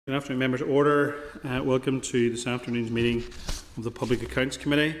Good afternoon, members. Order. Welcome to this afternoon's meeting of the Public Accounts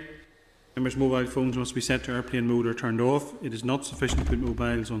Committee. Members' mobile phones must be set to airplane mode or turned off. It is not sufficient to put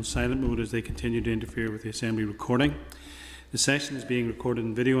mobiles on silent mode as they continue to interfere with the Assembly recording. The session is being recorded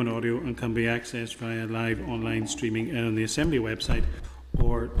in video and audio and can be accessed via live online streaming on the Assembly website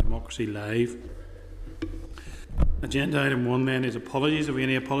or Democracy Live. Agenda item 1 then is apologies. Have we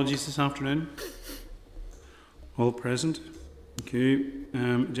any apologies this afternoon? All present. Thank you.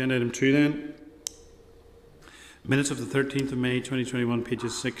 Agenda item 2 then. Minutes of the 13th of May 2021,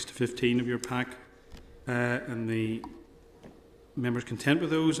 pages 6 to 15 of your pack. And the members content with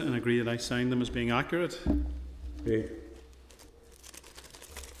those and agree that I sign them as being accurate? Okay.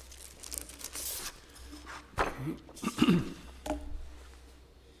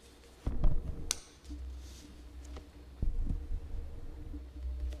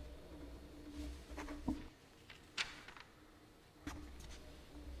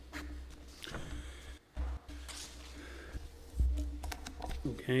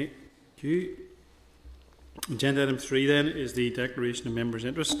 Okay, thank you. Agenda item 3 then is the declaration of members'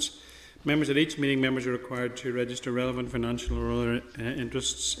 interests. Members at each meeting, members are required to register relevant financial or other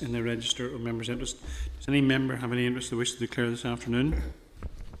interests in the register of members' interests. Does any member have any interest they wish to declare this afternoon?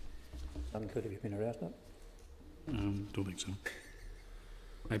 Could have you been arrested? Don't think so.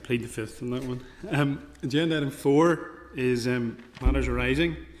 I plead the fifth on that one. Agenda item 4 is matters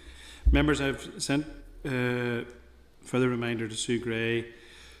arising. Members have sent further reminder to Sue Gray,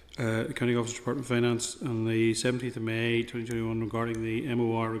 Accounting Officer, Department of Finance, on the 17th of May 2021 regarding the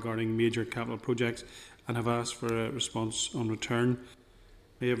MOR regarding major capital projects and have asked for a response on return.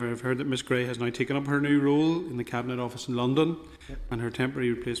 However, I've heard that Ms Gray has now taken up her new role in the Cabinet Office in London and her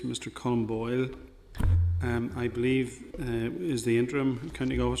temporary replacement, Mr Colin Boyle, I believe is the interim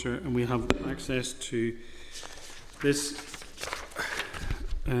Accounting Officer, and we have access to this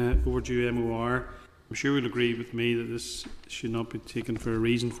overdue MOR. I'm sure you'll agree with me that this should not be taken for a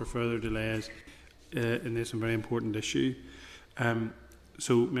reason for further delays in this very important issue.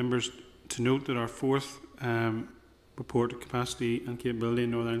 So, members, to note that our fourth report of capacity and capability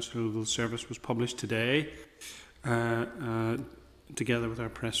in Northern Ireland Civil Service was published today, together with our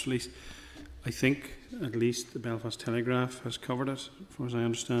press release. I think at least the Belfast Telegraph has covered it, as far as I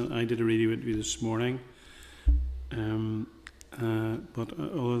understand. I did a radio interview this morning. But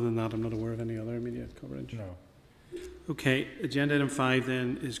other than that, I'm not aware of any other media coverage. No. Okay, agenda item 5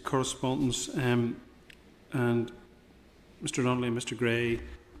 then is correspondence, and Mr Donnelly, Mr Gray,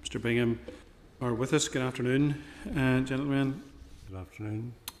 Mr Bingham are with us. Good afternoon, gentlemen. Good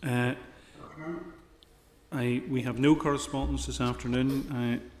afternoon. We have no correspondence this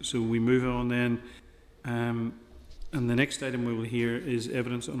afternoon, so we move on then. And the next item we will hear is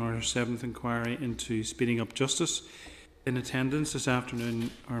evidence on our 7th inquiry into speeding up justice. In attendance this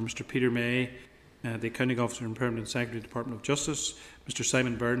afternoon are Mr Peter May, the Accounting Officer and Permanent Secretary, Department of Justice, Mr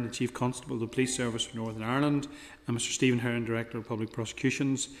Simon Byrne, the Chief Constable of the Police Service for Northern Ireland, and Mr Stephen Heron, Director of Public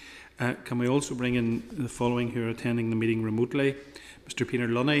Prosecutions. Can we also bring in the following who are attending the meeting remotely? Mr Peter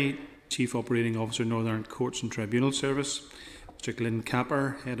Lunny, Chief Operating Officer, Northern Ireland Courts and Tribunal Service, Mr Glyn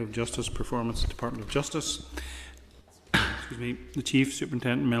Capper, Head of Justice Performance, Department of Justice, the Chief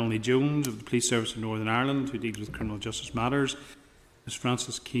Superintendent Melanie Jones of the Police Service of Northern Ireland, who deals with criminal justice matters, Ms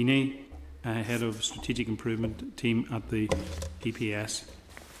Frances Keeney, Head of Strategic Improvement Team at the PPS.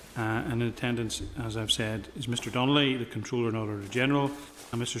 And in attendance, as I've said, is Mr Donnelly, the Controller and Auditor General,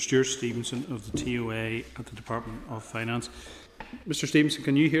 and Mr Stuart Stevenson of the TOA at the Department of Finance. Mr Stevenson,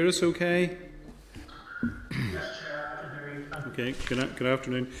 can you hear us okay? Yes, Chair, I can hear you. Okay, good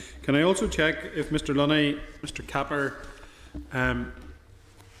afternoon. Can I also check if Mr Lunny, Mr Capper,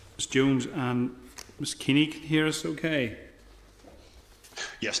 Ms Jones and Ms Keeney can hear us okay?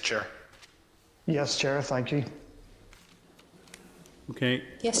 Yes, Chair. Yes, Chair, thank you. Okay.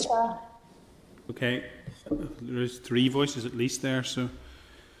 Yes, Chair. Okay. There is 3 voices at least there, so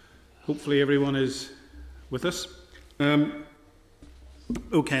hopefully everyone is with us.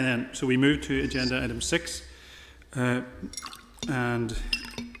 Okay then, so we move to agenda item 6, and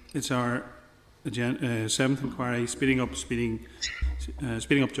it's our 7th inquiry, speeding up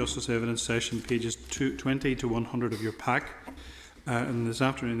justice evidence session, pages 20 to 100 of your pack. And this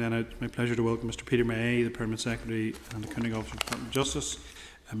afternoon then it's my pleasure to welcome Mr Peter May, the Permanent Secretary and Accounting Officer, Department of Justice,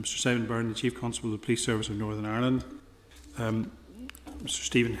 and Mr Simon Byrne, the Chief Constable of the Police Service of Northern Ireland, Mr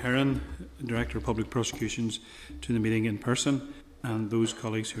Stephen Heron, Director of Public Prosecutions, to the meeting in person, and those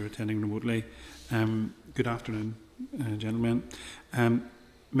colleagues who are attending remotely. Good afternoon, gentlemen.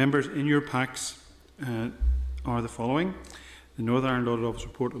 Members, in your packs are the following: the Northern Ireland Audit Office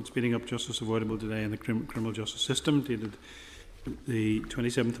report on speeding up justice avoidable delay in the criminal justice system, dated the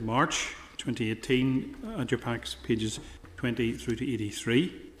 27th of March 2018 at your packs, pages 20 through to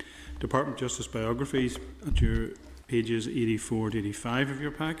 83. Department Justice biographies at your pages 84 to 85 of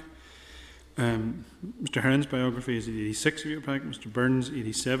your pack. Mr Heron's biography is 86 of your pack. Mr Burns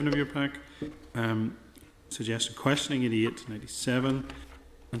 87 of your pack. Suggested questioning 88 to 97.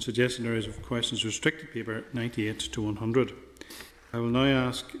 And suggested areas of questions restricted paper 98 to 100. I will now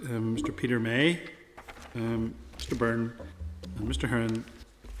ask Mr Peter May, Mr Byrne and Mr Heron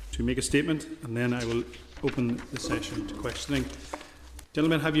to make a statement, and then I will open the session to questioning.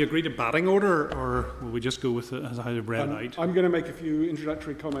 Gentlemen, have you agreed a batting order, or will we just go with it as I have read out? I'm going to make a few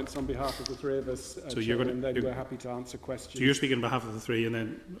introductory comments on behalf of the three of us, so you're going to, and then we're happy to answer questions. So you're speaking on behalf of the three, and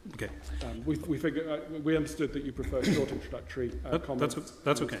then okay. We understood that you prefer short introductory comments.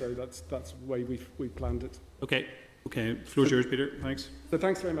 That's okay. So that's the way we've planned it. Okay. Okay. Floor's yours, Peter. Thanks. So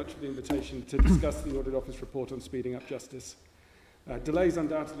thanks very much for the invitation to discuss the Audit Office report on speeding up justice. Delay is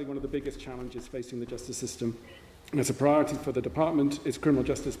undoubtedly one of the biggest challenges facing the justice system. And it's a priority for the Department, its criminal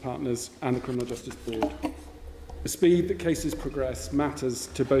justice partners and the Criminal Justice Board. The speed that cases progress matters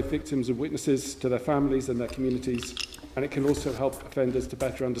to both victims and witnesses, to their families and their communities, and it can also help offenders to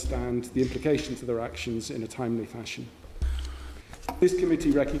better understand the implications of their actions in a timely fashion. This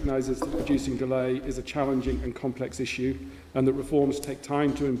committee recognises that reducing delay is a challenging and complex issue, and that reforms take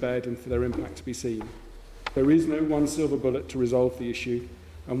time to embed and for their impact to be seen. There is no one silver bullet to resolve the issue,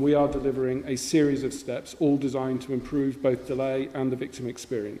 and we are delivering a series of steps, all designed to improve both delay and the victim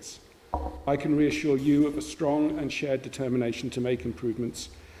experience. I can reassure you of a strong and shared determination to make improvements,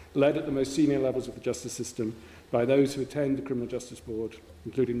 led at the most senior levels of the justice system by those who attend the Criminal Justice Board,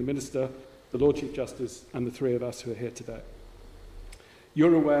 including the Minister, the Lord Chief Justice and the three of us who are here today.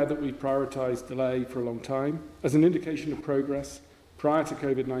 You're aware that we've prioritised delay for a long time. As an indication of progress, prior to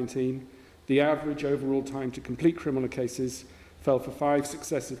COVID-19, the average overall time to complete criminal cases fell for 5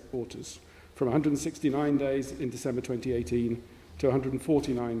 successive quarters, from 169 days in December 2018 to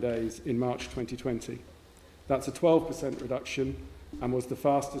 149 days in March 2020. That's a 12% reduction and was the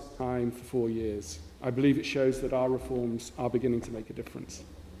fastest time for 4 years. I believe it shows that our reforms are beginning to make a difference.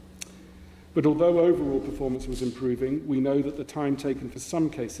 But although overall performance was improving, we know that the time taken for some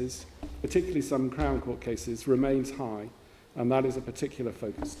cases, particularly some Crown Court cases, remains high, and that is a particular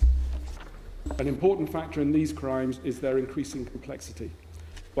focus. An important factor in these crimes is their increasing complexity.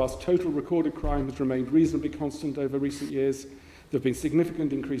 Whilst total recorded crime has remained reasonably constant over recent years, there have been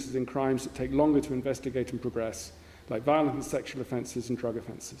significant increases in crimes that take longer to investigate and progress, like violent and sexual offences and drug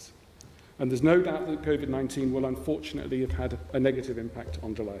offences. And there's no doubt that COVID-19 will unfortunately have had a negative impact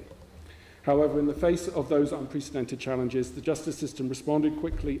on delay. However, in the face of those unprecedented challenges, the justice system responded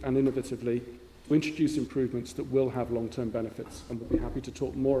quickly and innovatively to introduce improvements that will have long-term benefits, and we'll be happy to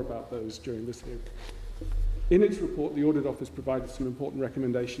talk more about those during this hearing. In its report, the Audit Office provided some important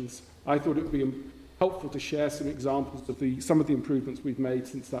recommendations. I thought it would be helpful to share some examples of some of the improvements we've made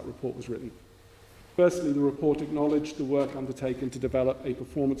since that report was written. Firstly, the report acknowledged the work undertaken to develop a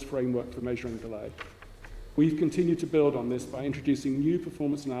performance framework for measuring delay. We've continued to build on this by introducing new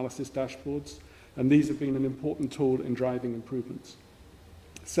performance analysis dashboards, and these have been an important tool in driving improvements.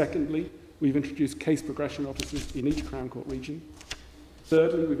 Secondly, we've introduced case progression officers in each Crown Court region.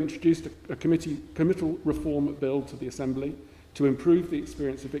 Thirdly, we've introduced a committal reform bill to the Assembly to improve the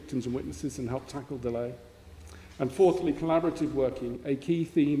experience of victims and witnesses and help tackle delay. And fourthly, collaborative working, a key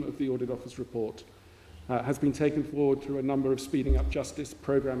theme of the Audit Office report, has been taken forward through a number of Speeding Up Justice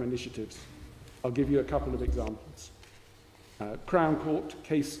programme initiatives. I'll give you a couple of examples. Crown Court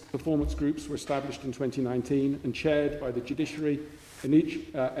case performance groups were established in 2019 and chaired by the judiciary in each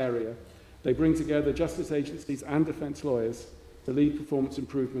area. They bring together justice agencies and defence lawyers to lead performance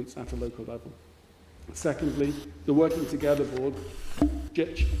improvements at a local level. Secondly, the Working Together Board,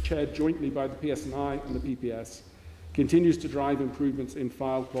 chaired jointly by the PSNI and the PPS, continues to drive improvements in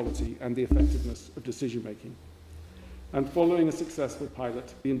file quality and the effectiveness of decision-making. And following a successful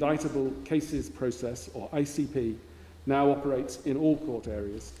pilot, the Indictable Cases Process, or ICP, now operates in all court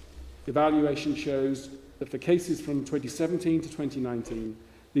areas. Evaluation shows that for cases from 2017 to 2019,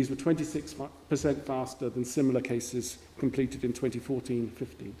 these were 26% faster than similar cases completed in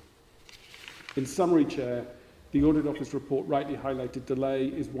 2014-15. In summary, Chair, the Audit Office report rightly highlighted delay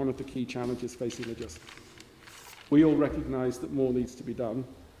is one of the key challenges facing the justice. We all recognise that more needs to be done,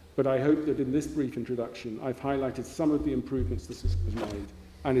 but I hope that in this brief introduction, I've highlighted some of the improvements the system has made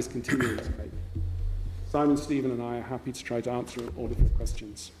and is continuing to make. Simon, Stephen and I are happy to try to answer all of your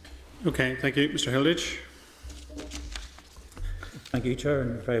questions. Okay, thank you. Mr Hilditch. Thank you, Chair,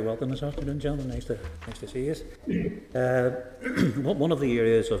 and very welcome this afternoon, gentlemen. Nice to see you. One of the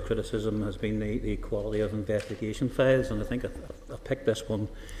areas of criticism has been the quality of investigation files, and I think I've picked this one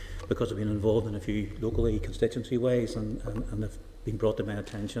because I've been involved in a few locally constituency ways, and they've been brought to my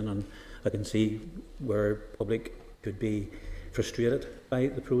attention, and I can see where public could be frustrated by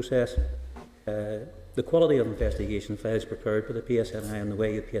the process. The quality of investigation files prepared by the PSNI and the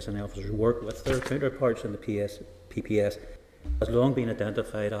way the PSNI officers work with their counterparts in the PPS has long been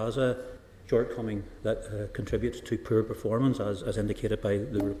identified as a shortcoming that contributes to poor performance, as indicated by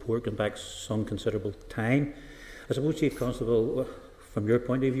the report, going back some considerable time. I suppose, Chief Constable, from your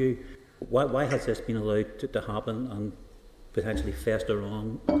point of view, why has this been allowed to happen and potentially fester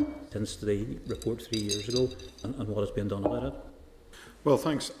on since the report 3 years ago, and what has been done about it? Well,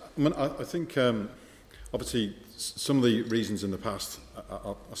 thanks. I think obviously some of the reasons in the past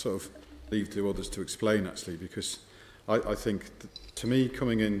I sort of leave to others to explain, actually, because I think, to me,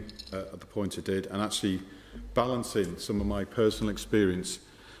 coming in at the point I did and actually balancing some of my personal experience,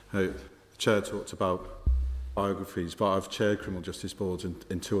 the Chair talked about biographies, but I've chaired criminal justice boards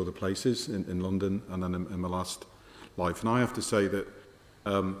in 2 other places, in London and then in my last life. And I have to say that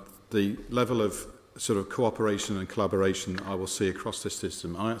the level of sort of cooperation and collaboration I will see across this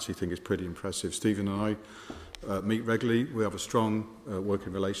system, I actually think is pretty impressive. Stephen and I meet regularly. We have a strong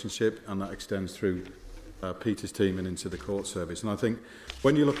working relationship, and that extends through Peter's team and into the court service. And I think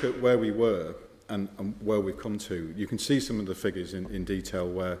when you look at where we were and where we've come to, you can see some of the figures in detail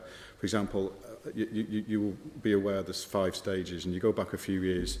where, for example, you will be aware there's 5 stages, and you go back a few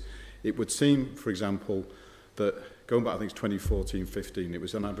years, it would seem, for example, that going back, I think it's 2014-15, it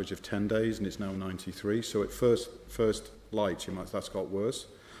was an average of 10 days, and it's now 93. So at first light, that's got worse.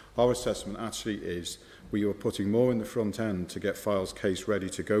 Our assessment actually is we were putting more in the front end to get files case ready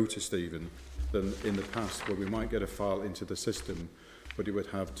to go to Stephen than in the past, where we might get a file into the system, but it would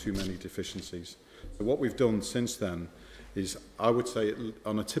have too many deficiencies. So what we've done since then is, I would say,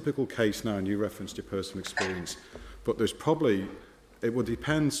 on a typical case now, and you referenced your personal experience, but there's probably, it would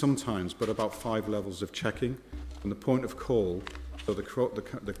depend sometimes, but about 5 levels of checking. From the point of call, so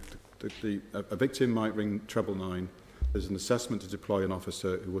a victim might ring 999, there's an assessment to deploy an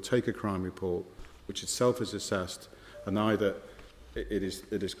officer who will take a crime report, which itself is assessed, and either it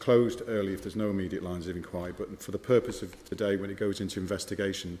is closed early if there's no immediate lines of inquiry, but for the purpose of today, when it goes into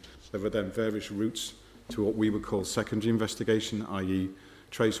investigation, there are then various routes to what we would call secondary investigation, i.e.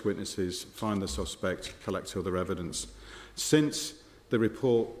 trace witnesses, find the suspect, collect other evidence. Since the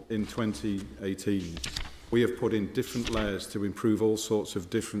report in 2018, we have put in different layers to improve all sorts of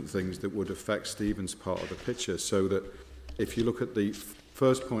different things that would affect Stephen's part of the picture, so that if you look at the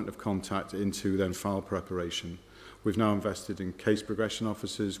first point of contact into then file preparation, we've now invested in case progression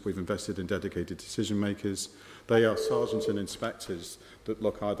officers, we've invested in dedicated decision makers. They are sergeants and inspectors that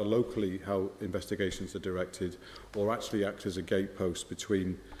look either locally how investigations are directed, or actually act as a gatepost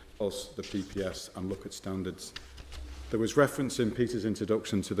between us, the PPS, and look at standards. There was reference in Peter's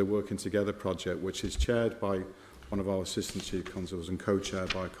introduction to the Working Together project, which is chaired by one of our assistant chief constables and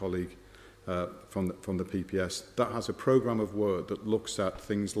co-chaired by a colleague from the PPS. That has a programme of work that looks at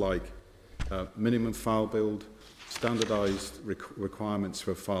things like minimum file build, standardised requirements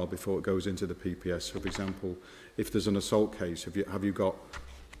for a file before it goes into the PPS. So, for example, if there's an assault case, have you got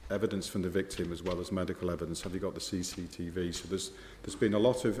evidence from the victim as well as medical evidence? Have you got the CCTV? So there's been a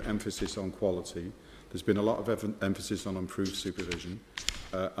lot of emphasis on quality. There's been a lot of emphasis on improved supervision,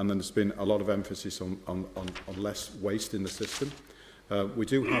 and then there's been a lot of emphasis on less waste in the system. We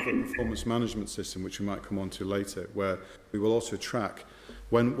do have a performance management system, which we might come on to later, where we will also track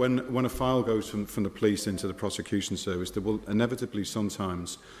when a file goes from the police into the prosecution service, there will inevitably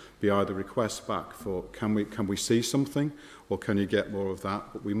sometimes be either requests back for can we see something, or can you get more of that?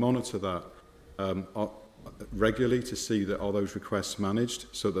 But we monitor that regularly to see that are those requests managed,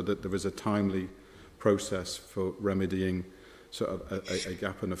 so that there is a timely process for remedying sort of a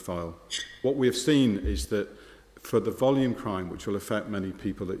gap in a file. What we have seen is that for the volume crime, which will affect many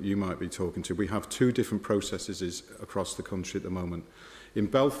people that you might be talking to, we have 2 different processes across the country at the moment. In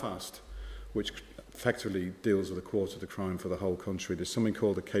Belfast, which effectively deals with a quarter of the crime for the whole country, there's something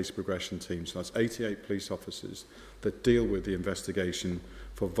called a case progression team. So that's 88 police officers that deal with the investigation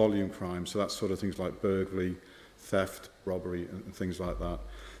for volume crime. So that's sort of things like burglary, theft, robbery, and things like that.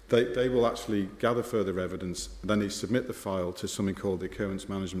 They will actually gather further evidence, then they submit the file to something called the occurrence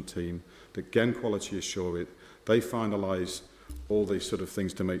management team that again quality assure it. They finalise all these sort of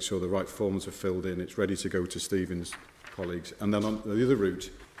things to make sure the right forms are filled in, it's ready to go to Stephen's colleagues. And then on the other route,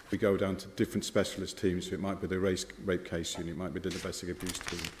 we go down to different specialist teams. So it might be the rape case unit, it might be the domestic abuse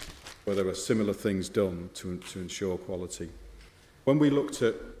team, where there are similar things done to ensure quality. when we looked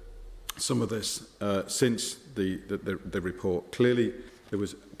at some of this since the report, clearly there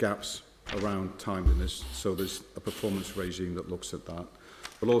was gaps around timeliness, so there's a performance regime that looks at that.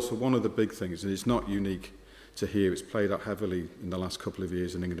 But also one of the big things, and it's not unique to here, it's played out heavily in the last couple of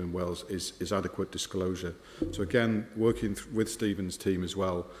years in England and Wales, is adequate disclosure. So again, working with Stephen's team as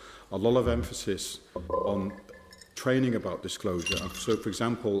well, a lot of emphasis on training about disclosure. So for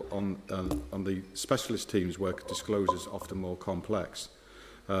example, on the specialist teams where disclosure is often more complex,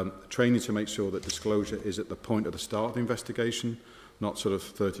 training to make sure that disclosure is at the point of the start of the investigation, not sort of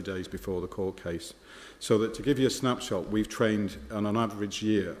 30 days before the court case. So that to give you a snapshot, we've trained on an average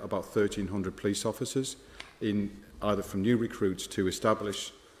year about 1,300 police officers in either from new recruits to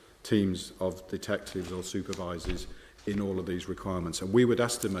established teams of detectives or supervisors in all of these requirements. And we would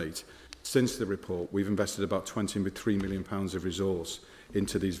estimate, since the report, we've invested about £23 million of resource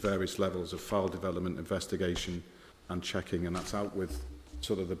into these various levels of file development, investigation and checking, and that's out with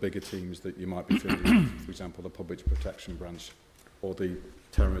sort of the bigger teams that you might be familiar with, for example, the Public Protection Branch or the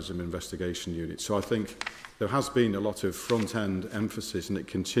Terrorism Investigation Unit. So I think there has been a lot of front-end emphasis, and it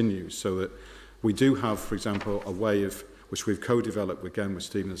continues, so that we do have, for example, a way of, which we've co-developed again with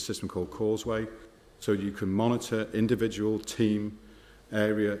Stephen, a system called Causeway, so you can monitor individual, team,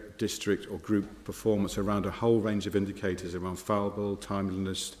 area, district or group performance around a whole range of indicators around foul bill,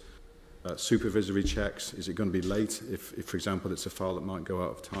 timeliness, supervisory checks. Is it going to be late if, for example, it's a file that might go out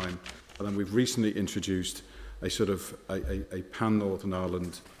of time? And then we've recently introduced a sort of a pan-Northern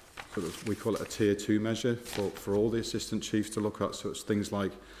Ireland, sort of, we call it a tier 2 measure for all the assistant chiefs to look at. So it's things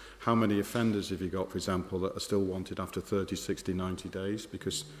like how many offenders have you got, for example, that are still wanted after 30, 60, 90 days?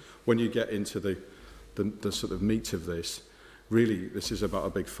 Because when you get into the sort of meat of this, really, this is about a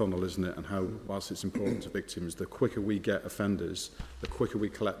big funnel, isn't it? And how, whilst it's important to victims, the quicker we get offenders, the quicker we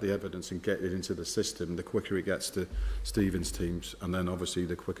collect the evidence and get it into the system, the quicker it gets to Stephen's teams, and then obviously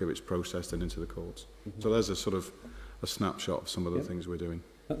the quicker it's processed and into the courts. So there's a sort of a snapshot of some of the things we're doing.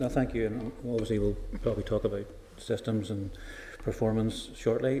 No, thank you. And obviously we'll probably talk about systems and performance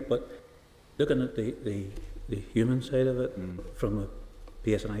shortly, but looking at the human side of it from a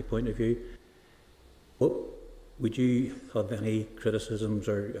PSNI point of view, what would you have any criticisms,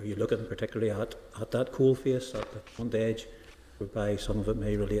 or are you looking particularly at that coal face, at the front edge, whereby some of it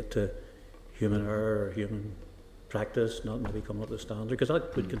may relate to human error or human practice not maybe coming up to standard? Because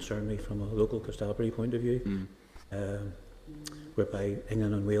that would concern me from a local constabulary point of view, whereby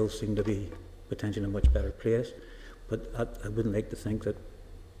England and Wales seem to be potentially in a much better place. But I wouldn't like to think that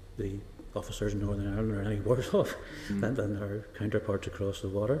the officers in Northern Ireland are any worse off than their counterparts across the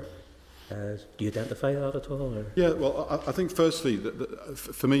water. Do you identify that at all? Or? Yeah, well, I think firstly,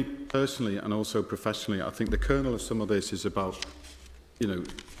 for me personally and also professionally, I think the kernel of some of this is about, you know,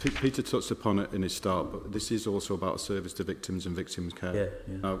 Peter touched upon it in his start, but this is also about a service to victims and victims' care.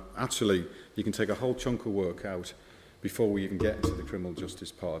 Yeah. Now, actually, you can take a whole chunk of work out before we even get into the criminal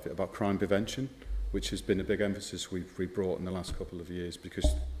justice part of it, about crime prevention, which has been a big emphasis we've brought in the last couple of years,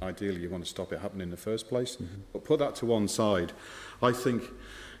 because ideally you want to stop it happening in the first place. But put that to one side, I think,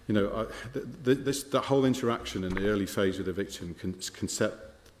 you know, that whole interaction in the early phase with the victim can set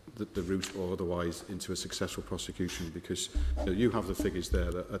the route or otherwise into a successful prosecution, because you have the figures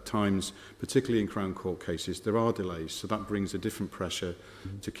there that at times, particularly in Crown Court cases, there are delays. So that brings a different pressure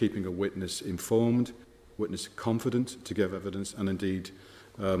to keeping a witness informed, witness confident to give evidence, and indeed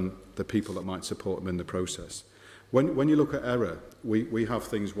the people that might support them in the process. When you look at error, we have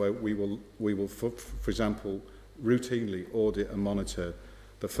things where we will for example, routinely audit and monitor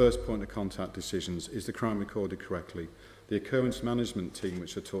the first point of contact decisions. Is the crime recorded correctly? The occurrence management team,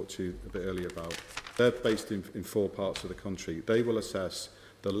 which I talked to you a bit earlier about, they're based in 4 parts of the country. They will assess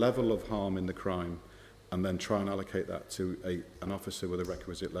the level of harm in the crime and then try and allocate that to an officer with a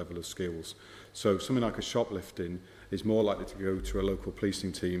requisite level of skills. So something like a shoplifting is more likely to go to a local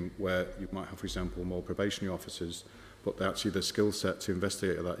policing team where you might have, for example, more probationary officers, but actually the skill set to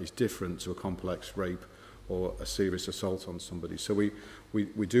investigate that is different to a complex rape or a serious assault on somebody. So we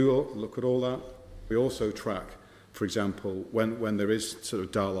do look at all that. We also track, for example, when there is sort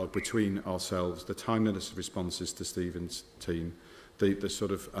of dialogue between ourselves, the timeliness of responses to Stephen's team, the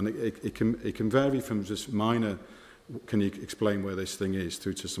sort of, and it can vary from just minor, can you explain where this thing is,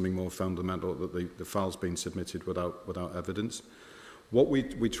 through to something more fundamental, that the file's been submitted without evidence. What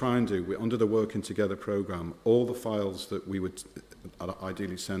we try and do, under the Working Together programme, all the files that we would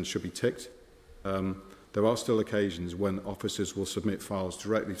ideally send should be ticked. There are still occasions when officers will submit files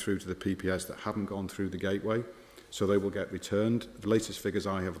directly through to the PPS that haven't gone through the gateway, so they will get returned. The latest figures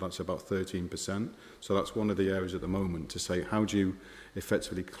I have, that's about 13%. So that's one of the areas at the moment to say, how do you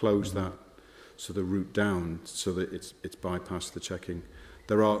effectively close so the route down, so that it's bypassed the checking.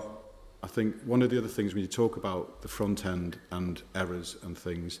 There are, I think, one of the other things when you talk about the front end and errors and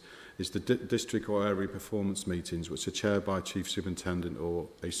things is the district or area performance meetings, which are chaired by a chief superintendent or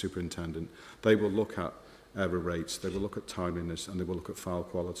a superintendent. They will look at error rates, they will look at timeliness, and they will look at file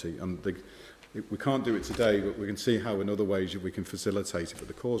quality. And we can't do it today, but we can see how in other ways we can facilitate it. But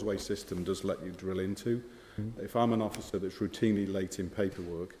the causeway system does let you drill into. If I'm an officer that's routinely late in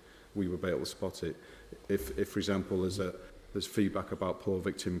paperwork, we will be able to spot it. If for example, there's feedback about poor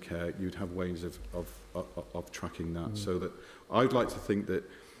victim care, you'd have ways of tracking that. So that I'd like to think that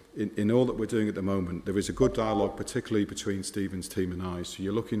in all that we're doing at the moment, there is a good dialogue, particularly between Stephen's team and I. So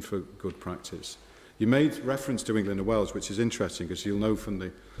you're looking for good practice. You made reference to England and Wales, which is interesting because you'll know from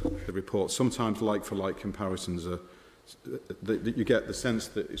the report, sometimes like-for-like comparisons are, that you get the sense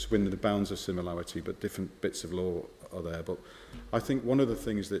that it's within the bounds of similarity, but different bits of law are there. But I think one of the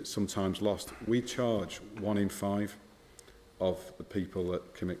things that's sometimes lost, we charge 1 in 5 of the people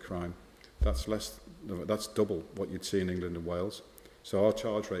that commit crime. That's double what you'd see in England and Wales. So our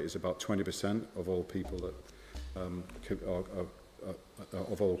charge rate is about 20% of all people that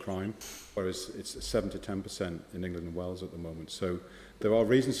of all crime, whereas it's 7 to 10% in England and Wales at the moment. So there are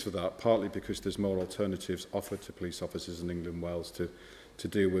reasons for that, partly because there's more alternatives offered to police officers in England and Wales to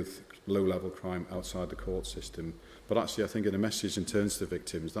deal with low-level crime outside the court system. But actually, I think in a message in terms to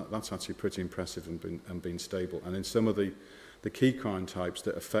victims, that's actually pretty impressive and been stable. And in some of the key crime types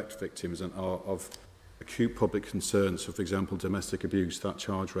that affect victims and are of acute public concern, so for example, domestic abuse, that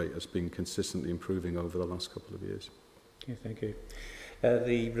charge rate has been consistently improving over the last couple of years. Okay, thank you.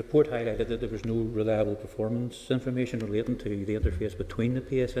 The report highlighted that there was no reliable performance information relating to the interface between the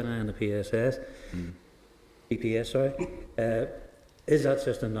PSNI and the PSS. PPS, sorry. Is that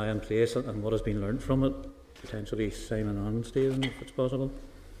system now in place, and what has been learned from it? Potentially Simon and Stephen, if it's possible.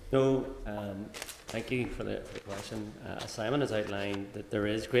 No, thank you for the question. Simon has outlined that there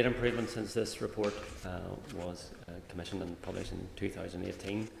is great improvement since this report was commissioned and published in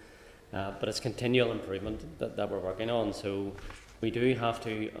 2018. But it's continual improvement that we're working on. So we do have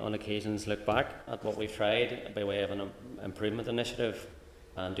to, on occasions, look back at what we've tried by way of an improvement initiative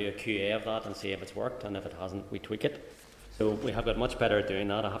and do a QA of that and see if it's worked, and if it hasn't, we tweak it. So we have got much better at doing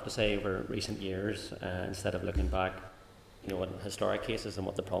that, I have to say, over recent years, instead of looking back, at historic cases and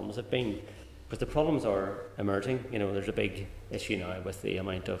what the problems have been. Because the problems are emerging. There's a big issue now with the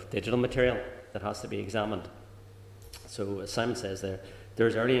amount of digital material that has to be examined. So as Simon says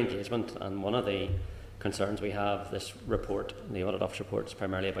there's early engagement, and one of the concerns we have, this report, the Audit Office report, is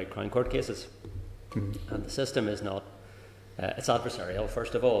primarily about Crown Court cases. And the system is not, it's adversarial,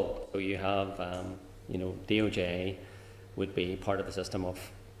 first of all. So you have, DOJ would be part of the system of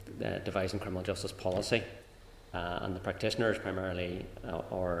devising criminal justice policy, and the practitioners primarily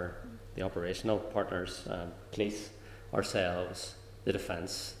are the operational partners, police, ourselves, the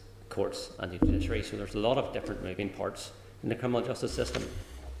defence, courts and the judiciary. So there's a lot of different moving parts in the criminal justice system.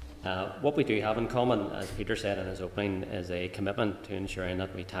 What we do have in common, as Peter said in his opening, is a commitment to ensuring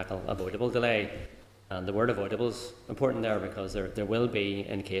that we tackle avoidable delay. And the word avoidable is important there, because there will be,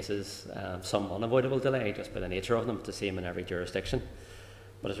 in cases, some unavoidable delay just by the nature of them. It's the same in every jurisdiction.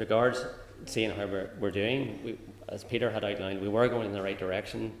 But as regards seeing how we're doing, as Peter had outlined, we were going in the right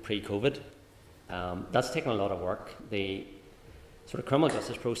direction pre-COVID. That's taken a lot of work. The sort of criminal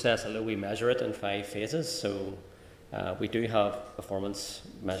justice process, although we measure it in 5 phases, so we do have performance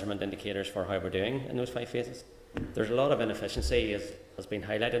measurement indicators for how we're doing in those 5 phases. There's a lot of inefficiency, as has been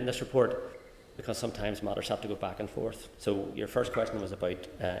highlighted in this report, because sometimes matters have to go back and forth. So your first question was about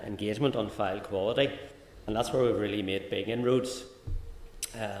engagement on file quality, and that's where we've really made big inroads.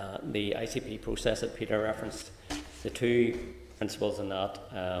 The ICP process that Peter referenced, the 2 principles in that,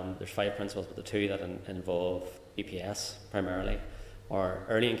 there's 5 principles, but the 2 that involve EPS primarily are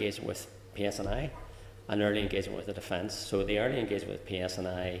early engagement with PSNI and early engagement with the defence. So the early engagement with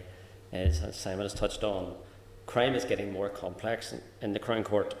PSNI is, as Simon has touched on, crime is getting more complex in the Crown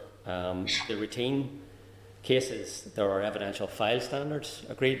Court. The routine cases, there are evidential file standards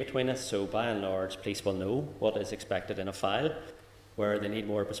agreed between us, so by and large police will know what is expected in a file. Where they need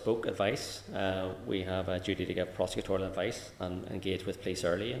more bespoke advice, we have a duty to give prosecutorial advice and engage with police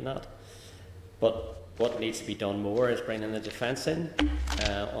early in that. But what needs to be done more is bringing the defence in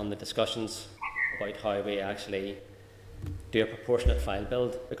on the discussions about how we actually do a proportionate file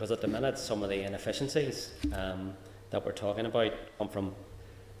build, because at the minute some of the inefficiencies that we're talking about come from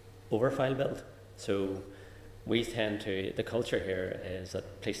over file build. So we tend to, the culture here is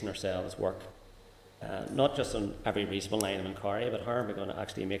that police and ourselves work not just on every reasonable line of inquiry, but how are we going to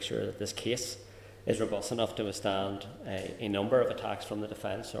actually make sure that this case is robust enough to withstand a number of attacks from the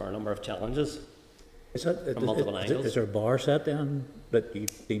defence or a number of challenges from multiple angles. Is there a bar set then that you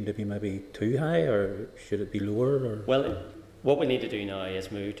deem to be maybe too high, or should it be lower? Or? Well, what we need to do now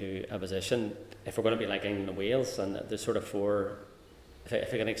is move to a position, if we're going to be like England and Wales, and there's sort of four,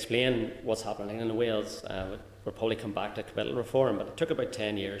 if I can explain what's happening in Wales, we'll probably come back to committal reform, but it took about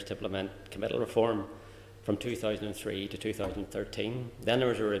 10 years to implement committal reform from 2003 to 2013. Then there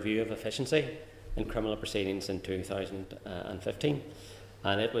was a review of efficiency in criminal proceedings in 2015,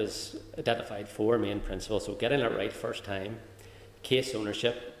 and it was identified four main principles. So getting it right first time, case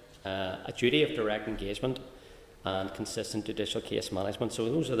ownership, a duty of direct engagement, and consistent judicial case management. So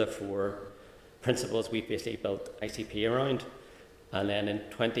those are the four principles we basically built ICP around. And then in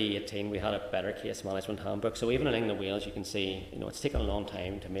 2018 we had a better case management handbook. So even in England and Wales, you can see, it's taken a long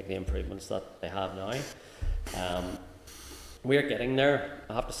time to make the improvements that they have now. We're getting there,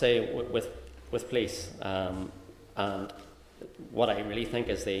 I have to say, with police. And what I really think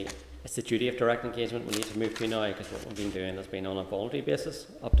is it's the duty of direct engagement we need to move to now, because what we've been doing has been on a voluntary basis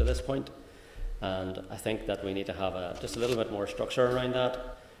up to this point. And I think that we need to have just a little bit more structure around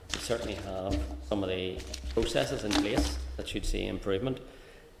that. We certainly have some of the processes in place that should see improvement.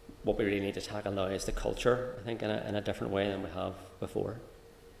 What we really need to tackle now is the culture, I think, in a different way than we have before.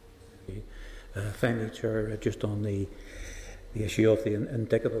 Finally, Chair, just on the issue of the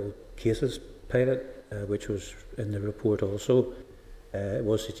indictable cases pilot, which was in the report also, it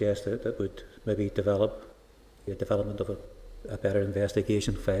was suggested that would maybe develop the development of a better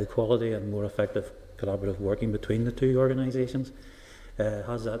investigation file quality and more effective collaborative working between the two organisations.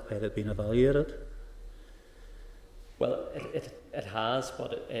 Has that pilot been evaluated? Well, it has,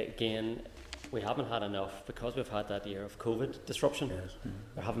 but again, we haven't had enough, because we've had that year of COVID disruption. Yes.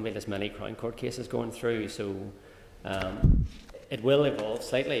 There haven't been as many Crown Court cases going through, so it will evolve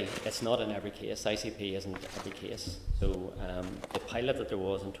slightly. It's not in every case. ICP isn't every case. So the pilot that there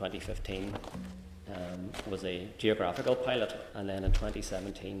was in 2015 was a geographical pilot, and then in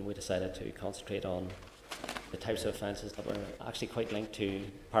 2017 we decided to concentrate on the types of offences that were actually quite linked to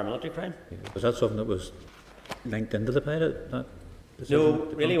paramilitary crime. Was that something that was linked into the pilot? No,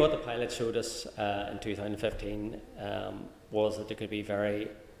 really what the pilot showed us in 2015 was that there could be very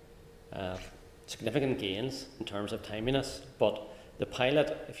significant gains in terms of timeliness, but the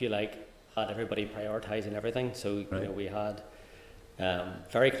pilot, if you like, had everybody prioritising everything. So right. We had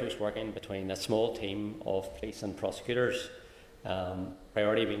very close working between a small team of police and prosecutors,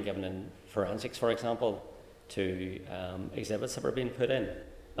 priority being given in forensics, for example, to exhibits that were being put in.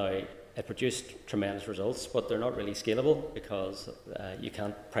 Now, it produced tremendous results, but they're not really scalable because you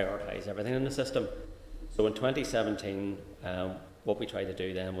can't prioritise everything in the system. So in 2017, what we tried to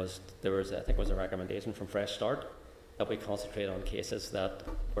do then was, I think it was a recommendation from Fresh Start that we concentrate on cases that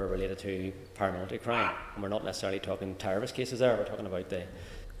were related to paramilitary crime. And we're not necessarily talking terrorist cases there, we're talking about the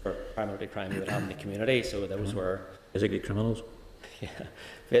paramilitary crime you would have in the community. So those were basically criminals. Yeah,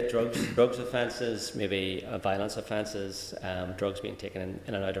 we had drugs offences, maybe violence offences, drugs being taken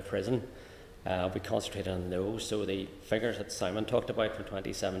in and out of prison. We concentrated on those. So the figures that Simon talked about from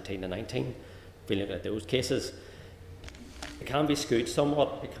 2017 to 19, if we look at those cases, it can be skewed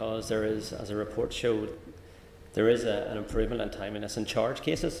somewhat because there is, as a report showed, there is an improvement in timeliness in charge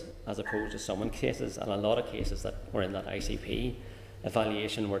cases as opposed to summon cases, and a lot of cases that were in that ICP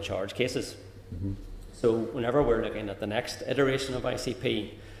evaluation were charge cases. Mm-hmm. So whenever we're looking at the next iteration of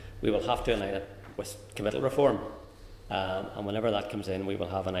ICP, we will have to align it with committal reform. And whenever that comes in, we will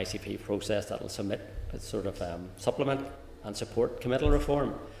have an ICP process that will submit a sort of supplement and support committal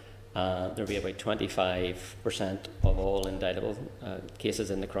reform. There will be about 25% of all indictable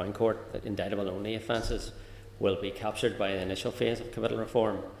cases in the Crown Court, that indictable only offences, will be captured by the initial phase of committal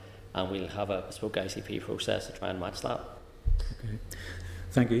reform, and we'll have a bespoke ICP process to try and match that. Okay.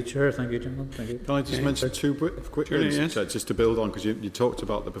 Thank you, Chair. Thank you, gentlemen. Thank you. Can I just mention two quick things, yes. Just to build on, because you talked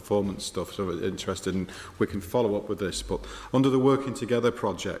about the performance stuff, so I'm interested, and we can follow up with this. But under the Working Together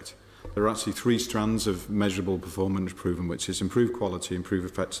project, there are actually 3 strands of measurable performance improvement, which is improve quality, improve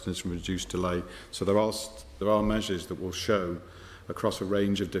effectiveness, and reduce delay. So there are measures that will show across a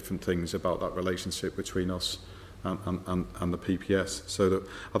range of different things about that relationship between us and the PPS. So that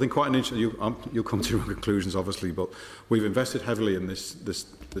I think quite an interesting. You'll come to your conclusions, obviously, but we've invested heavily in this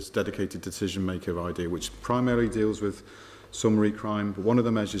dedicated decision maker idea, which primarily deals with summary crime. But one of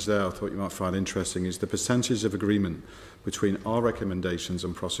the measures there I thought you might find interesting is the percentage of agreement between our recommendations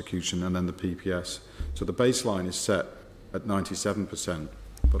on prosecution and then the PPS. So the baseline is set at 97%,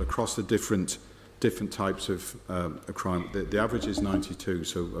 but across the different types of crime, the average is 92,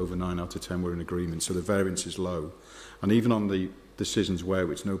 so over 9 out of 10 were in agreement, so the variance is low. And even on the decisions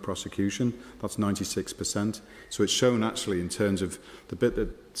where it's no prosecution. That's 96%. So it's shown actually in terms of the bit that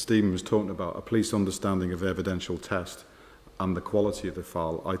Stephen was talking about, a police understanding of evidential test and the quality of the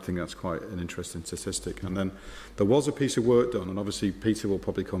file. I think that's quite an interesting statistic. And then there was a piece of work done, and obviously Peter will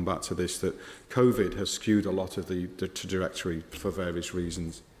probably come back to this, that COVID has skewed a lot of the trajectory for various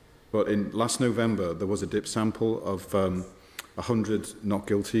reasons. But in last November, there was a dip sample of 100 not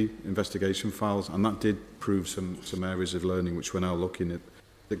guilty investigation files, and that did prove some areas of learning which we're now looking at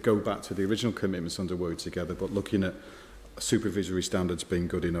that go back to the original commitments under Work Together, but looking at supervisory standards being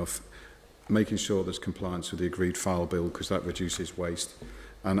good enough, making sure there's compliance with the agreed file bill because that reduces waste,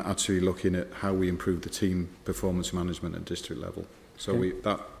 and actually looking at how we improve the team performance management at district level. So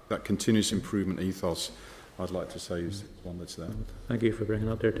that continuous improvement ethos, I'd like to say, is one that's there. Thank you for bringing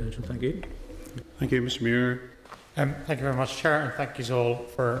that to our attention. Thank you. Thank you, Mr. Muir. Thank you very much, Chair, and thank you all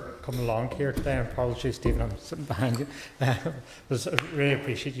for coming along here today. And apologies, Stephen, I'm sitting behind you. I really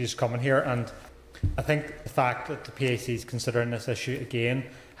appreciate you just coming here, and I think the fact that the PAC is considering this issue again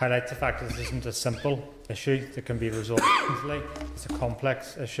highlights the fact that this isn't a simple issue that can be resolved easily. It's a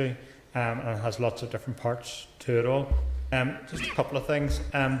complex issue, and it has lots of different parts to it all. Just a couple of things.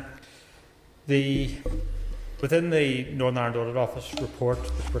 Within the Northern Ireland Audit Office report,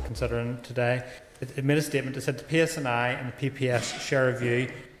 which we're considering today, it made a statement that said the PSNI and the PPS share a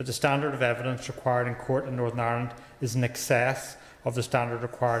view that the standard of evidence required in court in Northern Ireland is in excess of the standard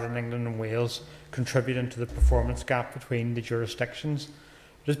required in England and Wales, contributing to the performance gap between the jurisdictions.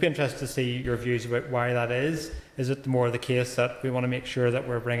 I'd just be interested to see your views about why that is. Is it more the case that we want to make sure that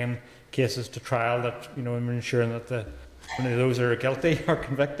we're bringing cases to trial, that and we're ensuring that those who are guilty are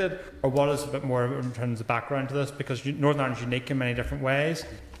convicted, or what is a bit more in terms of background to this? Because Northern Ireland is unique in many different ways,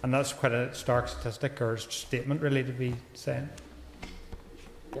 and that's quite a stark statistic or statement really to be saying.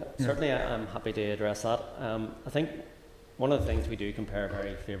 Yeah, certainly I'm happy to address that. I think one of the things we do compare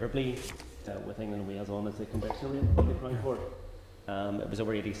very favourably with England and Wales on is the conviction rate of the Crown Court. It was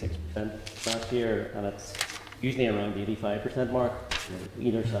over 86% last year, and it's usually around the 85% mark,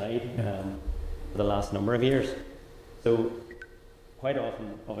 either side, for the last number of years. So quite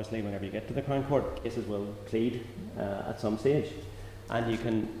often, obviously, whenever you get to the Crown Court, cases will plead at some stage, and you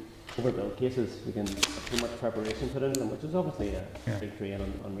can overbuild cases. You can have too much preparation put into them, which is obviously a big drain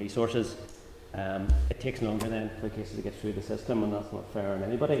on resources. It takes longer then for cases to get through the system, and that's not fair on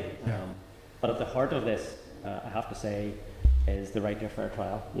anybody. But at the heart of this, I have to say, is the right to a fair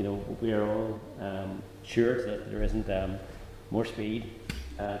trial. We are all sure that there isn't more speed.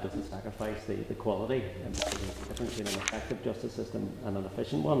 Doesn't sacrifice the quality, and there's a difference between an effective justice system and an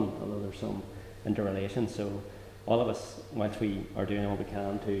efficient one, although there's some interrelation. So all of us, once we are doing all we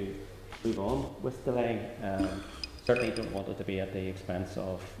can to move on with delay, certainly don't want it to be at the expense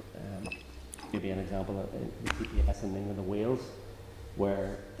of, maybe an example in CPS in England and Wales,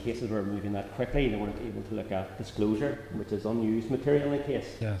 where cases were moving that quickly. They weren't able to look at disclosure, which is unused material in a case,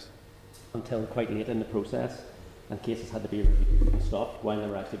 until quite late in the process. And cases had to be reviewed and stopped while they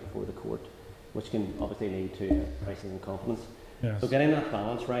were actually before the court, which can obviously lead to crisis in confidence. So getting that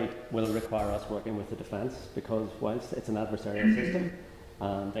balance right will require us working with the defence, because whilst it's an adversarial system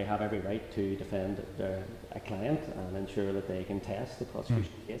and they have every right to defend a client and ensure that they can test the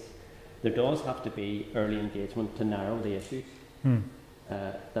prosecution case, there does have to be early engagement to narrow the issues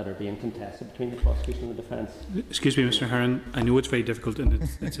that are being contested between the prosecution and the defence. Excuse me, Mr. Heron. I know it's very difficult, and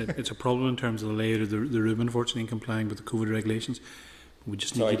it's a problem in terms of the layout of the room, unfortunately, in complying with the COVID regulations. We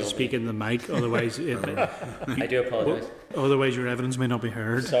just need you to speak in the mic, otherwise, I do apologise. Otherwise, your evidence may not be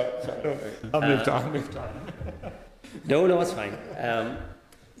heard. Sorry. I'll move on. No, it's fine.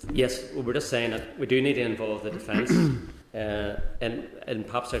 Yes, we're just saying that we do need to involve the defence in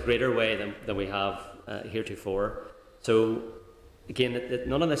perhaps a greater way than we have heretofore. So, again,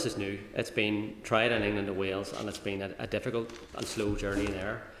 none of this is new. It's been tried in England and Wales, and it's been a difficult and slow journey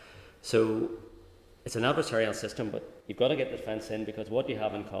there. So it's an adversarial system, but you've got to get the defence in, because what you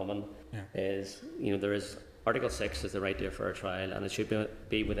have in common is, there is Article 6 is the right to a fair trial, and it should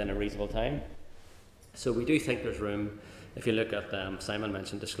be within a reasonable time. So we do think there's room. If you look at, Simon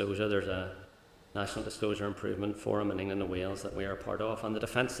mentioned disclosure, there's a National Disclosure Improvement Forum in England and Wales that we are part of, and the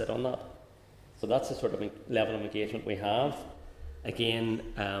defence sit on that. So that's the sort of level of engagement we have. Again,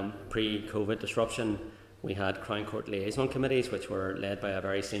 pre-COVID disruption, we had Crown Court liaison committees, which were led by a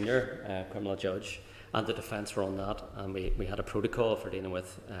very senior criminal judge, and the defence were on that, and we had a protocol for dealing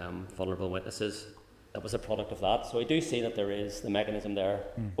with vulnerable witnesses. That was a product of that. So I do see that there is the mechanism there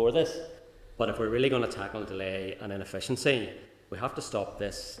for this, but if we're really going to tackle delay and inefficiency, we have to stop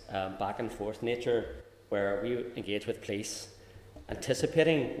this back and forth nature where we engage with police,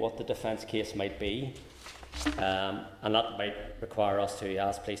 anticipating what the defence case might be, And that might require us to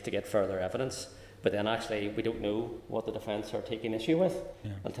ask police to get further evidence. But then actually we don't know what the defence are taking issue with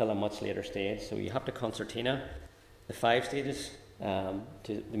until a much later stage. So you have to concertina the 5 stages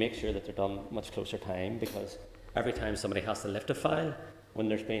to make sure that they're done much closer time, because every time somebody has to lift a file, when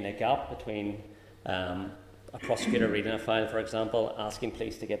there's been a gap between a prosecutor reading a file, for example, asking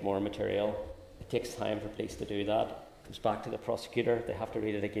police to get more material, it takes time for police to do that. It comes back to the prosecutor, they have to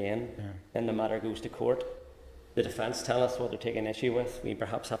read it again, then the matter goes to court. The defence tell us what they're taking issue with. We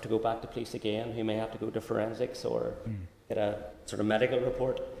perhaps have to go back to police again, who may have to go to forensics or get a sort of medical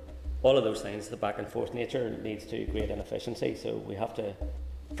report. All of those things, the back and forth nature leads to great inefficiency, so we have to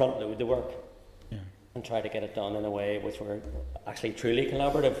front load the work and try to get it done in a way which we're actually truly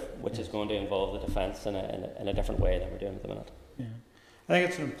collaborative, which is going to involve the defence in a different way than we're doing at the minute. I think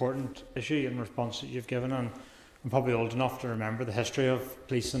it's an important issue in response that you've given, and I'm probably old enough to remember the history of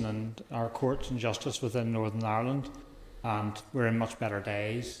policing and our courts and justice within Northern Ireland, and we're in much better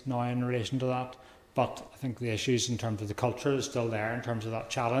days now in relation to that. But I think the issues in terms of the culture is still there in terms of that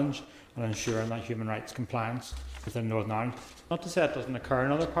challenge and ensuring that human rights compliance within Northern Ireland. Not to say it doesn't occur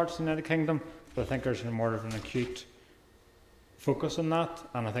in other parts of the United Kingdom, but I think there's more of an acute focus on that,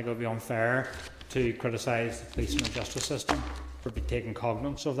 and I think it would be unfair to criticise the police and the justice system for taking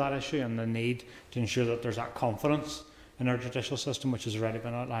cognizance of that issue and the need to ensure that there's that confidence in our judicial system, which has already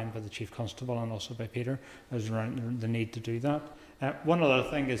been outlined by the Chief Constable and also by Peter. There's around the need to do that. One other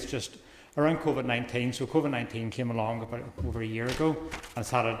thing is just around COVID-19. So COVID-19 came along about over a year ago, and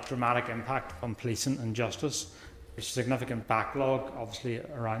it's had a dramatic impact on policing and justice. There's a significant backlog, obviously,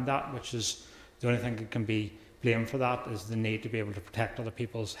 around that, which is the only thing that can be blamed for that is the need to be able to protect other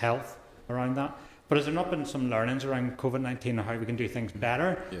people's health around that. But has there not been some learnings around COVID-19 and how we can do things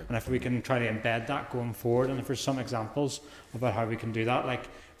better? And if we can try to embed that going forward, and if there's some examples about how we can do that, like,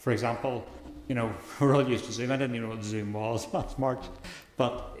 for example, you know, we're all used to Zoom. I didn't even know what Zoom was last March.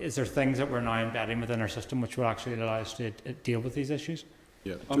 But is there things that we're now embedding within our system which will actually allow us to deal with these issues?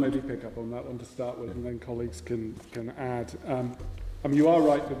 I'll maybe pick up on that one to start with, and then colleagues can add. I mean, you are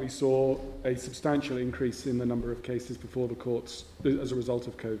right that we saw a substantial increase in the number of cases before the courts as a result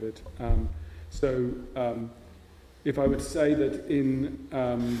of COVID. If I would say that in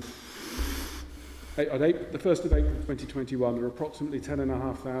on the 1st of April 2021, there were approximately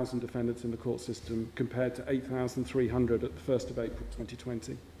 10,500 defendants in the court system compared to 8,300 at the 1st of April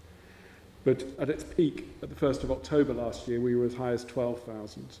 2020. But at its peak, at the 1st of October last year, we were as high as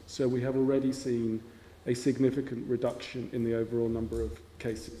 12,000. So we have already seen a significant reduction in the overall number of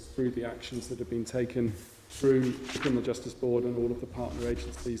cases through the actions that have been taken through the Criminal Justice Board and all of the partner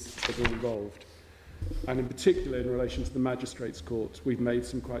agencies that are involved. And in particular, in relation to the Magistrates' Court, we've made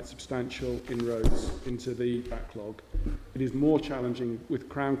some quite substantial inroads into the backlog. It is more challenging with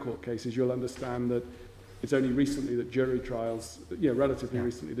Crown Court cases. You'll understand that it's only recently that jury trials, relatively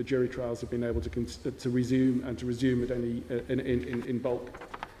recently, the jury trials have been able to resume at any in bulk,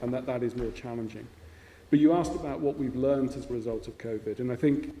 and that is more challenging. But you asked about what we've learned as a result of COVID, and I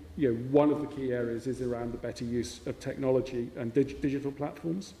think one of the key areas is around the better use of technology and digital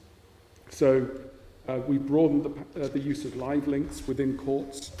platforms. So we broadened the use of live links within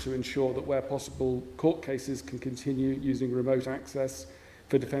courts to ensure that where possible, court cases can continue using remote access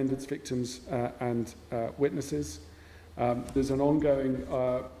for defendants, victims and witnesses. There's an ongoing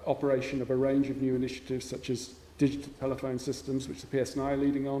operation of a range of new initiatives such as digital telephone systems, which the PSNI are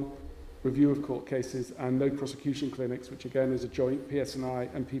leading on, review of court cases, and no prosecution clinics, which again is a joint PSNI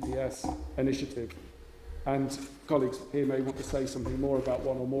and PPS initiative. And colleagues here may want to say something more about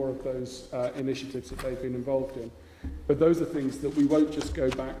one or more of those initiatives that they've been involved in. But those are things that we won't just go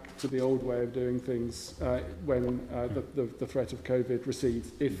back to the old way of doing things when the threat of COVID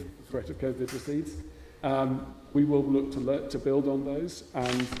recedes, if the threat of COVID recedes. We will look to build on those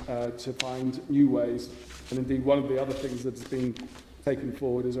and to find new ways. And indeed, one of the other things that's been taken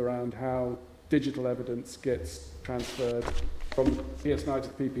forward is around how digital evidence gets transferred from PSNI to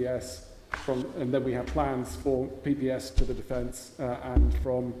the PPS, and then we have plans for PPS to the defence and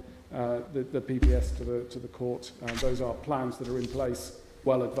from the PPS to the court. Those are plans that are in place,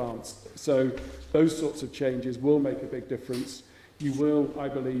 well advanced. So those sorts of changes will make a big difference. You will, I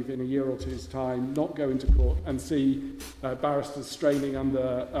believe, in a year or two's time, not go into court and see barristers straining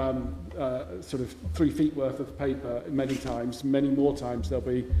under sort of 3 feet worth of paper many times. Many more times they'll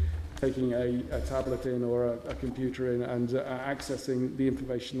be taking a tablet in or a computer in and accessing the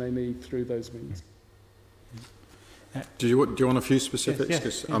information they need through those means. Do you want a few specifics?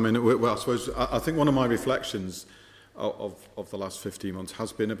 Yes. I mean, well, I suppose I think one of my reflections of the last 15 months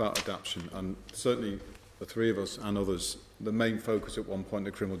has been about adaptation, and certainly the three of us and others, the main focus at one point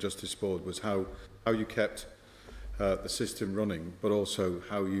of the Criminal Justice Board was how you kept the system running, but also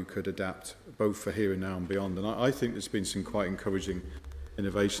how you could adapt both for here and now and beyond. And I think there's been some quite encouraging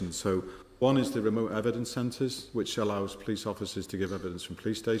innovations. So one is the remote evidence centres, which allows police officers to give evidence from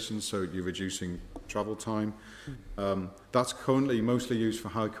police stations, so you're reducing travel time. That's currently mostly used for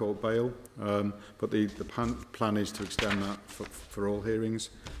High Court bail, but the plan is to extend that for all hearings.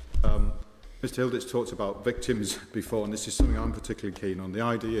 Mr Hilditch talked about victims before, and this is something I'm particularly keen on, the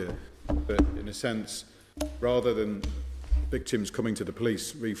idea that, in a sense, rather than victims coming to the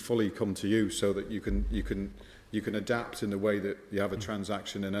police, we fully come to you so that you can adapt in the way that you have a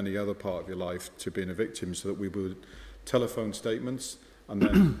transaction in any other part of your life to being a victim, so that we would telephone statements and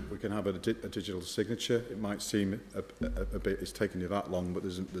then we can have a digital signature. It might seem a bit, it's taken you that long, but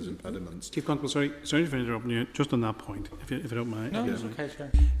there's impediments. Chief Constable, sorry for interrupting you, just on that point, if you don't mind. No, it's okay,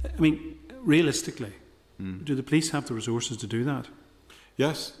 sir. I mean, realistically, do the police have the resources to do that?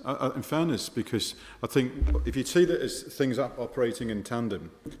 Yes, in fairness, because I think if you see that as things operating in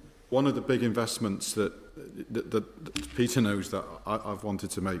tandem, one of the big investments that Peter knows that I've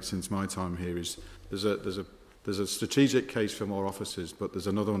wanted to make since my time here is there's a strategic case for more officers, but there's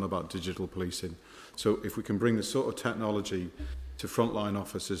another one about digital policing. So if we can bring the sort of technology to frontline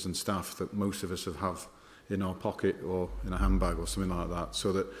officers and staff that most of us have in our pocket or in a handbag or something like that,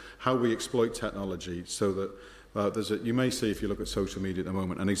 so that how we exploit technology, so that you may see, if you look at social media at the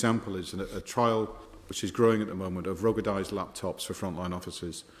moment, an example is a trial which is growing at the moment of ruggedized laptops for frontline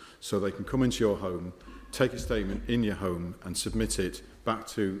officers, so they can come into your home, take a statement in your home and submit it back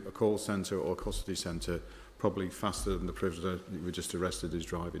to a call centre or a custody centre, probably faster than the prisoner you were just arrested is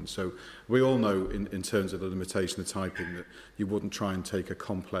driving. So we all know in terms of the limitation of typing that you wouldn't try and take a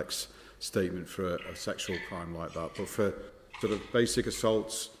complex statement for a sexual crime like that, but for sort of basic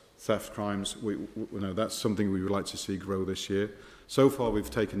assaults, theft crimes, we know that's something we would like to see grow this year. So far,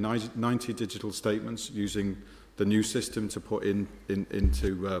 we've taken 90 digital statements using the new system to put into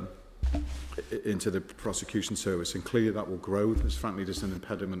the prosecution service, and clearly that will grow. There's frankly just an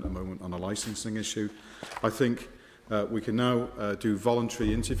impediment at the moment on a licensing issue. I think we can now do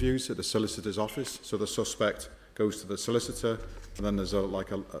voluntary interviews at the solicitor's office, so the suspect goes to the solicitor, and then there's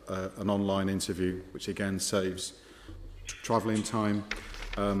an online interview, which again saves travelling time.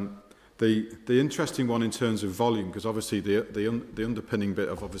 The interesting one in terms of volume, because obviously the underpinning bit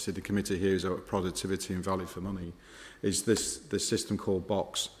of obviously the committee here is about productivity and value for money, is this system called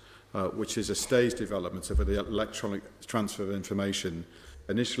Box, which is a staged development of the electronic transfer of information,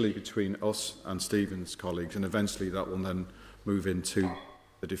 initially between us and Stephen's colleagues, and eventually that will then move into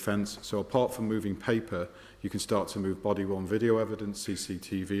the defence. So apart from moving paper, you can start to move body-worn video evidence,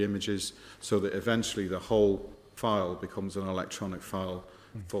 CCTV images, so that eventually the whole file becomes an electronic file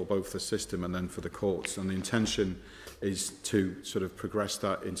for both the system and then for the courts. And the intention is to sort of progress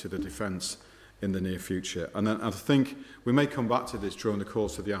that into the defence in the near future. And then I think we may come back to this during the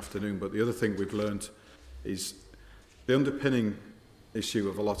course of the afternoon, but the other thing we've learned is the underpinning issue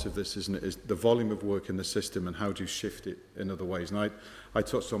of a lot of this, isn't it, is the volume of work in the system and how do you shift it in other ways. And I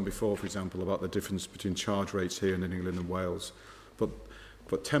touched on before, for example, about the difference between charge rates here and in England and Wales. But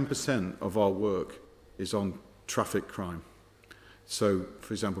 10% of our work is on traffic crime. So,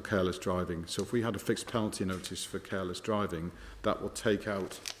 for example, careless driving. So if we had a fixed penalty notice for careless driving, that will take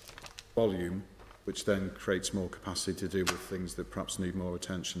out volume, which then creates more capacity to deal with things that perhaps need more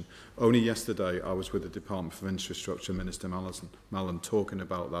attention. Only yesterday, I was with the Department for Infrastructure Minister Mallon talking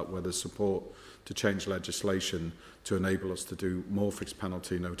about that, where there's support to change legislation to enable us to do more fixed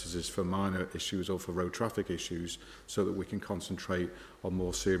penalty notices for minor issues or for road traffic issues, so that we can concentrate on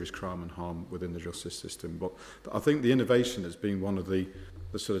more serious crime and harm within the justice system. But I think the innovation has been one of the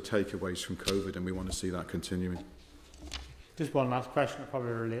sort of takeaways from COVID, and we want to see that continuing. Just one last question that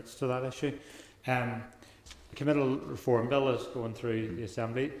probably relates to that issue. The committal reform bill is going through the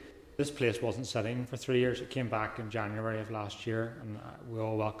Assembly. This place wasn't sitting for 3 years. It came back in January of last year, and we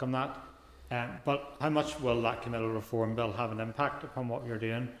all welcome that. But how much will that committal reform bill have an impact upon what you're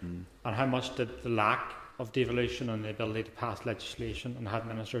doing? And how much did the lack of devolution and the ability to pass legislation and have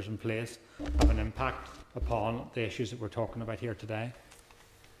ministers in place have an impact upon the issues that we're talking about here today?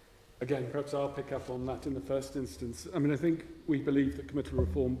 Again, perhaps I'll pick up on that in the first instance. I mean, I think we believe that committal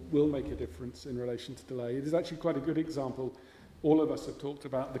reform will make a difference in relation to delay. It is actually quite a good example. All of us have talked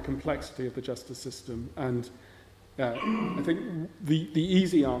about the complexity of the justice system, and I think the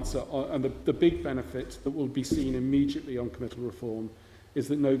easy answer and the big benefit that will be seen immediately on committal reform is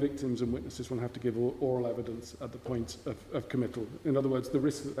that no victims and witnesses will have to give oral evidence at the point of committal. In other words, the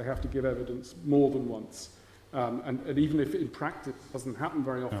risk that they have to give evidence more than once. And even if in practice it doesn't happen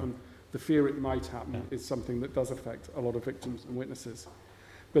very often, the fear it might happen is something that does affect a lot of victims and witnesses.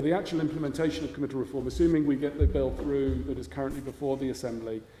 But the actual implementation of committal reform, assuming we get the bill through that is currently before the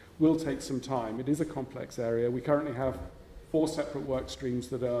Assembly, will take some time. It is a complex area. We currently have 4 separate work streams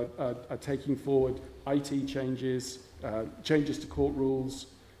that are taking forward IT changes, changes to court rules,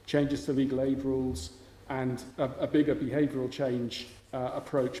 changes to legal aid rules, and a bigger behavioural change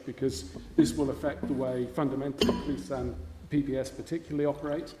approach, because this will affect the way fundamentally police and PPS particularly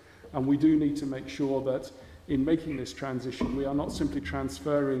operate. And we do need to make sure that in making this transition, we are not simply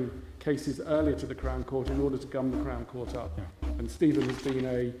transferring cases earlier to the Crown Court in order to gum the Crown Court up. And Stephen has been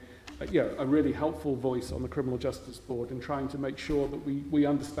a really helpful voice on the Criminal Justice Board in trying to make sure that we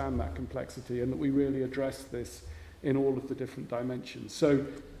understand that complexity and that we really address this in all of the different dimensions. So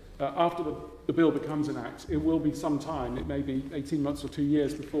after the bill becomes an act, it will be some time, it may be 18 months or 2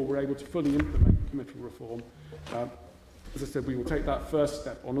 years before we're able to fully implement committal reform. As I said, we will take that first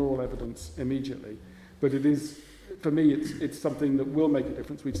step on oral evidence immediately. But it is, for me, it's something that will make a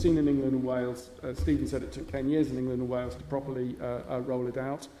difference. We've seen in England and Wales, Stephen said it took 10 years in England and Wales to properly roll it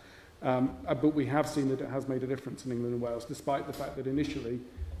out. But we have seen that it has made a difference in England and Wales, despite the fact that initially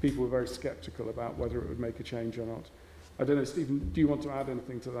people were very sceptical about whether it would make a change or not. I don't know, Stephen, do you want to add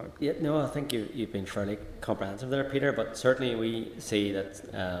anything to that? Yeah, no, I think you've been fairly comprehensive there, Peter, but certainly we see that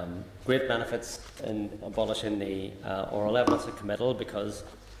great benefits in abolishing the oral evidence of committal, because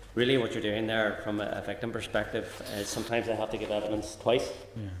really what you're doing there from a victim perspective is sometimes they have to give evidence twice.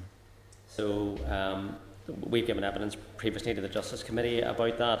 Yeah. So we've given evidence previously to the Justice Committee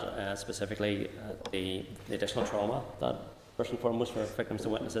about that, specifically the additional trauma that first and foremost for victims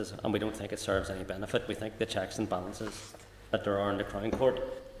and witnesses, and we don't think it serves any benefit. We think the checks and balances that there are in the Crown Court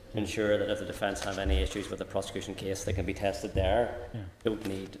ensure that if the defence have any issues with the prosecution case, they can be tested there. Yeah. Don't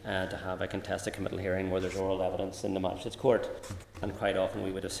need to have a contested committal hearing where there's oral evidence in the Magistrates Court. And quite often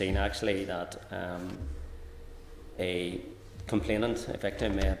we would have seen actually that a complainant, a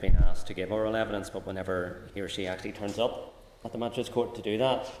victim, may have been asked to give oral evidence, but whenever he or she actually turns up at the Magistrates Court to do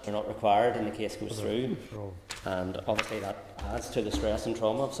that, they're not required and the case goes through. And obviously that adds to the stress and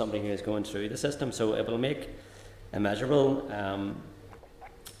trauma of somebody who is going through the system. So it will make a measurable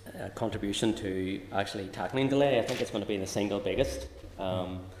contribution to actually tackling delay. I think it's going to be the single biggest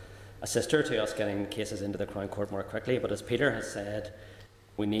assister to us getting cases into the Crown Court more quickly. But as Peter has said,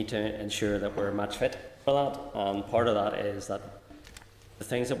 we need to ensure that we're match fit for that. And part of that is that the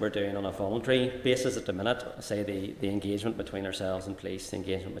things that we're doing on a voluntary basis at the minute, say the engagement between ourselves and police, the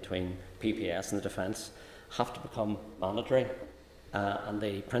engagement between PPS and the defence, have to become mandatory. And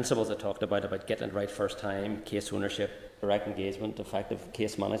the principles I talked about getting it right first time, case ownership, direct engagement, effective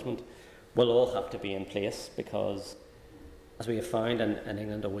case management, will all have to be in place, because as we have found in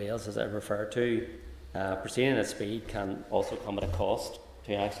England and Wales, as I referred to, proceeding at speed can also come at a cost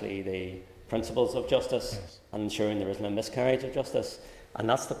to actually the principles of justice and ensuring there isn't a miscarriage of justice. And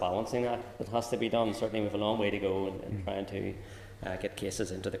that's the balancing act that has to be done. Certainly we have a long way to go in trying to get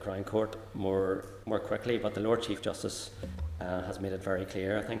cases into the Crown Court more quickly, but the Lord Chief Justice has made it very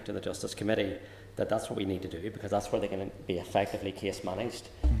clear, I think, to the Justice Committee that that's what we need to do, because that's where they can be effectively case managed.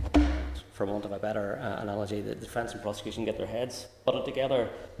 For want of a better analogy, the defence and prosecution get their heads butted together.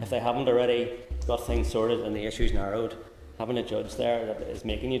 If they haven't already got things sorted and the issues narrowed, having a judge there that is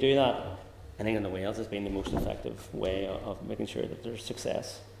making you do that, I think in the Wales has been the most effective way of making sure that there's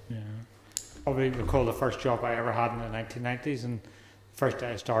success. Yeah. Probably recall the first job I ever had in the 1990s, and the first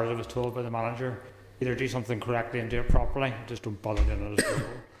day I started I was told by the manager, either do something correctly and do it properly, just don't bother doing it at all.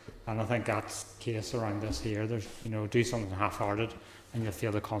 And I think that's the case around this here. There's, do something half-hearted and you'll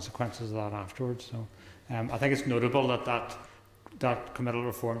feel the consequences of that afterwards. So I think it's notable that committal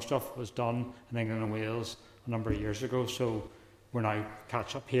reform stuff was done in England and Wales a number of years ago. So we're now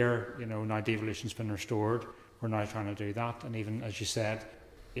catch up here, now devolution's been restored. We're now trying to do that. And even, as you said,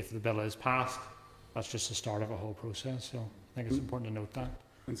 if the bill is passed, that's just the start of a whole process. So I think it's important to note that.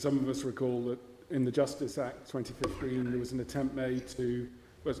 And some of us recall that in the Justice Act 2015, there was an attempt made to,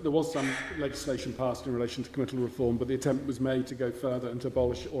 there was some legislation passed in relation to committal reform, but the attempt was made to go further and to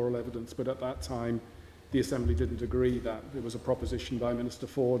abolish oral evidence. But at that time, the Assembly didn't agree that. There was a proposition by Minister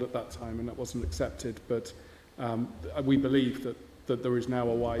Ford at that time, and that wasn't accepted. But we believe that there is now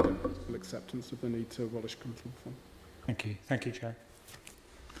a wider acceptance of the need to abolish committal reform. Thank you. Thank you, Chair.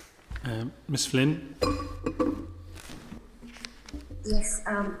 Ms Flynn. Yes,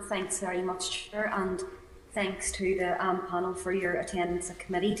 thanks very much, Chair, and thanks to the panel for your attendance at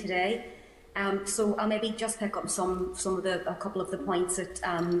committee today. So I'll maybe just pick up a couple of the points that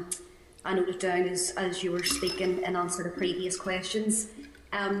I noted down as you were speaking in answer to previous questions.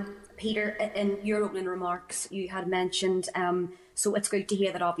 Peter, in your opening remarks, you had mentioned So it's good to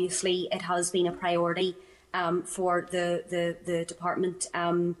hear that obviously it has been a priority for the department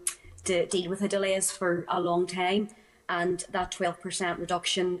to deal with the delays for a long time, and that 12%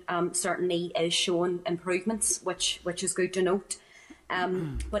 reduction certainly is showing improvements, which is good to note.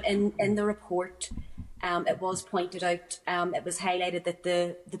 But in the report, it was pointed out, it was highlighted that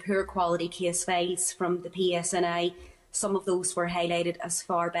the poor quality case files from the PSNI, some of those were highlighted as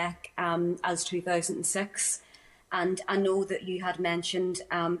far back as 2006. And I know that you had mentioned,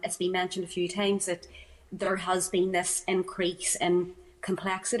 it's been mentioned a few times, that there has been this increase in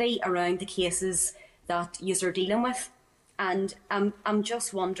complexity around the cases that you're dealing with. And I'm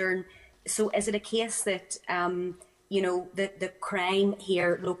just wondering, so is it a case that, you know, the crime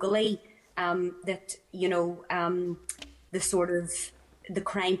here locally, that, you know, the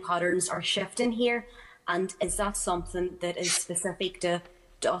crime patterns are shifting here? And is that something that is specific to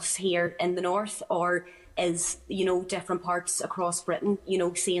us here in the north, or is, you know, different parts across Britain, you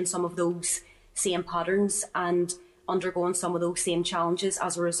know, seeing some of those same patterns and undergoing some of those same challenges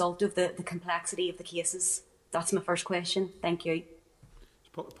as a result of the complexity of the cases? That's my first question. Thank you. It's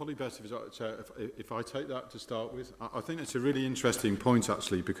probably best if I take that to start with. I think it's a really interesting point,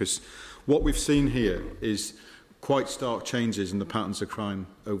 actually, because what we've seen here is quite stark changes in the patterns of crime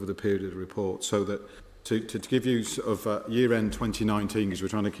over the period of the report. So that to give you sort of year-end 2019, because we're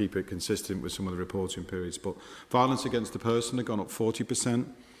trying to keep it consistent with some of the reporting periods, but violence against the person had gone up 40%,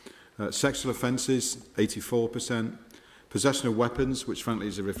 sexual offences 84%, possession of weapons, which frankly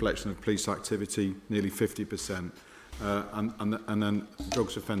is a reflection of police activity, nearly 50%, and then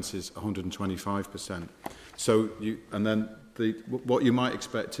drugs offences 125%. So what you might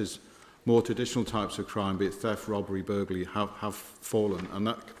expect is more traditional types of crime, be it theft, robbery, burglary, have fallen, and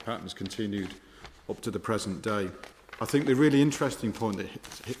that pattern has continued up to the present day. I think the really interesting point that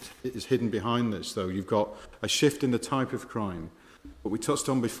is hidden behind this, though, you've got a shift in the type of crime. But we touched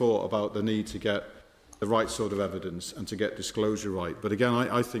on before about the need to get the right sort of evidence and to get disclosure right. But again,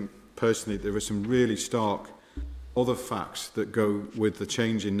 I think personally there are some really stark other facts that go with the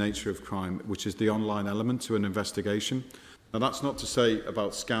change in nature of crime, which is the online element to an investigation. Now, that's not to say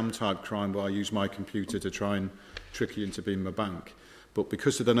about scam-type crime where I use my computer to try and trick you into being my bank. But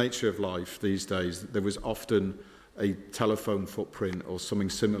because of the nature of life these days, there was often a telephone footprint or something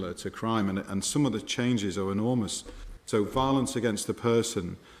similar to crime, and some of the changes are enormous. So violence against the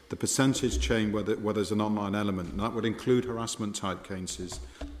person, the percentage change where there's an online element, and that would include harassment-type cases,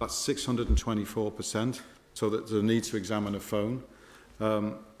 that's 624%, so that there's a need to examine a phone.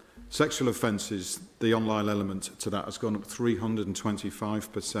 Sexual offences, the online element to that has gone up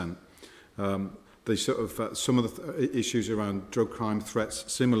 325%. Some of the issues around drug crime threats,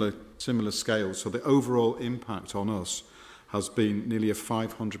 similar scale. So the overall impact on us has been nearly a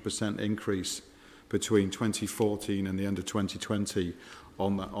 500% increase between 2014 and the end of 2020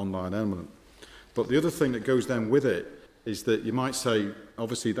 on that online element. But the other thing that goes then with it is that you might say,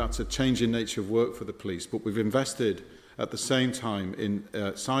 obviously that's a change in nature of work for the police, but we've invested at the same time in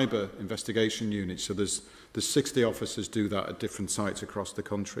cyber investigation units. So there's 60 officers do that at different sites across the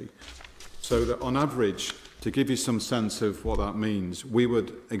country. So that on average, to give you some sense of what that means, we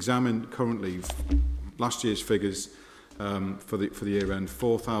would examine currently last year's figures for the year end,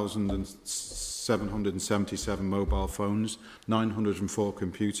 4,777 mobile phones, 904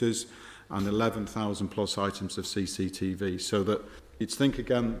 computers, and 11,000 plus items of CCTV. So that you'd think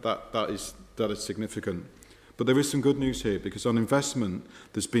again that is significant. But there is some good news here, because on investment,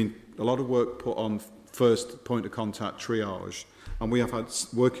 there's been a lot of work put on first point of contact triage. And we have had,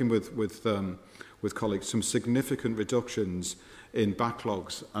 working with colleagues, some significant reductions in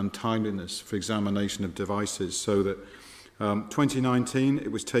backlogs and timeliness for examination of devices. So that 2019,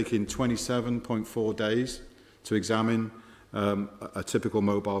 it was taking 27.4 days to examine a typical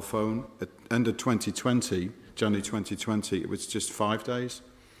mobile phone. At end of 2020, January 2020, it was just 5 days.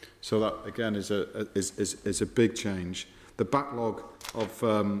 So that again is a big change. The backlog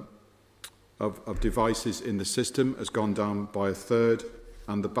of devices in the system has gone down by a third,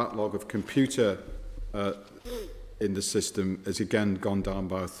 and the backlog of computer in the system has again gone down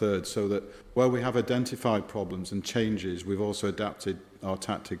by a third. So that where we have identified problems and changes, we've also adapted our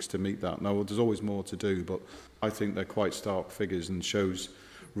tactics to meet that. Now, there's always more to do, but I think they're quite stark figures and shows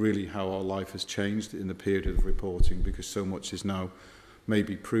really how our life has changed in the period of reporting, because so much is now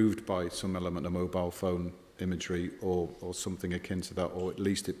maybe proved by some element of mobile phone imagery or something akin to that, or at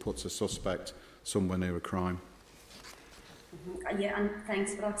least it puts a suspect somewhere near a crime. Yeah, and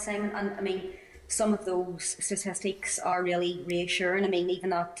thanks for that, Simon. And I mean, some of those statistics are really reassuring. I mean, even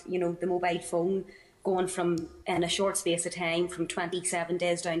that, you know, the mobile phone going from, in a short space of time, from 27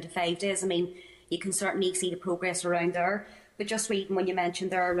 days down to 5 days, I mean, you can certainly see the progress around there. but just reading when you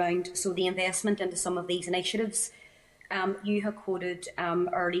mentioned there around the investment into some of these initiatives, you had quoted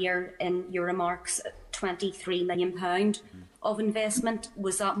earlier in your remarks £23 million of investment.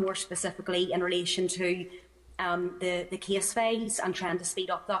 Was that more specifically in relation to the case files and trying to speed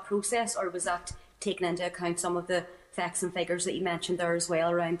up that process, or was that taking into account some of the facts and figures that you mentioned there as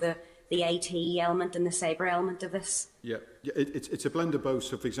well around the IT element and the cyber element of this? Yeah, it's a blend of both.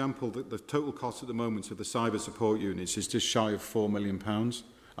 So, for example, the total cost at the moment of the cyber support units is just shy of £4 million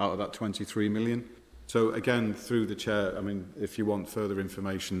out of that 23 million. So, again, through the chair, I mean, if you want further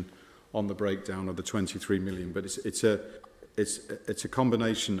information on the breakdown of the 23 million, but it's a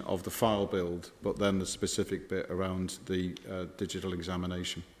combination of the file build, but then the specific bit around the digital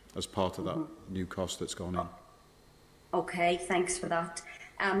examination as part of that new cost that's gone in. Okay, thanks for that.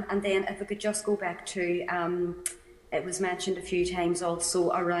 And then if we could just go back to, it was mentioned a few times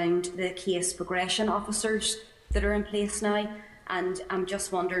also around the case progression officers that are in place now. And I'm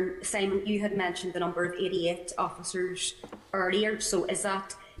just wondering, Simon, you had mentioned the number of 88 officers earlier. So is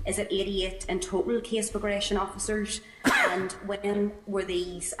it 88 in total case progression officers? And when were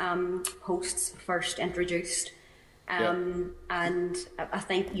these posts first introduced? And I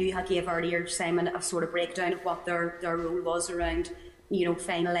think you had gave earlier, Simon, a sort of breakdown of what their role was around, you know,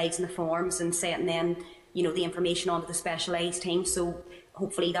 finalising the forms and setting then, you know, the information onto the specialised team. So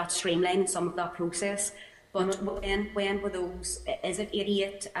hopefully that's streamlining some of that process. But when were those, is it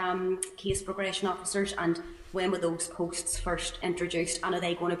 88 case progression officers, and when were those posts first introduced, and are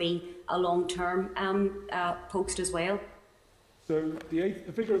they going to be a long-term post as well? So the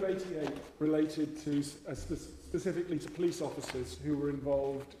figure of 88 related to specifically to police officers who were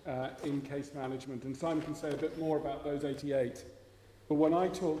involved in case management, and Simon can say a bit more about those 88. But when I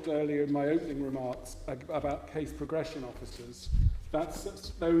talked earlier in my opening remarks about case progression officers,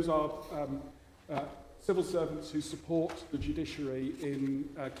 those are civil servants who support the judiciary in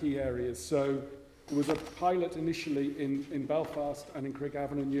key areas. So there was a pilot initially in Belfast and in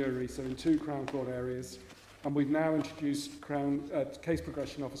Craigavon and Newry, so in 2 Crown Court areas, and we've now introduced case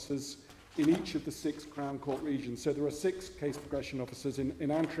progression officers in each of the 6 Crown Court regions. So there are 6 case progression officers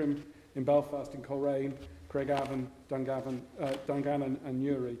in Antrim, in Belfast, in Coleraine, Craigavon, Dungannon and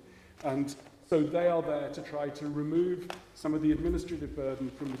Newry. And so they are there to try to remove some of the administrative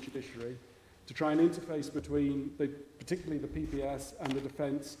burden from the judiciary, to try and interface between particularly the PPS and the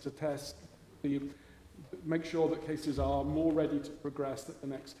defence to make sure that cases are more ready to progress at the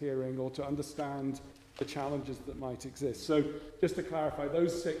next hearing, or to understand the challenges that might exist. So just to clarify,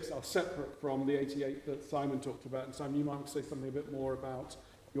 those 6 are separate from the 88 that Simon talked about. And Simon, you might say something a bit more about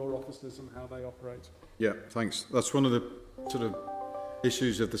your officers and how they operate. Yeah, thanks. That's one of the sort of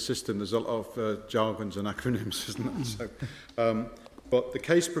issues of the system. There's a lot of jargons and acronyms, isn't there? So, but the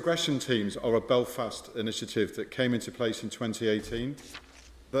case progression teams are a Belfast initiative that came into place in 2018.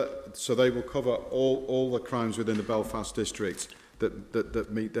 So they will cover all the crimes within the Belfast district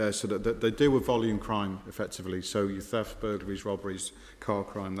that meet there, so that they deal with volume crime effectively. So your theft, burglaries, robberies, car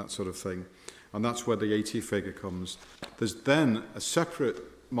crime, that sort of thing. And that's where the 80 figure comes. There's then a separate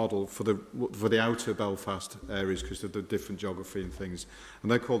model for the outer Belfast areas because of the different geography and things, and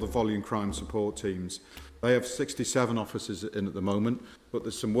they're called the volume crime support teams. They have 67 officers in at the moment, but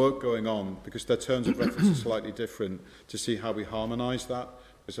there's some work going on because their terms of reference are slightly different to see how we harmonise that,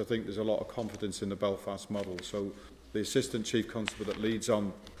 because I think there's a lot of confidence in the Belfast model. So the Assistant Chief Constable that leads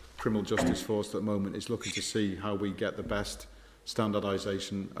on Criminal Justice Force at the moment is looking to see how we get the best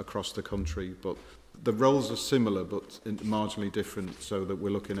standardisation across the country. But the roles are similar but marginally different, so that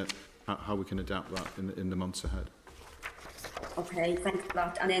we're looking at how we can adapt that in the months ahead. Okay, thanks for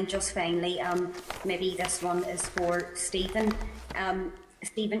that. And then just finally, maybe this one is for Stephen.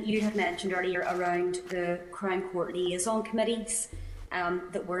 Stephen, you had mentioned earlier around the Crown Court liaison committees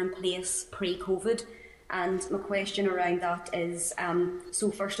that were in place pre-COVID. And my question around that is,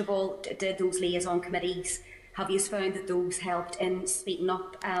 so first of all, did those liaison committees, have you found that those helped in speeding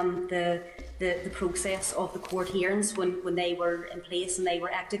up the process of the court hearings when they were in place and they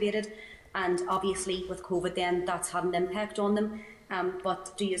were activated? And obviously with COVID then that's had an impact on them.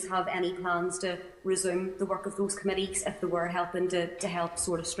 But do you have any plans to resume the work of those committees if they were helping to help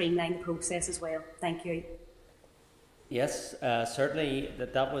sort of streamline the process as well? Thank you. Yes, certainly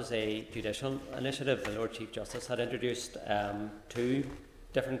that was a judicial initiative. The Lord Chief Justice had introduced 2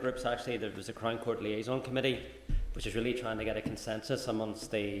 different groups actually. There was a Crown Court Liaison Committee, which is really trying to get a consensus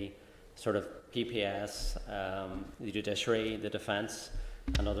amongst the sort of PPS, the judiciary, the defence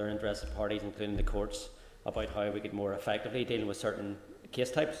and other interested parties, including the courts, about how we could more effectively deal with certain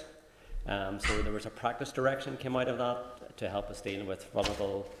case types. So there was a practice direction came out of that to help us deal with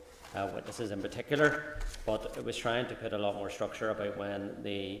vulnerable witnesses in particular, but it was trying to put a lot more structure about when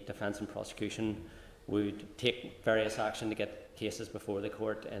the defence and prosecution would take various action to get cases before the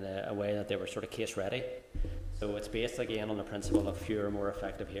court in a way that they were sort of case ready. So it's based again on the principle of fewer, more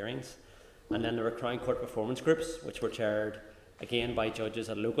effective hearings. And then there were Crown Court performance groups, which were chaired again by judges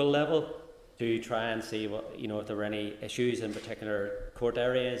at local level to try and see what, if there were any issues in particular court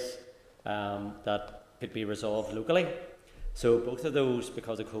areas that could be resolved locally. So both of those,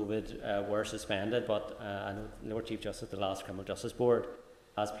 because of COVID, were suspended, but I know the Lord Chief Justice, the last Criminal Justice Board,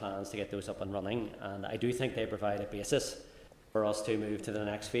 has plans to get those up and running, and I do think they provide a basis for us to move to the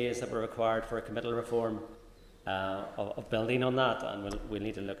next phase that we're required for a committal reform of building on that, and we'll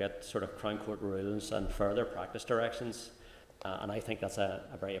need to look at sort of Crown Court rules and further practice directions, and I think that's a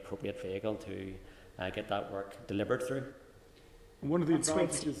very appropriate vehicle to get that work delivered through. And one of the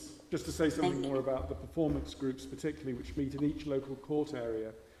advantages, just to say something more about the performance groups particularly, which meet in each local court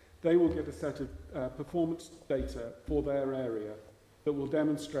area, they will get a set of performance data for their area that will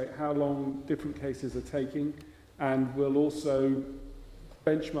demonstrate how long different cases are taking, and will also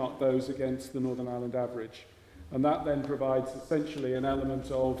benchmark those against the Northern Ireland average. And that then provides essentially an element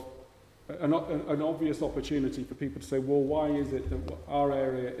of an obvious opportunity for people to say, well, why is it that our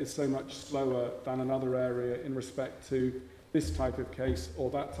area is so much slower than another area in respect to this type of case or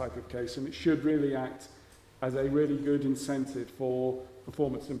that type of case? And it should really act as a really good incentive for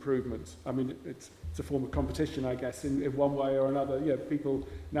performance improvement. I mean, it's a form of competition, I guess, in one way or another. Yeah, people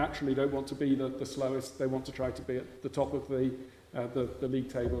naturally don't want to be the slowest. They want to try to be at the top of the league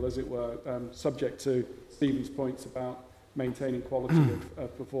table, as it were, subject to Stephen's points about maintaining quality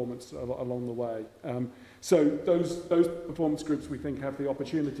of performance along the way. So those performance groups, we think, have the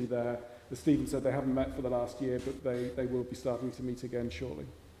opportunity there. As Stephen said, they haven't met for the last year, but they will be starting to meet again shortly.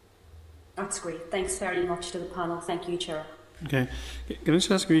 That's great. Thanks very much to the panel. Thank you, Chair. Okay. Can I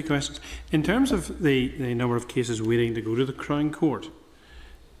just ask a few questions? In terms of the number of cases waiting to go to the Crown Court,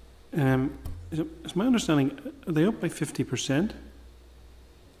 is my understanding, are they up by 50%?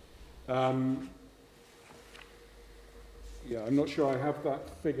 Yeah, I'm not sure I have that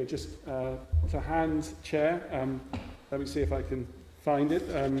figure just to hand, Chair. Let me see if I can find it.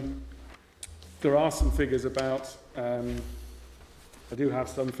 There are some figures about, I do have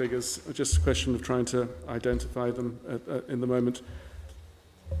some figures, just a question of trying to identify them in the moment.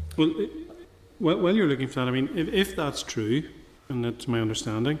 Well, while you're looking for that, I mean, if that's true, and that's my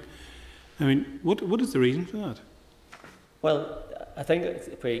understanding, I mean, what is the reason for that? Well, I think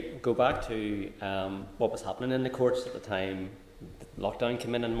if we go back to what was happening in the courts at the time lockdown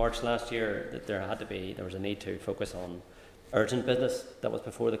came in March last year, that there was a need to focus on urgent business that was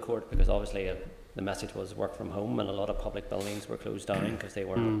before the court, because obviously the message was work from home, and a lot of public buildings were closed down because they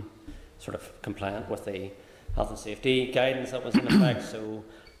weren't sort of compliant with the health and safety guidance that was in effect. So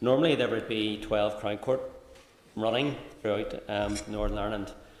normally there would be 12 Crown Court running throughout Northern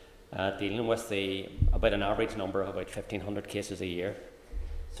Ireland, dealing with about an average number of about 1,500 cases a year.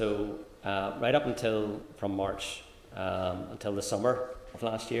 So right up from March until the summer of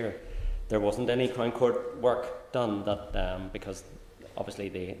last year, there wasn't any Crown Court work done, that because obviously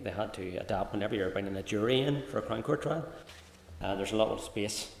they had to adapt whenever you're bringing a jury in for a Crown Court trial. There's a lot of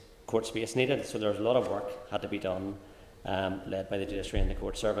court space needed, so there's a lot of work had to be done, led by the judiciary and the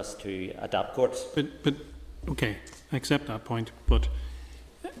court service to adapt courts. But okay, I accept that point, but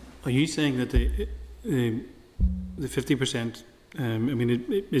are you saying that the 50%, I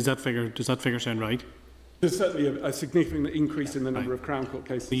mean, does that figure sound right? There's certainly a significant increase in the number of Crown Court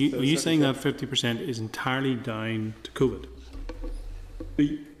cases. Are you saying that 50% is entirely down to COVID?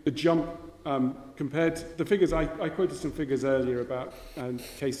 The jump compared to the figures, I quoted some figures earlier about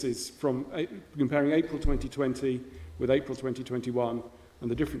cases from comparing April 2020 with April 2021, and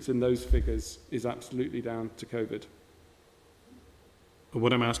the difference in those figures is absolutely down to COVID. But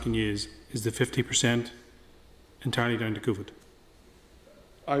what I'm asking you is the 50% entirely down to COVID?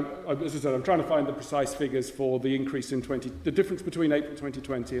 As I said, I'm trying to find the precise figures for the increase in the difference between April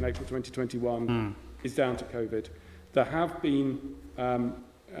 2020 and April 2021 is down to COVID. There have been,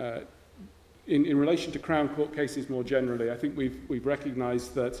 in relation to Crown Court cases more generally, I think we've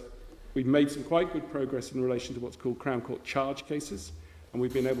recognised that we've made some quite good progress in relation to what's called Crown Court charge cases, and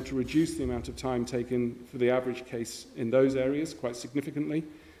we've been able to reduce the amount of time taken for the average case in those areas quite significantly.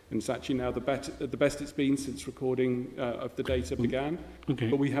 And it's actually now the best it's been since recording of the data began. Okay.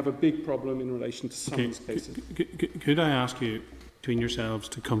 But we have a big problem in relation to summons cases. Could I ask you, between yourselves,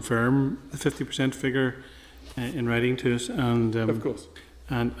 to confirm the 50% figure in writing to us, and of course,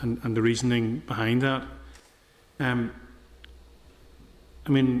 and the reasoning behind that? I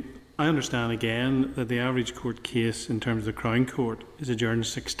mean, I understand again that the average court case in terms of the Crown Court is adjourned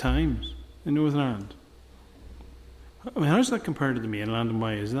 6 times in Northern Ireland. I mean, how does that compare to the mainland, and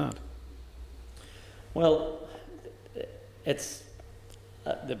why is that? Well, it's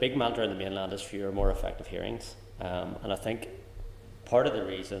the big mantra in the mainland is fewer, more effective hearings, and I think part of the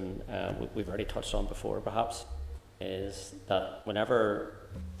reason we've already touched on before, perhaps, is that whenever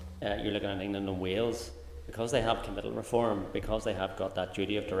you're looking at England and Wales, because they have committal reform, because they have got that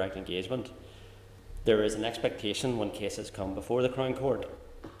duty of direct engagement, there is an expectation when cases come before the Crown Court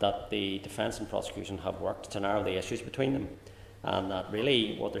that the defence and prosecution have worked to narrow the issues between them, and that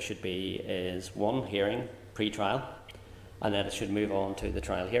really what there should be is one hearing pre-trial, and then it should move on to the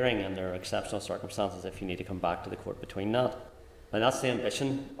trial hearing, and there are exceptional circumstances if you need to come back to the court between that. And that's the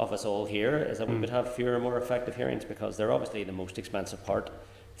ambition of us all here, is that we would have fewer, more effective hearings, because they're obviously the most expensive part of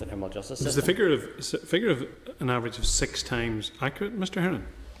the criminal justice system. Is the figure of an average of 6 times accurate, Mr. Heron?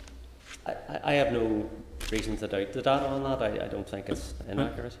 I have no reason to doubt the data on that. I don't think it's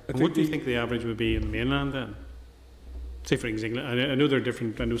inaccurate. What do you think the average would be in the mainland then? Say for example, I know they're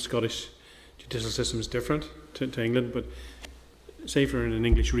different. I know Scottish judicial system is different to England, but say for an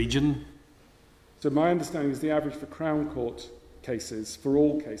English region. So my understanding is the average for Crown Court cases, for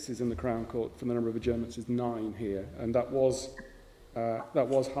all cases in the Crown Court, for the number of adjournments, is 9 here, and that was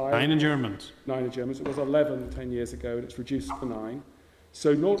higher. 9 adjournments. 9 adjournments. It was 11 10 years ago, and it's reduced to 9.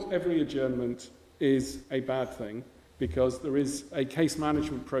 So not every adjournment is a bad thing, because there is a case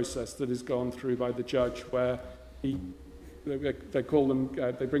management process that is gone through by the judge where they call them,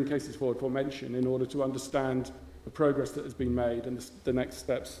 they bring cases forward for mention in order to understand the progress that has been made and the next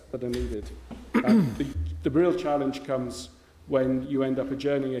steps that are needed. The real challenge comes when you end up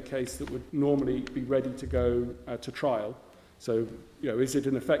adjourning a case that would normally be ready to go to trial. So, is it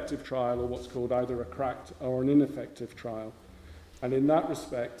an effective trial, or what's called either a cracked or an ineffective trial? And in that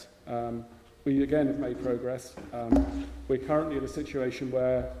respect, we again have made progress. We're currently in a situation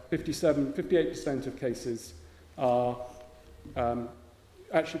where 58% of cases are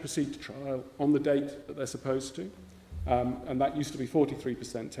actually proceed to trial on the date that they're supposed to. And that used to be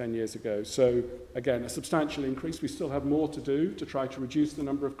 43% 10 years ago. So again, a substantial increase. We still have more to do to try to reduce the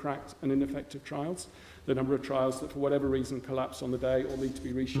number of cracked and ineffective trials, the number of trials that for whatever reason collapse on the day or need to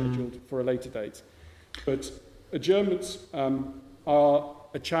be rescheduled for a later date. But adjournments are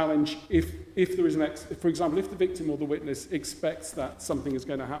a challenge if there is for example, if the victim or the witness expects that something is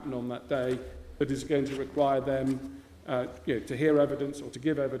going to happen on that day that is going to require them to hear evidence or to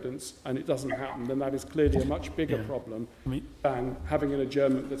give evidence, and it doesn't happen, then that is clearly a much bigger problem than having an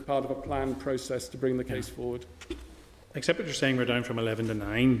adjournment that's part of a planned process to bring the case forward. Except what you're saying, we're down from 11 to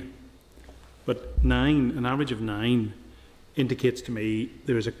 9. But 9, an average of 9, indicates to me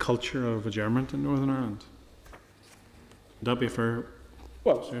there is a culture of adjournment in Northern Ireland. Would that be a fair?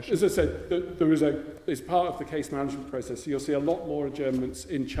 Well, as I said, there is part of the case management process. So you'll see a lot more adjournments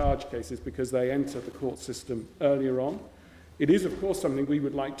in charge cases because they enter the court system earlier on. It is, of course, something we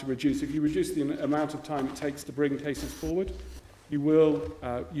would like to reduce. If you reduce the amount of time it takes to bring cases forward, you will,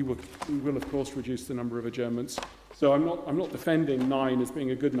 of course, reduce the number of adjournments. So I'm not defending 9 as being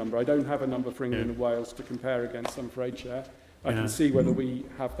a good number. I don't have a number for England and Wales to compare against, I'm afraid, Chair. I can see whether we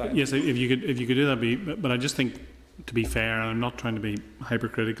have that. Yes, if you could do that, but I just think, to be fair, and I'm not trying to be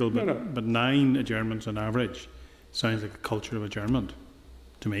hypercritical, but 9 adjournments on average sounds like a culture of adjournment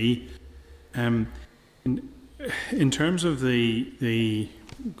to me. In terms of the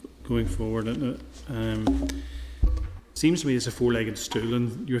going forward, it seems to me it's a 4-legged stool,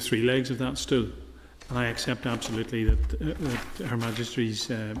 and you're 3 legs of that stool. And I accept absolutely that Her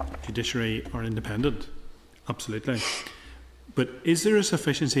Majesty's judiciary are independent, absolutely. But is there a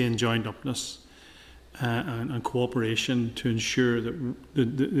sufficiency in joined-upness and cooperation to ensure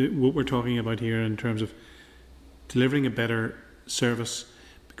that what we're talking about here in terms of delivering a better service,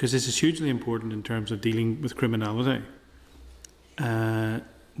 because this is hugely important in terms of dealing with criminality,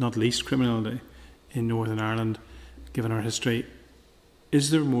 not least criminality in Northern Ireland, given our history. Is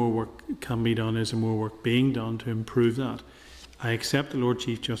there more work can be done? Is there more work being done to improve that? I accept the Lord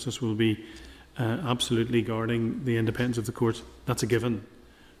Chief Justice will be absolutely guarding the independence of the courts. That's a given.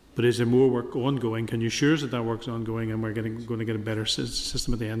 But is there more work ongoing? Can you assure us that that work's ongoing and we're going to get a better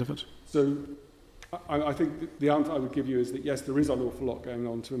system at the end of it? So I think the answer I would give you is that yes, there is an awful lot going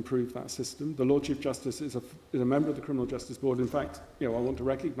on to improve that system. The Lord Chief Justice is a member of the Criminal Justice Board. In fact, I want to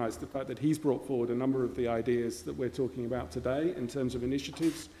recognise the fact that he's brought forward a number of the ideas that we're talking about today in terms of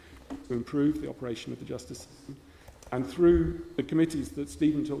initiatives to improve the operation of the justice system. And through the committees that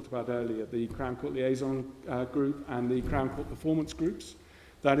Stephen talked about earlier, the Crown Court Liaison Group and the Crown Court Performance Groups,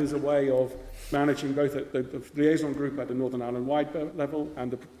 That is a way of managing both at the liaison group at the Northern Ireland-wide level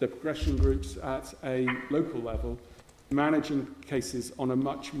and the progression groups at a local level, managing cases on a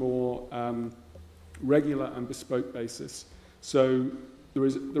much more regular and bespoke basis. So there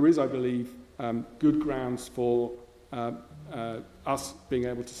is, I believe, good grounds for us being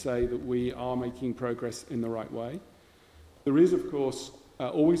able to say that we are making progress in the right way. There is, of course,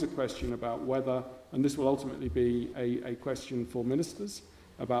 always a question about whether, and this will ultimately be a question for ministers,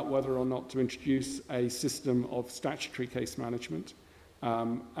 about whether or not to introduce a system of statutory case management.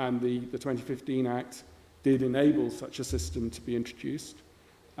 And the 2015 Act did enable such a system to be introduced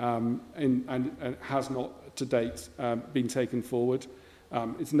and has not to date been taken forward.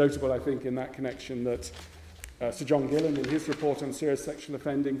 It's notable, I think, in that connection that Sir John Gillan, in his report on serious sexual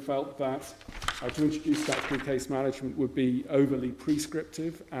offending, felt that to introduce statutory case management would be overly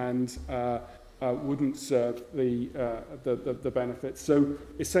prescriptive and wouldn't serve the benefits. So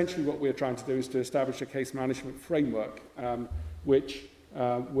essentially what we're trying to do is to establish a case management framework which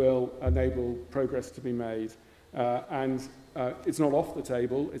will enable progress to be made. And it's not off the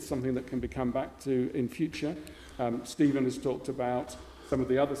table, it's something that can be come back to in future. Stephen has talked about some of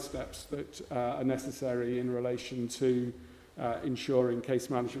the other steps that are necessary in relation to ensuring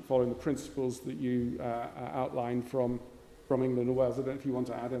case management following the principles that you outlined from England and Wales. I don't know if you want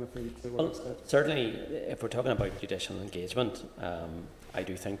to add anything to what I've said. Certainly, if we're talking about judicial engagement, I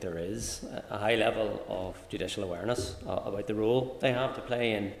do think there is a high level of judicial awareness about the role they have to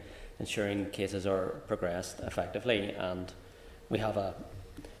play in ensuring cases are progressed effectively. And we had a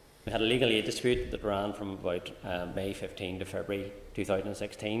legal aid dispute that ran from about May 15 to February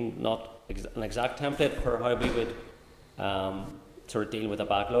 2016. Not an exact template for how we would sort of deal with a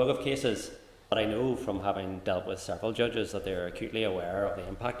backlog of cases, but I know from having dealt with several judges that they're acutely aware of the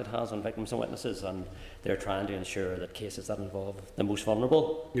impact it has on victims and witnesses, and they're trying to ensure that cases that involve the most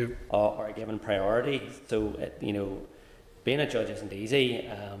vulnerable are given priority. So, being a judge isn't easy.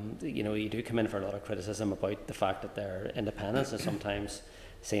 You do come in for a lot of criticism about the fact that their independence is sometimes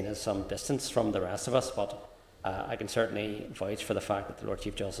seen as some distance from the rest of us, but I can certainly vouch for the fact that the Lord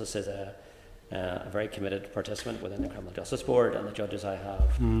Chief Justice is a very committed participant within the Criminal Justice Board, and the judges I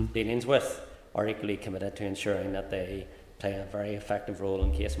have dealings with are equally committed to ensuring that they play a very effective role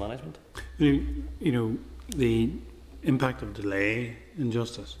in case management. The impact of delay in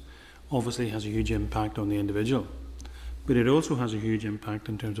justice obviously has a huge impact on the individual, but it also has a huge impact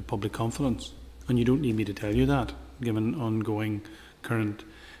in terms of public confidence. And you don't need me to tell you that, given ongoing current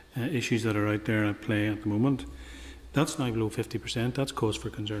issues that are out there at play at the moment. That's now below 50%. That's cause for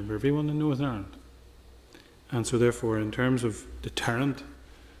concern for everyone in Northern Ireland. And so therefore, in terms of deterrent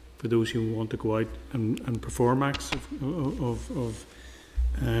for those who want to go out and perform acts of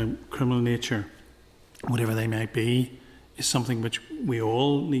criminal nature, whatever they might be, is something which we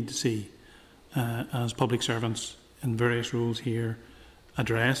all need to see as public servants in various roles here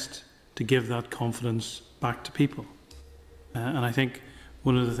addressed, to give that confidence back to people. And I think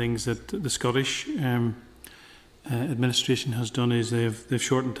one of the things that the Scottish administration has done is they've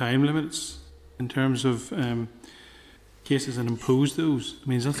shortened time limits in terms of cases and imposed those. I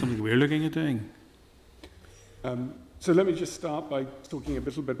mean, is that something we're looking at doing? So let me just start by talking a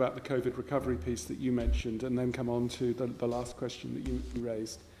little bit about the COVID recovery piece that you mentioned, and then come on to the last question that you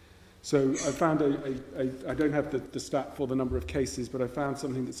raised. So I found I don't have the stat for the number of cases, but I found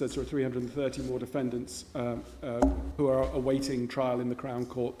something that says there are 330 more defendants who are awaiting trial in the Crown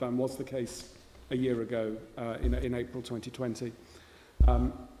Court than was the case a year ago in April 2020.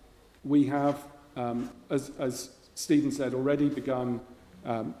 We have, as Stephen said, already begun,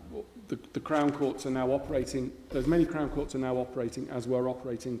 the Crown Courts are now operating, as many Crown Courts are now operating as were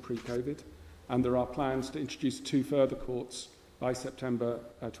operating pre-COVID, and there are plans to introduce 2 further courts by September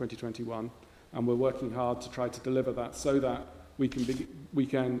 2021, and we're working hard to try to deliver that so that we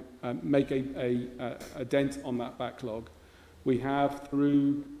can make a dent on that backlog. We have,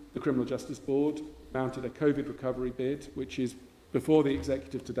 through the Criminal Justice Board, mounted a COVID recovery bid, which is before the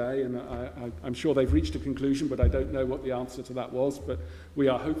executive today, and I'm sure they've reached a conclusion, but I don't know what the answer to that was. But we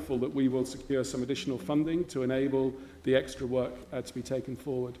are hopeful that we will secure some additional funding to enable the extra work to be taken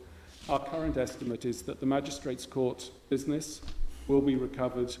forward. Our current estimate is that the Magistrates' Court business will be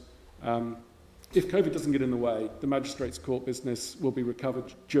recovered. If COVID doesn't get in the way, the Magistrates' Court business will be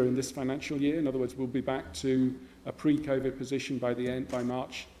recovered during this financial year. In other words, we'll be back to a pre-COVID position by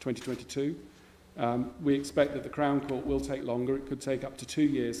March 2022. We expect that the Crown Court will take longer. It could take up to 2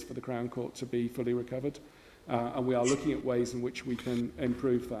 years for the Crown Court to be fully recovered. And we are looking at ways in which we can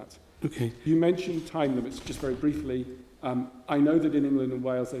improve that. Okay. You mentioned time limits, just very briefly. I know that in England and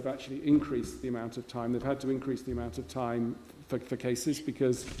Wales they've actually increased the amount of time. They've had to increase the amount of time for cases,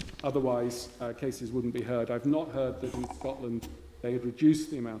 because otherwise cases wouldn't be heard. I've not heard that in Scotland they had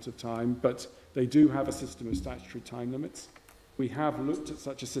reduced the amount of time, but they do have a system of statutory time limits. We have looked at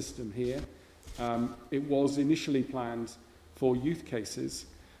such a system here. It was initially planned for youth cases,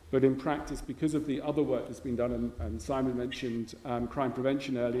 but in practice, because of the other work that's been done, and Simon mentioned crime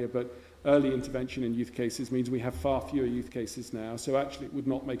prevention earlier, but early intervention in youth cases means we have far fewer youth cases now, so actually it would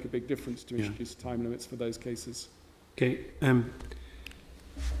not make a big difference to introduce time limits for those cases. Okay.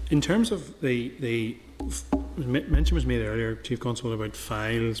 In terms of the mention was made earlier, Chief Constable, about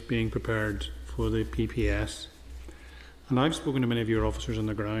files being prepared for the PPS, and I've spoken to many of your officers on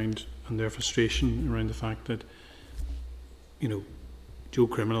the ground and their frustration around the fact that, you know, Joe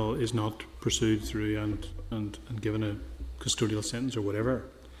Criminal is not pursued through and given a custodial sentence or whatever.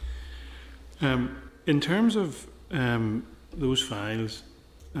 In terms of those files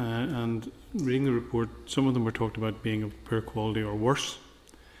and reading the report, some of them were talked about being of poor quality or worse.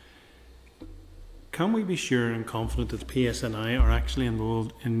 Can we be sure and confident that the PSNI are actually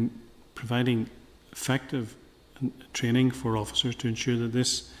involved in providing effective training for officers to ensure that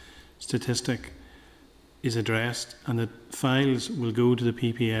this statistic is addressed and that files will go to the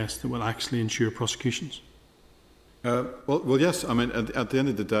PPS that will actually ensure prosecutions? Well, yes. I mean, at the end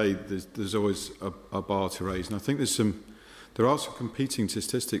of the day, there's always a bar to raise, and I think there are some competing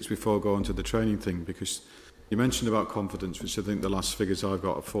statistics before I go on to the training thing, because you mentioned about confidence, which I think the last figures I've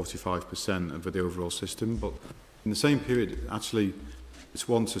got are 45% of the overall system, but in the same period, actually, it's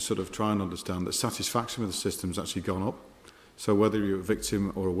one to sort of try and understand that satisfaction with the system's actually gone up. So whether you're a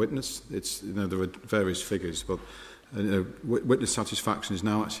victim or a witness, it's, you know, there are various figures, but witness satisfaction is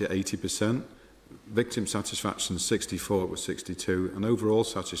now actually at 80%. Victim satisfaction is 64, it was 62, and overall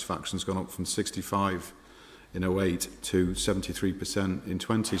satisfaction's gone up from 65 in 08 to 73% in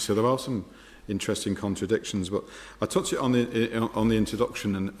 20. So there are some interesting contradictions, but I touched it on the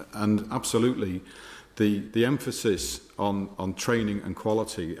introduction, and absolutely the emphasis on training and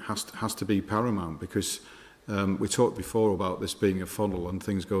quality has to be paramount, because we talked before about this being a funnel and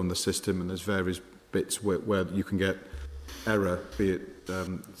things go in the system, and there's various bits where you can get error, be it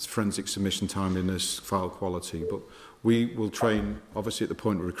forensic submission timeliness, file quality. But we will train, obviously, at the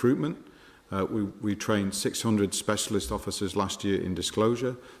point of recruitment. We trained 600 specialist officers last year in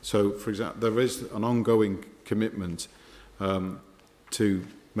disclosure. So, for example, there is an ongoing commitment to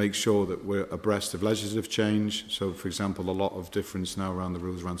make sure that we're abreast of legislative change. So, for example, a lot of difference now around the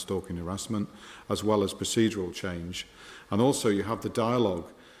rules around stalking and harassment, as well as procedural change. And also you have the dialogue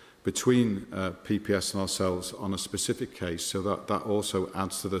between PPS and ourselves on a specific case, so that also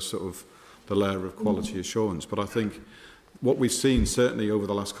adds to the sort of the layer of quality assurance. But I think what we've seen certainly over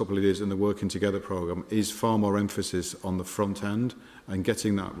the last couple of years in the Working Together programme is far more emphasis on the front end and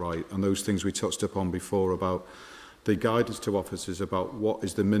getting that right, and those things we touched upon before about the guidance to officers about what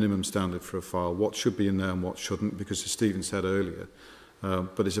is the minimum standard for a file, what should be in there and what shouldn't, because as Stephen said earlier,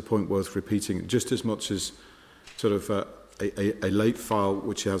 but it's a point worth repeating, just as much as sort of a late file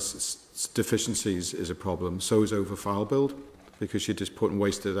which has deficiencies is a problem, so is over file build, because you're just putting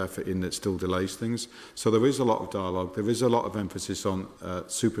wasted effort in that still delays things. So there is a lot of dialogue, there is a lot of emphasis on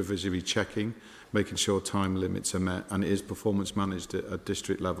supervisory checking, making sure time limits are met, and it is performance managed at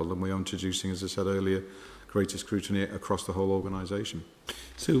district level, and we are introducing, as I said earlier, greater scrutiny across the whole organisation.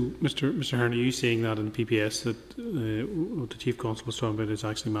 So, Mr. Hearn, are you seeing that in the PPS that what the Chief Constable was talking about is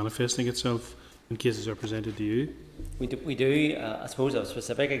actually manifesting itself when cases are presented to you? We do. I suppose a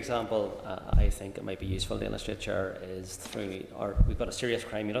specific example I think it might be useful to illustrate, Chair, is through we've got a serious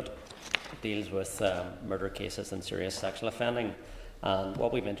crime unit that deals with murder cases and serious sexual offending, and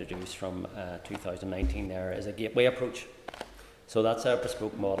what we've introduced from 2019 there is a gateway approach. So that's a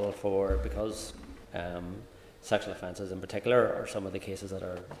bespoke model for, because sexual offences in particular are some of the cases that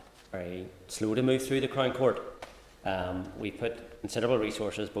are very slow to move through the Crown Court. We put considerable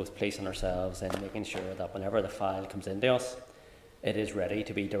resources, both police and ourselves, in making sure that whenever the file comes into us, it is ready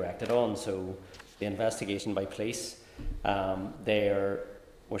to be directed on. So the investigation by police, we're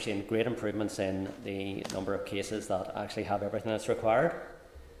seeing great improvements in the number of cases that actually have everything that's required.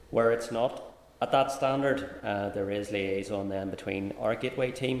 Where it's not at that standard, there is liaison then between our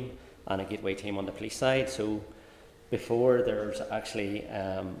gateway team and a gateway team on the police side. So before there's actually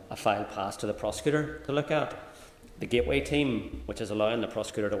a file passed to the prosecutor to look at, the gateway team, which is allowing the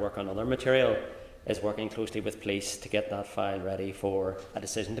prosecutor to work on other material, is working closely with police to get that file ready for a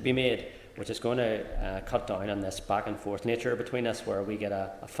decision to be made, which is going to cut down on this back and forth nature between us, where we get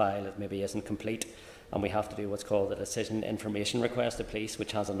a file that maybe isn't complete and we have to do what's called a decision information request to police,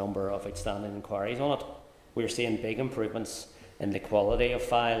 which has a number of outstanding inquiries on it. We're seeing big improvements in the quality of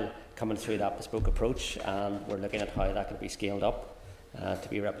file coming through that bespoke approach, and we're looking at how that can be scaled up to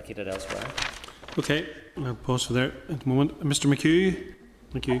be replicated elsewhere. Okay, I'll pause for there at the moment. Mr. McHugh.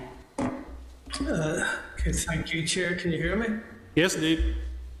 Thank you. Okay, thank you, Chair. Can you hear me? Yes, indeed.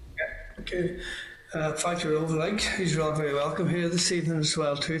 Yeah, okay. 5-year-old like, you're all very welcome here this evening as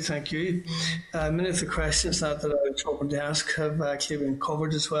well too, thank you. Many of the questions that I was hoping to ask have actually been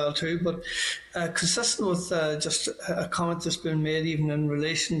covered as well too, but consistent with just a comment that's been made even in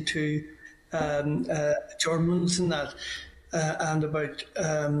relation to adjournments and that, and about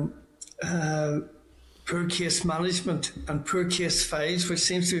poor case management and poor case files, which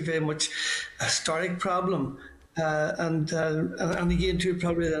seems to be very much a historic problem. And again, too,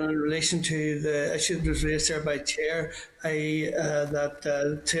 probably then in relation to the issue that was raised there by Chair,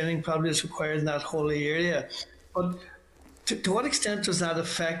 that training probably is required in that whole area. But to what extent does that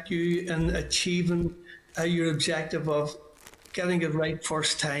affect you in achieving your objective of getting it right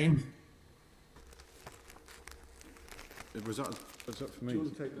first time? Was that for me? Do you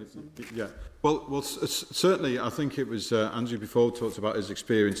want to take this one? Yeah. Well, certainly, I think it was Andrew before talked about his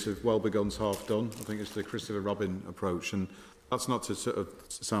experience of well begun's half done. I think it's the Christopher Robin approach, and that's not to sort of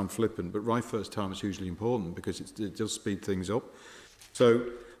sound flippant, but right first time is hugely important because it does speed things up. So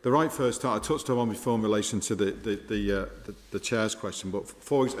the right first time, I touched on one before in relation to the chair's question, but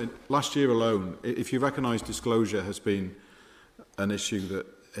for last year alone, if you recognise disclosure has been an issue that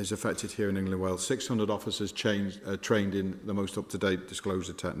is affected here in England and Wales. 600 officers trained in the most up-to-date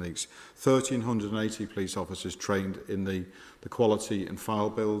disclosure techniques. 1,380 police officers trained in the quality and file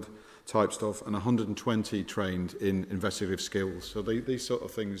build type stuff, and 120 trained in investigative skills. So these sort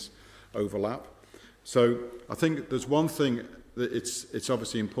of things overlap. So I think there's one thing that it's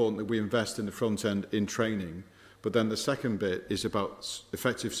obviously important that we invest in the front end in training, but then the second bit is about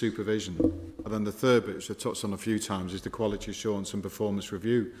effective supervision. And then the third bit, which I've touched on a few times, is the quality assurance and performance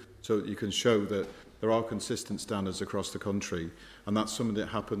review, so that you can show that there are consistent standards across the country. And that's something that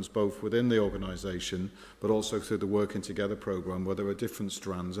happens both within the organisation, but also through the Working Together programme, where there are different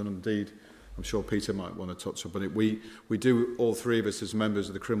strands. And indeed, I'm sure Peter might want to touch upon it. We do, all three of us as members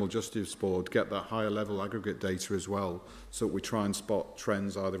of the Criminal Justice Board, get that higher level aggregate data as well, so that we try and spot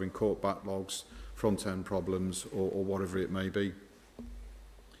trends either in court backlogs, front-end problems, or whatever it may be.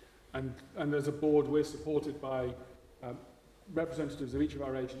 And as a board, we're supported by representatives of each of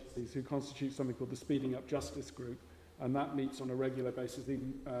our agencies who constitute something called the Speeding Up Justice Group, and that meets on a regular basis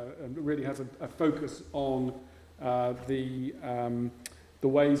and really has a focus on the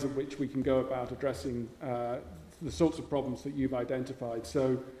ways in which we can go about addressing the sorts of problems that you've identified.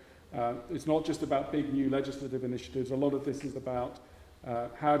 So it's not just about big new legislative initiatives. A lot of this is about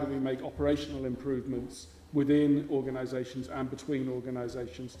how do we make operational improvements within organisations and between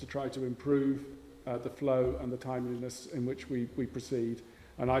organisations to try to improve the flow and the timeliness in which we proceed.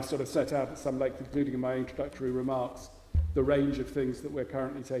 And I've sort of set out at some length, including in my introductory remarks, the range of things that we're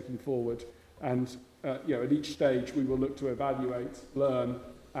currently taking forward. And at each stage we will look to evaluate, learn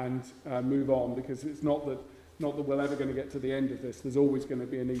and move on, because it's not that we're ever going to get to the end of this. There's always going to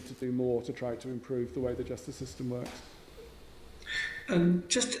be a need to do more to try to improve the way the justice system works. And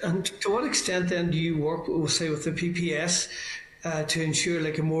to what extent then do you work, say, with the PPS to ensure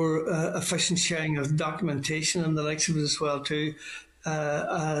like a more efficient sharing of documentation and the likes of it as well too,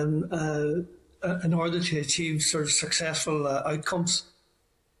 in order to achieve sort of successful outcomes?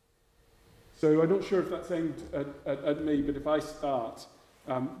 So I'm not sure if that's aimed at me, but if I start,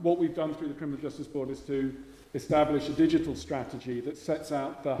 what we've done through the Criminal Justice Board is to establish a digital strategy that sets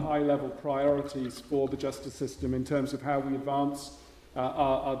out the high-level priorities for the justice system in terms of how we advance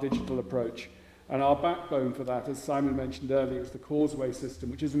our digital approach. And our backbone for that, as Simon mentioned earlier, is the Causeway system,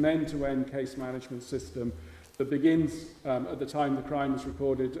 which is an end-to-end case management system that begins at the time the crime is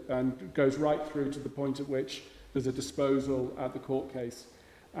recorded and goes right through to the point at which there's a disposal at the court case.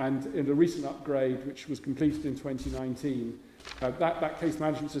 And in a recent upgrade, which was completed in 2019, that case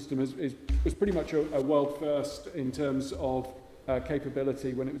management system was pretty much a world first in terms of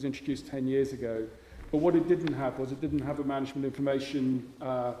capability when it was introduced 10 years ago. But what it didn't have was it didn't have the management information.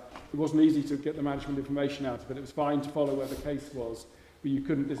 It wasn't easy to get the management information out of it. It was fine to follow where the case was, but you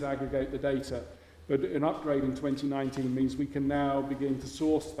couldn't disaggregate the data. But an upgrade in 2019 means we can now begin to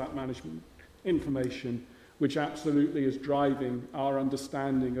source that management information, which absolutely is driving our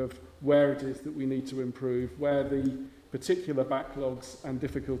understanding of where it is that we need to improve, where the particular backlogs and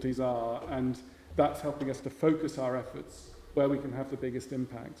difficulties are, and that's helping us to focus our efforts where we can have the biggest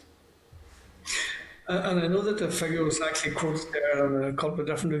impact. And I know that the figure was actually quoted there on a couple of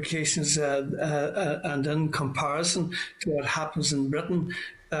different occasions, and in comparison to what happens in Britain,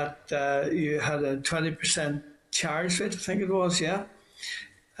 that you had a 20% charge rate, I think it was, yeah.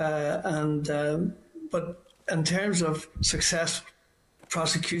 But in terms of successful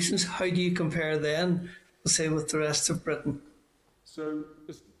prosecutions, how do you compare then, say, with the rest of Britain? So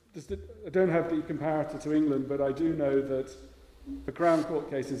I don't have the comparator to England, but I do know that for Crown Court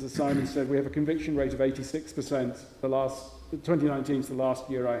cases, as Simon said, we have a conviction rate of 86%. 2019 is the last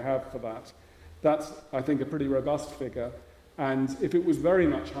year I have for that. That's, I think, a pretty robust figure. And if it was very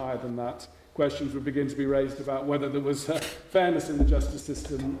much higher than that, questions would begin to be raised about whether there was fairness in the justice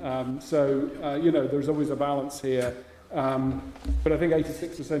system. You know, there's always a balance here. But I think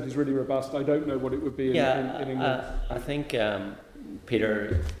 86% is really robust. I don't know what it would be in England. I think,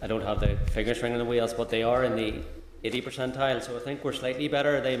 Peter, I don't have the figures ringing the wheels, but they are in the 80 percentile. So I think we're slightly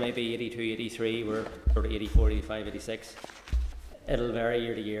better. They may be 82, 83. We're sort of 84, 85, 86. It'll vary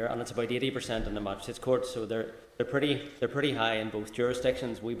year to year, and it's about 80% in the magistrates' court. So they're pretty high in both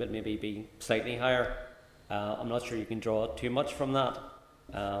jurisdictions. We would maybe be slightly higher. I'm not sure you can draw too much from that,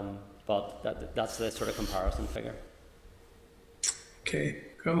 but that's the sort of comparison figure. Okay,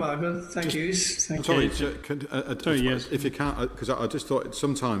 Graham, thank you. Sorry, yes. If you can't, because I just thought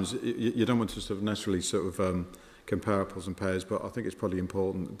sometimes you don't want to sort of necessarily sort of compare apples and pears, but I think it's probably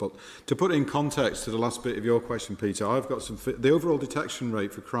important. But to put in context to the last bit of your question, Peter, I've got the overall detection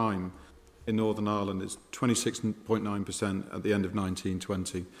rate for crime in Northern Ireland is 26.9% at the end of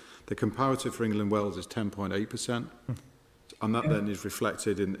 1920. The comparative for England and Wales is 10.8%. And that then is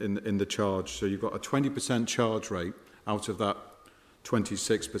reflected in the charge. So you've got a 20% charge rate out of that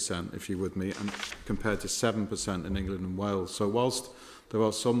 26%, if you're with me, and compared to 7% in England and Wales. So whilst there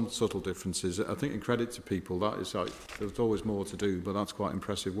are some subtle differences, I think in credit to people, that is like, there's always more to do, but that's quite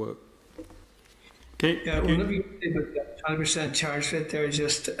impressive work. Okay. Yeah, whenever you say about that 20% charge rate there,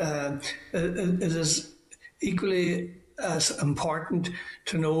 just it is equally as important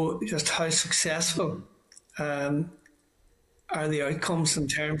to know just how successful are the outcomes in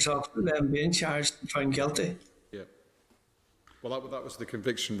terms of them being charged and found guilty. Yeah. Well, that was the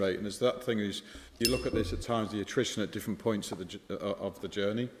conviction rate, and as that thing is, you look at this at times, the attrition at different points of the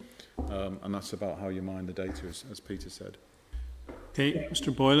journey, and that's about how you mine the data, as Peter said. Okay,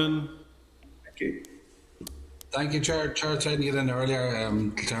 Mr. Boylan. Thank you. Thank you, Chair. Chair, tried to get in earlier.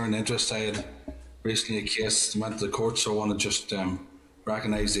 Declaring interest, I had recently a case went to the court, so I want to just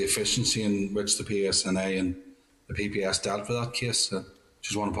recognise the efficiency in which the PSNI and the PPS dealt with that case.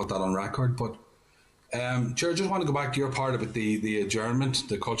 Just want to put that on record. But Chair, just want to go back to your part about the adjournment,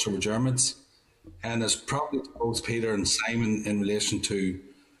 the culture of adjournments, and it's probably to both Peter and Simon in relation to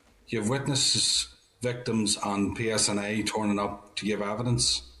you have witnesses, victims, and PSNI turning up to give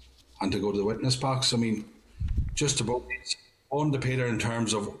evidence and to go to the witness box. I mean, just to both on to Peter in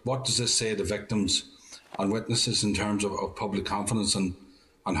terms of what does this say to victims and witnesses in terms of public confidence and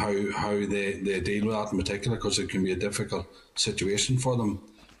how they deal with that in particular, because it can be a difficult situation for them,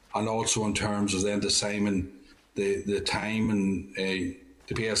 and also in terms of then to Simon the time and the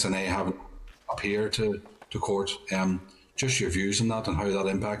PSNI having appear to court. Just your views on that and how that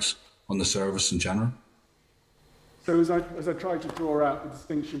impacts on the service in general. So as I tried to draw out the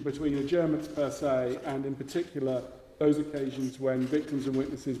distinction between adjournments per se and in particular those occasions when victims and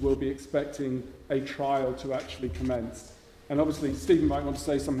witnesses will be expecting a trial to actually commence. And obviously Stephen might want to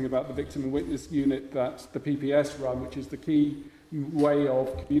say something about the victim and witness unit that the PPS run, which is the key way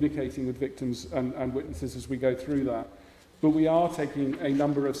of communicating with victims and witnesses as we go through that. But we are taking a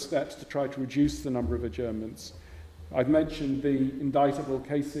number of steps to try to reduce the number of adjournments. I've mentioned the indictable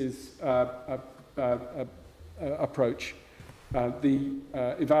cases approach. The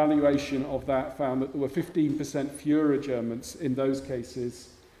evaluation of that found that there were 15% fewer adjournments in those cases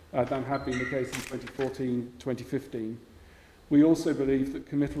than had been the case in 2014-2015. We also believe that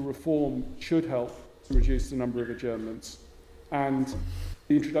committal reform should help to reduce the number of adjournments, and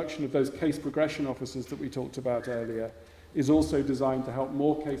the introduction of those case progression officers that we talked about earlier is also designed to help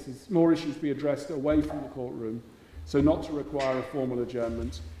more issues be addressed away from the courtroom, so not to require a formal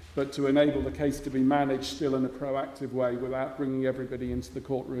adjournment, but to enable the case to be managed still in a proactive way without bringing everybody into the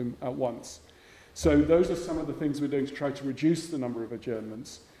courtroom at once. So those are some of the things we're doing to try to reduce the number of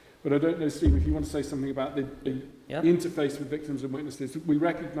adjournments. But I don't know, Steve, if you want to say something about the interface with victims and witnesses. We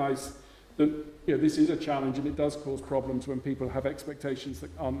recognise that this is a challenge and it does cause problems when people have expectations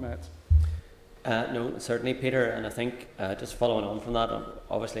that aren't met. No, certainly, Peter, and I think just following on from that,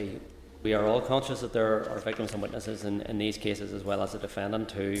 obviously we are all conscious that there are victims and witnesses in these cases as well as the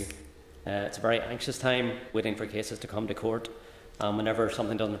defendant who it's a very anxious time waiting for cases to come to court. Whenever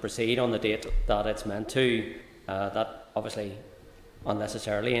something doesn't proceed on the date that it's meant to, that obviously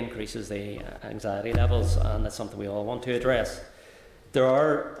unnecessarily increases the anxiety levels, and that's something we all want to address. There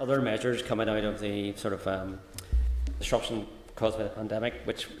are other measures coming out of the sort of disruption caused by the pandemic,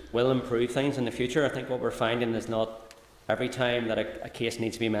 which will improve things in the future. I think what we're finding is not every time that a case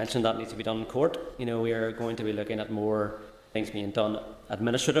needs to be mentioned, that needs to be done in court. You know, we are going to be looking at more things being done.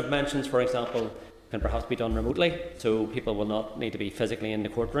 Administrative mentions, for example, can perhaps be done remotely, so people will not need to be physically in the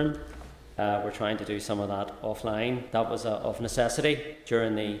courtroom. We're trying to do some of that offline. That was of necessity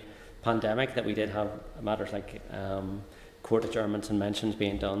during the pandemic, that we did have matters like court adjournments and mentions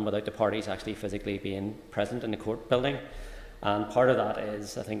being done without the parties actually physically being present in the court building. And part of that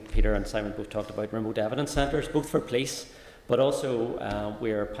is, I think Peter and Simon both talked about remote evidence centres, both for police, but also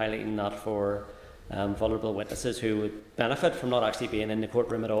we're piloting that for vulnerable witnesses who would benefit from not actually being in the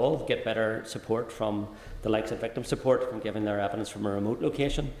courtroom at all, get better support from the likes of victim support from giving their evidence from a remote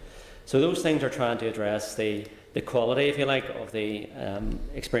location. So those things are trying to address the quality, if you like, of the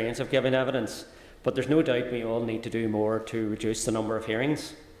experience of giving evidence. But there's no doubt we all need to do more to reduce the number of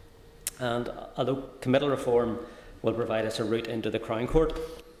hearings. And although committal reform will provide us a route into the Crown Court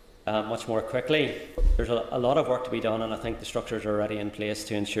much more quickly, there's a lot of work to be done, and I think the structures are already in place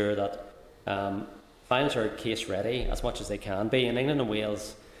to ensure that files are case ready as much as they can be. In England and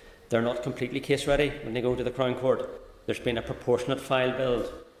Wales, they're not completely case ready when they go to the Crown Court. There's been a proportionate file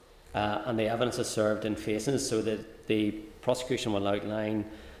build, and the evidence is served in phases, so that the prosecution will outline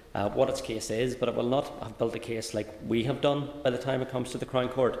what its case is, but it will not have built a case like we have done by the time it comes to the Crown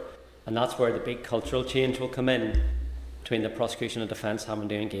Court. And that's where the big cultural change will come in, between the prosecution and defence having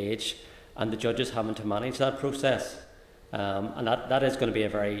to engage and the judges having to manage that process. And that is going to be a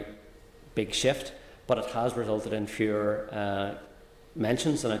very big shift, but it has resulted in fewer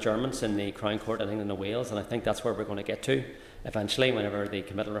mentions and adjournments in the Crown Court in England and Wales, and I think that's where we're going to get to eventually whenever the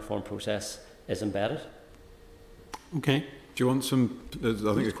committal reform process is embedded. Okay. Do you want some? I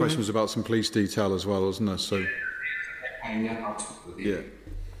think the question was about some police detail as well, wasn't there? So, yeah.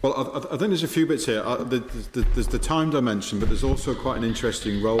 Well, I think there's a few bits here. There's the time dimension, but there's also quite an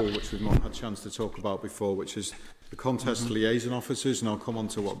interesting role which we've not had a chance to talk about before, which is the contest liaison officers, and I'll come on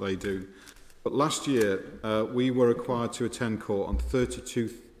to what they do. But last year, we were required to attend court on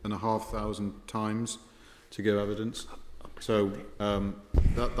 32,500 times to give evidence. So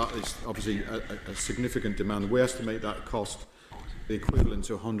that is obviously a significant demand. We estimate that cost the equivalent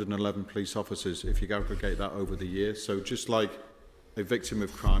to 111 police officers if you aggregate that over the year. So just like a victim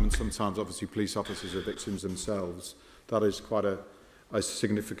of crime, and sometimes obviously police officers are victims themselves, that is quite a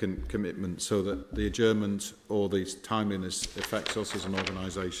significant commitment, so that the adjournment or the timeliness affects us as an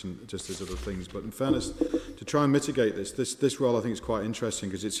organisation just as other things. But in fairness, to try and mitigate this role I think is quite interesting,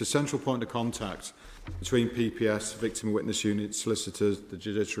 because it's a central point of contact between PPS, victim witness units, solicitors, the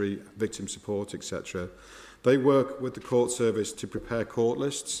judiciary, victim support, etc. They work with the court service to prepare court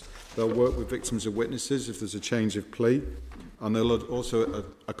lists. They'll work with victims and witnesses if there's a change of plea, and they'll also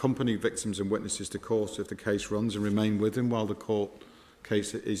accompany victims and witnesses to court if the case runs and remain with them while the court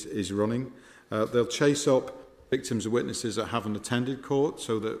case is running. They'll chase up victims and witnesses that haven't attended court,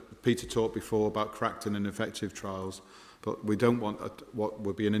 so that Peter talked before about cracked and ineffective trials, but we don't want what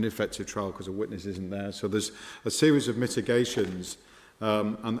would be an ineffective trial because a witness isn't there. So there's a series of mitigations,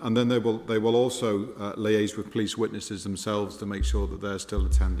 and then they will also liaise with police witnesses themselves to make sure that they're still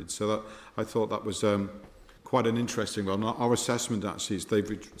attended. So that, I thought that was quite an interesting one. Our assessment actually is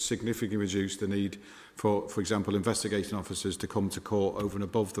they've significantly reduced the need for example, investigating officers to come to court over and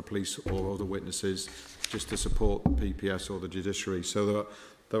above the police or other witnesses just to support the PPS or the judiciary. So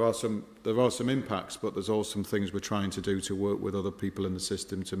there are some impacts, but there's also some things we're trying to do to work with other people in the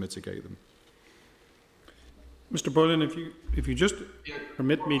system to mitigate them. Mr. Boylan, if you just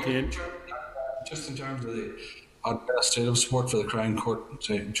permit me to... Just in terms of the administrative support for the Crown Court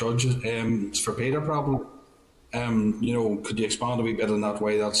judges, it's for Peter probably. You know, could you expand a wee bit on that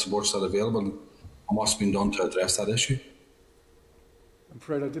way that support's not available? And what's been done to address that issue? I'm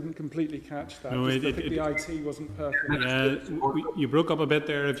afraid I didn't completely catch that. No, I think the IT wasn't perfect. You broke up a bit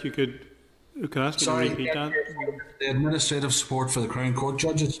there. If you could ask you to repeat that? The administrative support for the Crown Court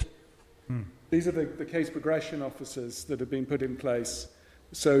judges. These are the case progression officers that have been put in place.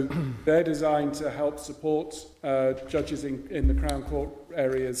 So they're designed to help support judges in the Crown Court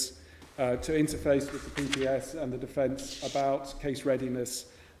areas to interface with the PPS and the defence about case readiness,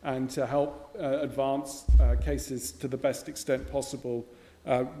 and to help advance cases to the best extent possible,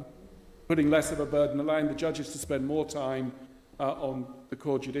 putting less of a burden, allowing the judges to spend more time on the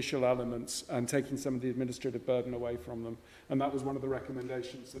core judicial elements and taking some of the administrative burden away from them. And that was one of the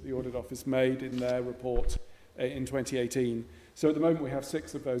recommendations that the Audit Office made in their report in 2018. So at the moment we have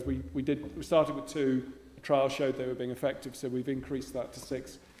 6 of those. We started with 2, the trial showed they were being effective, so we've increased that to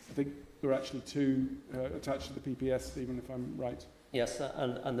 6. I think there are actually 2 attached to the PPS, even if I'm right. Yes,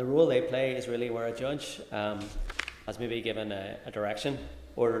 and the role they play is really where a judge has maybe given a direction,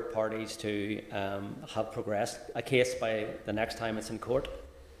 ordered parties to have progressed a case by the next time it's in court.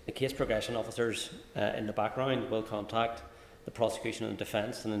 The case progression officers in the background will contact the prosecution and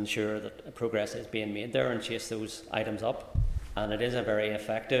defence and ensure that progress is being made there and chase those items up. And it is a very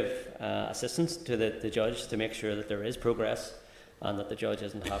effective assistance to the judge to make sure that there is progress and that the judge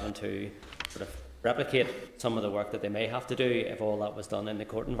isn't having to sort of replicate some of the work that they may have to do if all that was done in the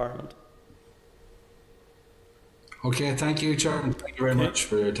court environment. Okay, thank you, Chair, and thank you very much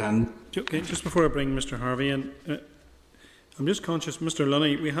for your attendance. Okay, just before I bring Mr Harvey in, I'm just conscious, Mr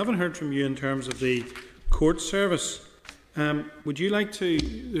Lunny, we haven't heard from you in terms of the court service. Would you like to,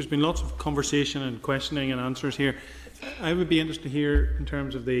 there's been lots of conversation and questioning and answers here. I would be interested to hear in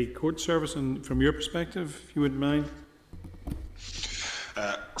terms of the court service and from your perspective, if you wouldn't mind.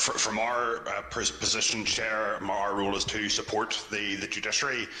 From our position, Chair, our role is to support the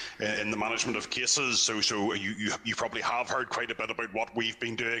judiciary in the management of cases. So you probably have heard quite a bit about what we've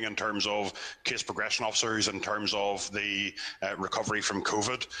been doing in terms of case progression officers, in terms of the recovery from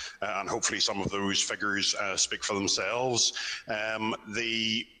COVID, and hopefully some of those figures speak for themselves.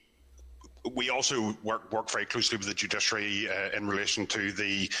 We also work very closely with the judiciary in relation to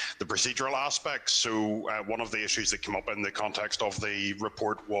the procedural aspects. So one of the issues that came up in the context of the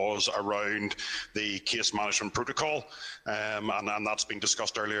report was around the case management protocol, and that's been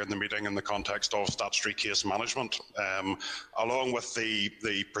discussed earlier in the meeting in the context of statutory case management. Along with the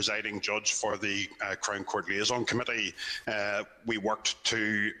presiding judge for the Crown Court Liaison Committee, we worked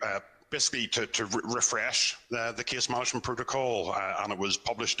to basically to refresh the case management protocol, and it was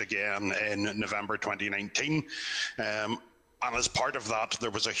published again in November 2019. And as part of that,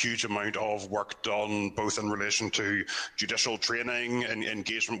 there was a huge amount of work done, both in relation to judicial training and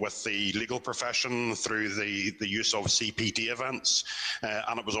engagement with the legal profession through the use of CPD events.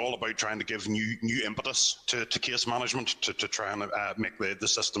 And it was all about trying to give new impetus to case management to try and make the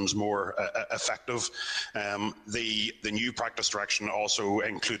systems more effective. The new practice direction also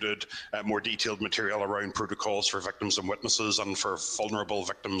included more detailed material around protocols for victims and witnesses and for vulnerable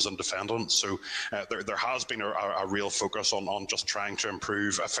victims and defendants. So there has been a real focus on just trying to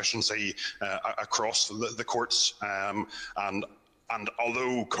improve efficiency across the courts, and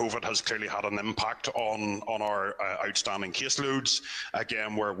although COVID has clearly had an impact on our outstanding caseloads,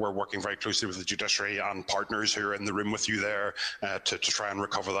 again we're working very closely with the judiciary and partners who are in the room with you there to try and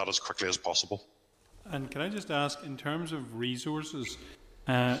recover that as quickly as possible. And can I just ask, in terms of resources,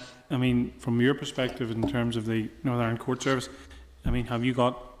 I mean, from your perspective, in terms of the Northern Ireland Court Service, I mean, have you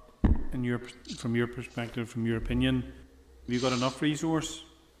got, from your perspective, from your opinion, have you got enough resource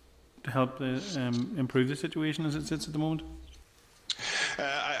to help improve the situation as it sits at the moment?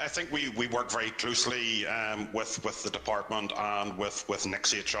 I think we work very closely with the department and with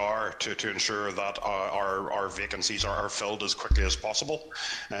NICS-HR to ensure that our vacancies are filled as quickly as possible.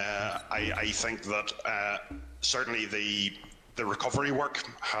 I think that certainly the recovery work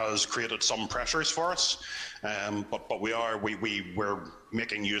has created some pressures for us, but we're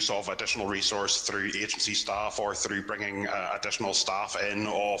making use of additional resource through agency staff or through bringing additional staff in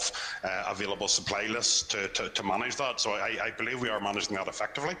off available supply lists to manage that. So I believe we are managing that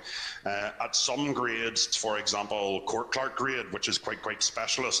effectively. At some grades, for example, court clerk grade, which is quite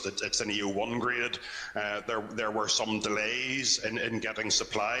specialist, it's an EO1 grade, there were some delays in getting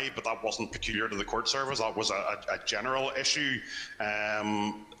supply, but that wasn't peculiar to the court service. That was a general issue.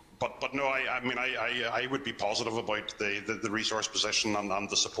 But no, I would be positive about the resource position and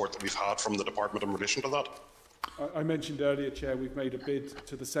the support that we've had from the department in relation to that. I mentioned earlier, Chair, we've made a bid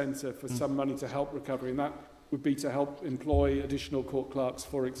to the centre for some money to help recovery, and that would be to help employ additional court clerks,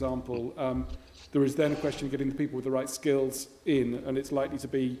 for example. There is then a question of getting the people with the right skills in, and it's likely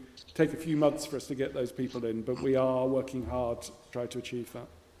to take a few months for us to get those people in, but we are working hard to try to achieve that.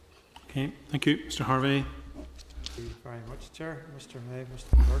 Okay, thank you. Mr Harvey. Thank you very much, Chair. Mr May,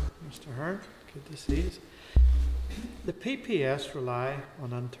 Mr Gordon, Mr Hearn, good to see you. The PPS rely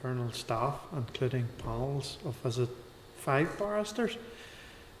on internal staff, including panels of 5 barristers.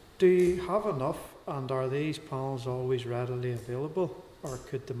 Do you have enough, and are these panels always readily available, or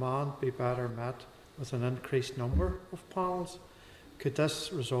could demand be better met with an increased number of panels? Could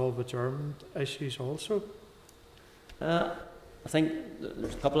this resolve adjournment issues also? I think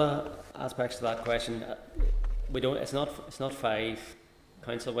there's a couple of aspects to that question. It's not 5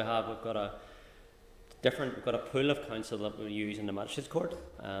 counsel we have. We've got a pool of counsel that we use in the Magistrates Court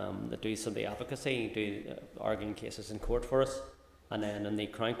that do some of the advocacy, do arguing cases in court for us, and then in the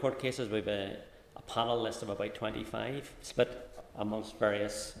Crown Court cases we have a panel list of about 25 split amongst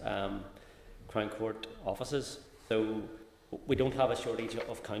various Crown Court offices. So we don't have a shortage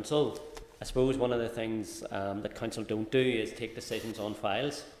of counsel. I suppose one of the things that council don't do is take decisions on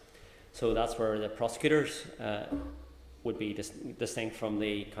files. So that's where the prosecutors would be distinct from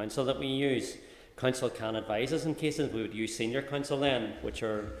the council that we use. Council can advise us in cases. We would use senior counsel then, which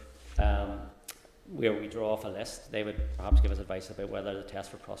are where we draw off a list. They would perhaps give us advice about whether the test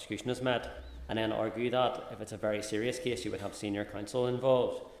for prosecution is met, and then argue that if it's a very serious case, you would have senior counsel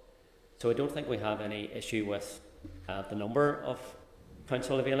involved. So I don't think we have any issue with the number of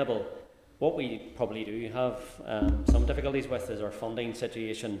counsel available. What we probably do have some difficulties with is our funding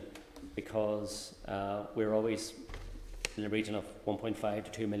situation, because we're always in the region of 1.5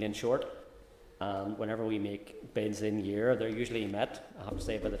 to 2 million short. And whenever we make bids in year, they're usually met, I have to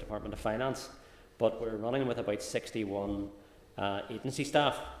say, by the Department of Finance. But we're running with about 61 agency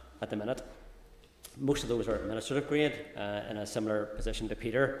staff at the minute. Most of those are administrative grade, in a similar position to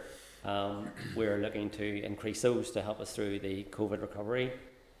Peter. We're looking to increase those to help us through the COVID recovery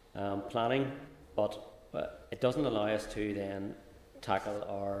planning, but it doesn't allow us to then tackle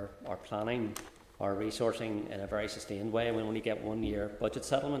our planning, our resourcing in a very sustained way when we only get 1 year budget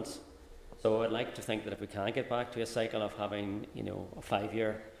settlements. So I'd like to think that if we can get back to a cycle of having, you know, a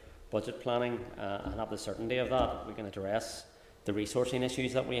 5-year budget planning and have the certainty of that, we can address the resourcing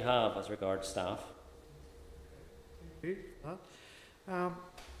issues that we have as regards staff.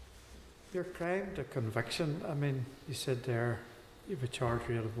 Your crime to conviction, I mean, you said there you have a charge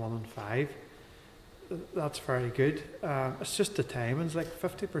rate of 1 in 5. That's very good. It's just the timings, like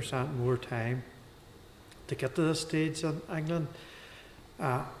 50% more time to get to this stage in England.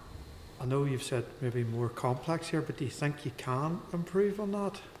 I know you've said maybe more complex here, but do you think you can improve on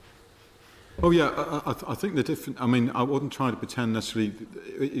that? Oh yeah, I think the different. I mean, I wouldn't try to pretend necessarily,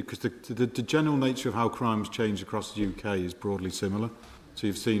 because the general nature of how crimes change across the UK is broadly similar. So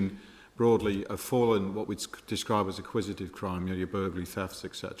you've seen broadly a fall in what we'd describe as acquisitive crime, you know, your burglary, thefts,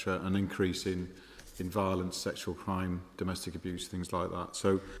 etc., an increase in violence, sexual crime, domestic abuse, things like that.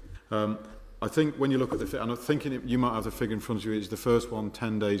 So I think when you look at the, and I'm thinking you might have the figure in front of you, it's the first one,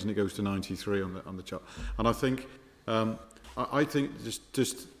 10 days, and it goes to 93 on the chart. And I think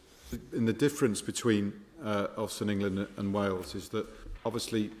just in the difference between us and England and Wales is that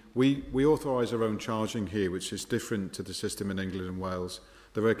obviously we authorise our own charging here, which is different to the system in England and Wales.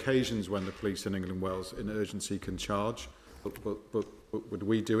 There are occasions when the police in England and Wales in urgency can charge, but would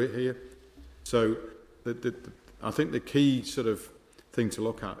we do it here? So I think the key sort of thing to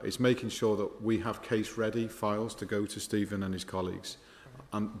look at is making sure that we have case-ready files to go to Stephen and his colleagues.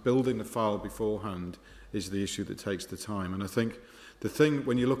 And building the file beforehand is the issue that takes the time. And I think the thing,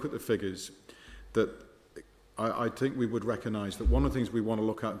 when you look at the figures, that I think we would recognise that one of the things we want to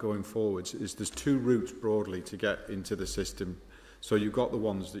look at going forwards is there's 2 routes broadly to get into the system. So you've got the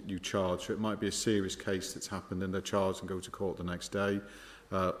ones that you charge. So it might be a serious case that's happened and they're charged and go to court the next day,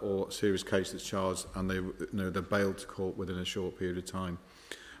 or a serious case that's charged and they're bailed to court within a short period of time.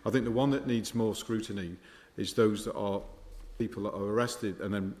 I think the one that needs more scrutiny is those that are people that are arrested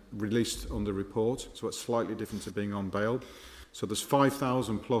and then released under report. So it's slightly different to being on bail. So there's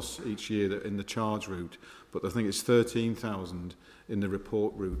 5,000 plus each year that in the charge route, but I think it's 13,000 in the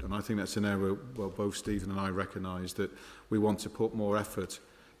report route. And I think that's an area where both Stephen and I recognise that we want to put more effort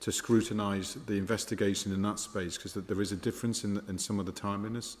to scrutinise the investigation in that space, because there is a difference in some of the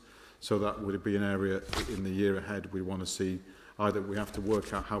timeliness. So that would be an area in the year ahead we want to see. Either we have to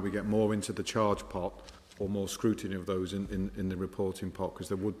work out how we get more into the charge pot or more scrutiny of those in the reporting pot, because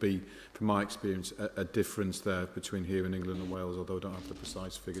there would be, from my experience, a difference there between here in England and Wales, although I don't have the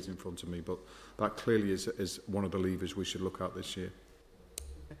precise figures in front of me. But that clearly is one of the levers we should look at this year.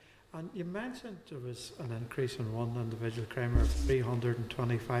 And you mentioned there was an increase in one individual crime of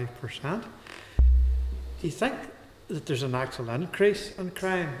 325%. Do you think that there's an actual increase in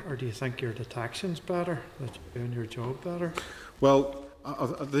crime, or do you think your detection's better, that you're doing your job better? Well,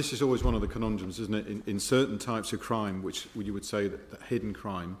 this is always one of the conundrums, isn't it? In certain types of crime, which you would say that hidden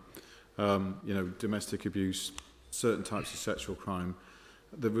crime, you know, domestic abuse, certain types of sexual crime,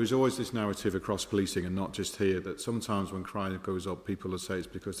 there is always this narrative across policing, and not just here, that sometimes when crime goes up, people will say it's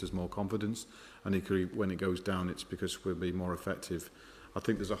because there's more confidence, and equally when it goes down, it's because we'll be more effective. I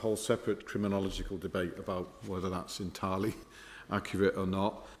think there's a whole separate criminological debate about whether that's entirely accurate or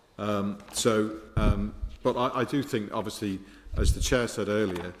not. But I do think, obviously, as the Chair said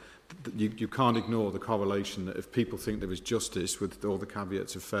earlier, you can't ignore the correlation that if people think there is justice, with all the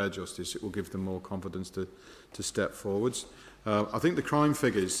caveats of fair justice, it will give them more confidence to step forwards. I think the crime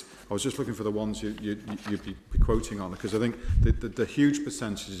figures, I was just looking for the ones you'd be quoting on, because I think the huge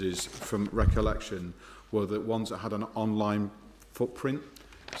percentages from recollection were the ones that had an online footprint.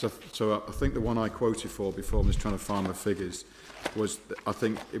 So I think the one I quoted for before, I'm just trying to find the figures, was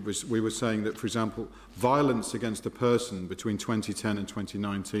we were saying that, for example, violence against a person between 2010 and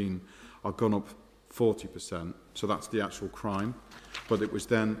 2019 are gone up 40%. So that's the actual crime. But it was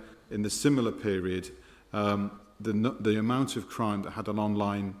then, in the similar period, the amount of crime that had an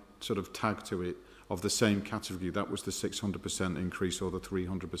online sort of tag to it of the same category, that was the 600% increase or the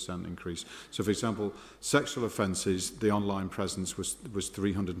 300% increase. So, for example, sexual offences, the online presence was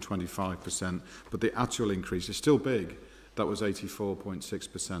 325%, but the actual increase is still big. That was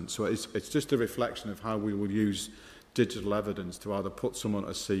 84.6%. So it's just a reflection of how we will use digital evidence to either put someone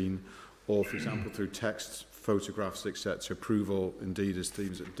at a scene or, for example, through texts, photographs, etc., prove or indeed as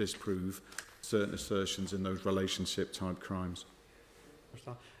themes that disprove certain assertions in those relationship-type crimes.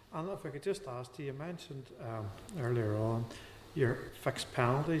 And if I could just ask you, you mentioned earlier on your fixed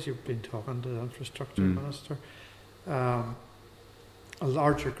penalties. You've been talking to the Infrastructure Minister. A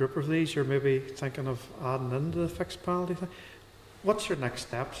larger group of these you're maybe thinking of adding into the fixed penalty thing. What's your next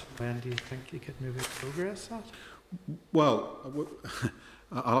steps? When do you think you could maybe progress that? Well,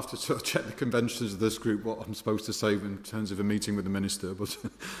 I'll have to sort of check the conventions of this group, what I'm supposed to say in terms of a meeting with the Minister, but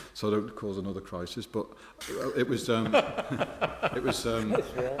so I don't cause another crisis. But it was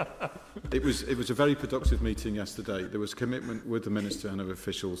it was a very productive meeting yesterday. There was commitment with the Minister and other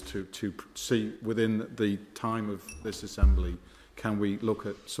officials to see within the time of this Assembly, can we look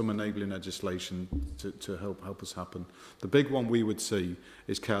at some enabling legislation to help us happen. The big one we would see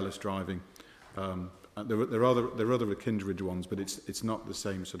is careless driving. There are other kindred ones, but it's not the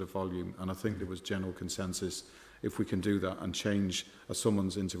same sort of volume. And I think there was general consensus. If we can do that and change a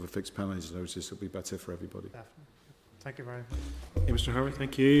summons into a fixed penalties notice, it'll be better for everybody. Definitely. Thank you very much. Okay, Mr. Howard,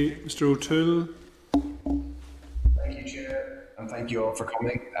 thank you. Mr. O'Toole. Thank you, Chair, and thank you all for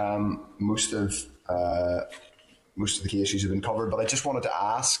coming. Most of the key issues have been covered, but I just wanted to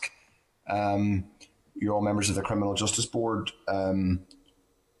ask, you're all members of the Criminal Justice Board.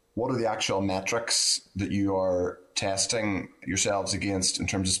 What are the actual metrics that you are testing yourselves against in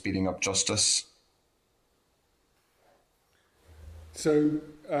terms of speeding up justice? So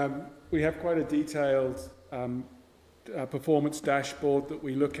we have quite a detailed performance dashboard that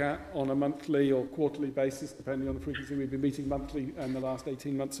we look at on a monthly or quarterly basis, depending on the frequency. We've been meeting monthly in the last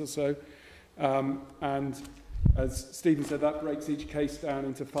 18 months or so. And as Stephen said, that breaks each case down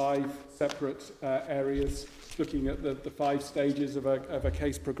into 5 separate areas, looking at the 5 stages of a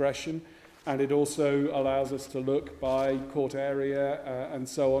case progression, and it also allows us to look by court area and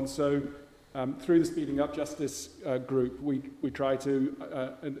so on. So through the Speeding Up Justice group,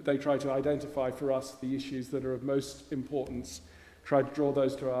 they try to identify for us the issues that are of most importance, try to draw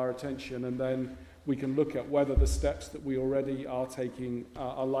those to our attention, and then we can look at whether the steps that we already are taking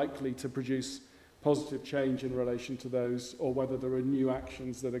are likely to produce positive change in relation to those, or whether there are new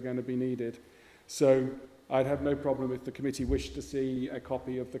actions that are going to be needed. So I'd have no problem if the committee wished to see a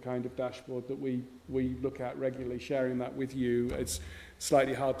copy of the kind of dashboard that we look at regularly, sharing that with you. It's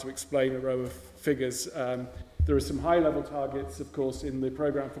slightly hard to explain a row of figures. There are some high-level targets, of course, in the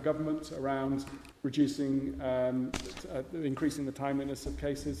programme for government around reducing, increasing the timeliness of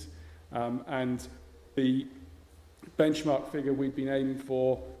cases, and the benchmark figure we've been aiming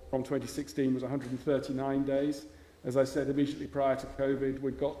for from 2016 was 139 days. As I said, immediately prior to COVID,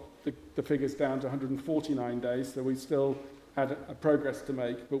 we'd got the figures down to 149 days, so we still had a progress to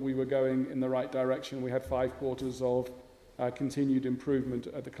make, but we were going in the right direction. We had 5 quarters of continued improvement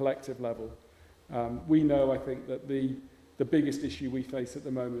at the collective level. We know, I think, that the biggest issue we face at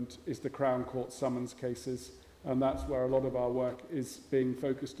the moment is the Crown Court summons cases, and that's where a lot of our work is being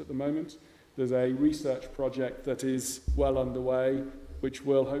focused at the moment. There's a research project that is well underway, which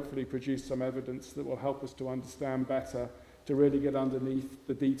will hopefully produce some evidence that will help us to understand better, to really get underneath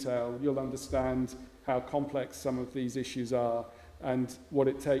the detail. You'll understand how complex some of these issues are, and what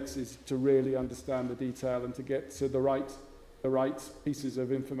it takes is to really understand the detail and to get to the right pieces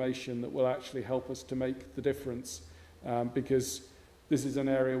of information that will actually help us to make the difference, because this is an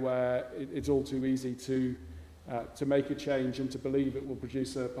area where it's all too easy to make a change and to believe it will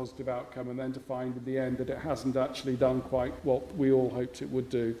produce a positive outcome, and then to find in the end that it hasn't actually done quite what we all hoped it would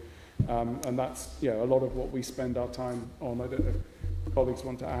do. And that's a lot of what we spend our time on. I don't know if colleagues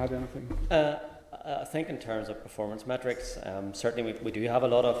want to add anything. I think in terms of performance metrics, certainly we do have a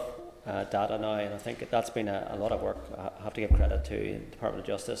lot of data now, and I think that's been a lot of work. I have to give credit to the Department of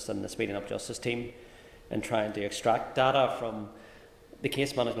Justice and the Speeding Up Justice team in trying to extract data from the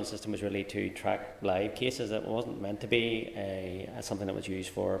case management system. Was really to track live cases. It wasn't meant to be something that was used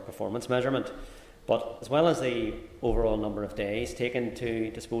for performance measurement. But as well as the overall number of days taken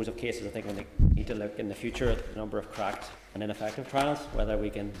to dispose of cases, I think we need to look in the future at the number of cracked and ineffective trials, whether we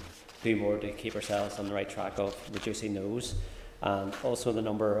can do more to keep ourselves on the right track of reducing those, and also the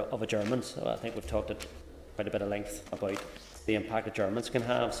number of adjournments. So I think we've talked at quite a bit of length about the impact adjournments can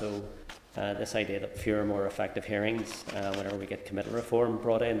have. So this idea that fewer, more effective hearings whenever we get committal reform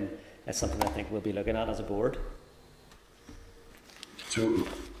brought in is something I think we'll be looking at as a board. So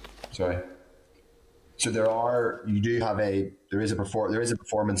there is a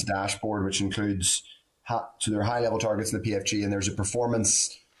performance dashboard which includes so there are high level targets in the PFG, and there's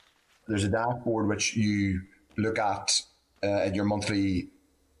a dashboard which you look at your monthly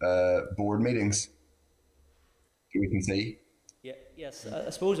board meetings. We can see. Yes,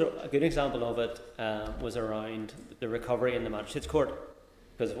 I suppose a good example of it was around the recovery in the Magistrates Court,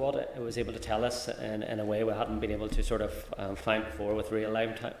 because what it was able to tell us in a way we hadn't been able to sort of find before with real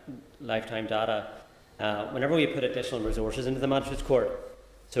lifetime data. Whenever we put additional resources into the Magistrates Court,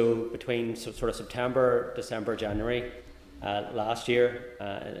 so between sort of September, December, January last year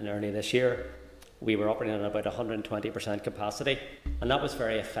and early this year, we were operating at about 120% capacity, and that was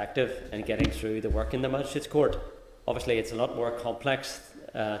very effective in getting through the work in the Magistrates Court. Obviously, it's a lot more complex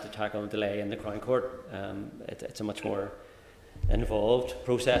to tackle delay in the Crown Court. It's a much more involved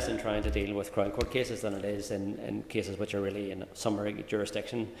process in trying to deal with Crown Court cases than it is in cases which are really in a summary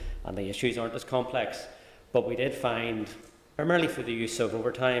jurisdiction and the issues aren't as complex. But we did find, primarily through the use of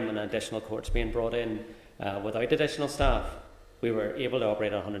overtime and additional courts being brought in without additional staff, we were able to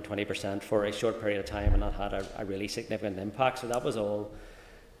operate at 120% for a short period of time, and that had a really significant impact. So that was all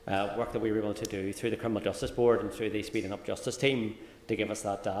work that we were able to do through the Criminal Justice Board and through the Speeding Up Justice team to give us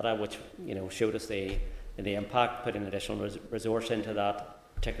that data, which showed us the impact putting additional resource into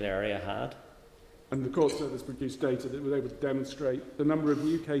that particular area had. And the Court Service produced data that was able to demonstrate the number of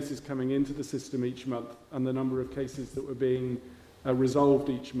new cases coming into the system each month and the number of cases that were being resolved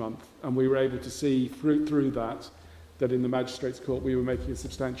each month. And we were able to see through that in the Magistrates Court we were making a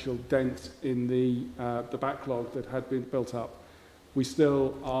substantial dent in the backlog that had been built up. We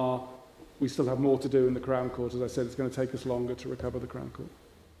still have more to do in the Crown Court. As I said, it's going to take us longer to recover the Crown Court.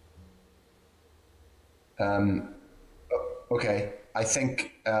 Okay, I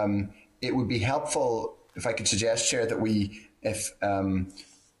think it would be helpful if I could suggest, Chair, that if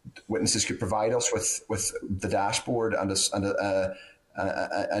witnesses could provide us with the dashboard and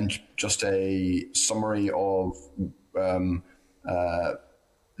just a summary of the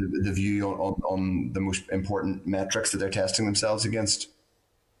view on the most important metrics that they're testing themselves against.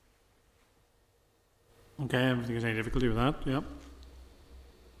 Okay, I don't think there's any difficulty with that. Yep.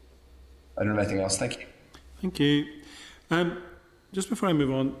 I don't have anything else. Thank you. Thank you. Just before I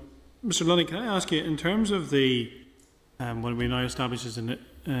move on, Mr. Lunny, can I ask you, in terms of the what we now establish as an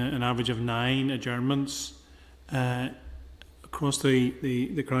average of 9 adjournments across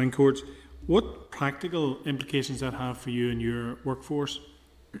the Crown Courts, what practical implications does that have for you and your workforce?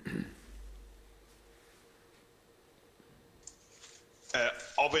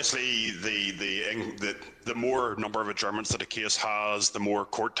 Obviously, the more number of adjournments that a case has, the more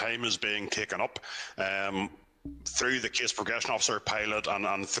court time is being taken up. Through the case progression officer pilot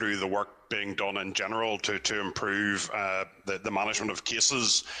and through the work being done in general to improve the management of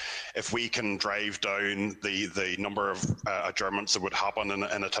cases, if we can drive down the number of adjournments that would happen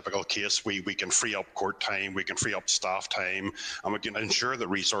in a typical case, we can free up court time, we can free up staff time, and we can ensure that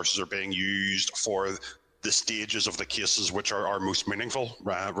resources are being used for the stages of the cases which are most meaningful,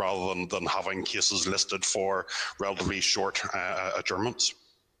 rather than having cases listed for relatively short adjournments.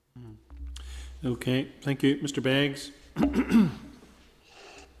 Okay, thank you. Mr. Beggs.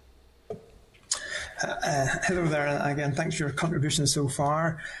 Hello there, and again, thanks for your contribution so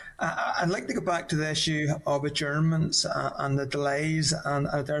far. I'd like to go back to the issue of adjournments and the delays and,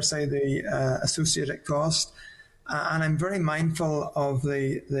 I dare say, the associated cost. And I'm very mindful of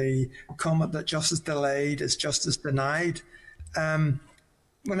the comment that justice delayed is justice denied. When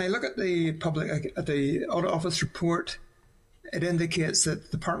I look at the Audit Office report, it indicates that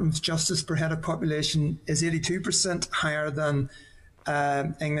the Department of Justice per head of population is 82% higher than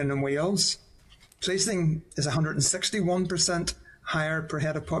England and Wales. Policing is 161% higher per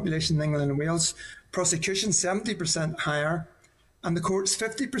head of population than England and Wales. Prosecution 70% higher, and the courts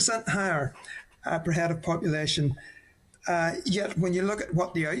 50% higher per head of population. Yet when you look at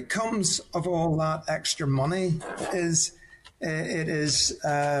what the outcomes of all that extra money is, it is,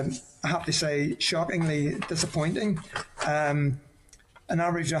 I have to say, shockingly disappointing. An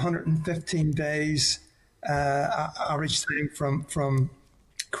average 115 days average time from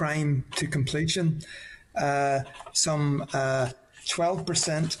crime to completion. Some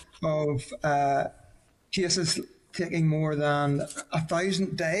 12% of cases taking more than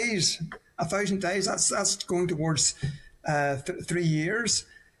 1,000 days. 1,000 days, that's going towards 3 years.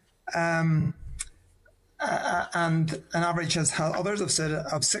 And an average, as others have said,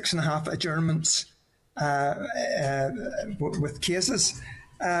 of 6.5 adjournments with cases.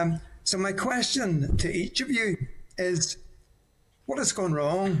 So my question to each of you is, what has gone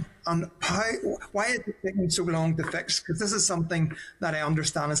wrong, and why is it taking so long to fix? Because this is something that I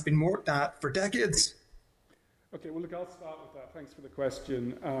understand has been worked at for decades. Okay, well, look, I'll start with that. Thanks for the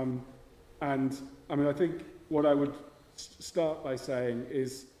question. And I mean, I think what I would start by saying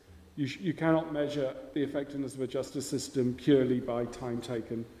is you cannot measure the effectiveness of a justice system purely by time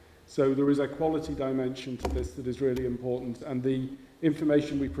taken. So there is a quality dimension to this that is really important, and the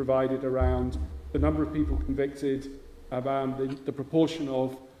information we provided around the number of people convicted, around the proportion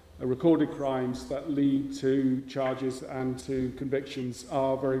of recorded crimes that lead to charges and to convictions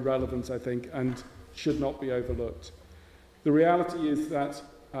are very relevant, I think, and should not be overlooked. The reality is that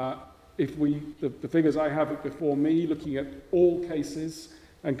the figures I have before me, looking at all cases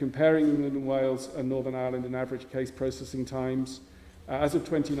and comparing England and Wales and Northern Ireland in average case processing times, as of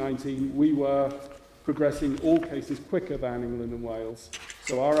 2019, we were progressing all cases quicker than England and Wales.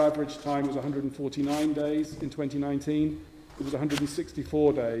 So our average time was 149 days in 2019. It was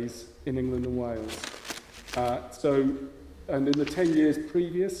 164 days in England and Wales. And in the 10 years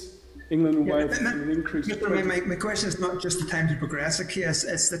previous, England and Wales have seen an increase. My question is not just the time to progress a case,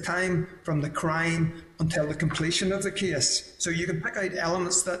 it's the time from the crime until the completion of the case. So you can pick out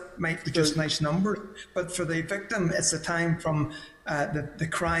elements that might be just nice numbers, but for the victim, it's the time from the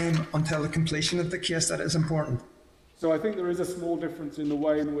crime until the completion of the case that is important. So I think there is a small difference in the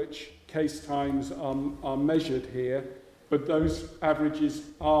way in which case times are measured here, but those averages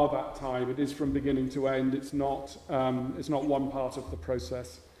are that time. It is from beginning to end. It's not one part of the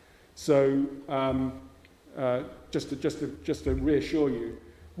process. So just to reassure you,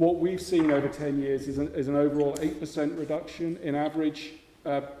 what we've seen over 10 years is an overall 8% reduction in average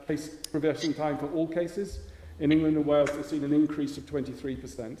case progression time for all cases. In England and Wales, we've seen an increase of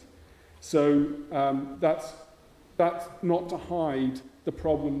 23%. So that's not to hide the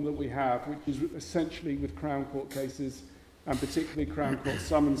problem that we have, which is essentially with Crown Court cases, and particularly Crown Court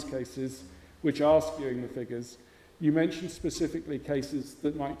summons cases, which are skewing the figures. You mentioned specifically cases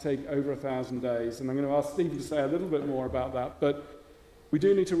that might take over 1,000 days, and I'm going to ask Stephen to say a little bit more about that, but we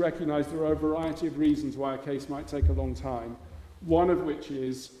do need to recognise there are a variety of reasons why a case might take a long time, one of which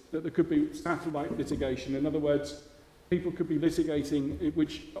is that there could be satellite litigation. In other words, people could be litigating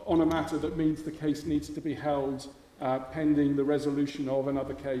on a matter that means the case needs to be held pending the resolution of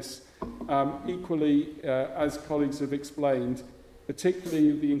another case. Equally, as colleagues have explained,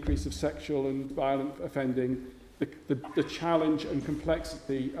 particularly the increase of sexual and violent offending, the challenge and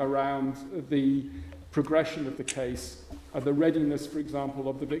complexity around the progression of the case, the readiness, for example,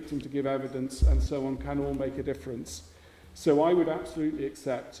 of the victim to give evidence and so on can all make a difference. So I would absolutely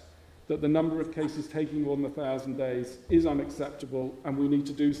accept that the number of cases taking more than 1,000 days is unacceptable, and we need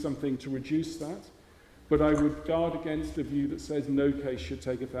to do something to reduce that. But I would guard against a view that says no case should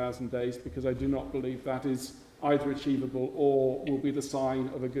take 1,000 days, because I do not believe that is either achievable or will be the sign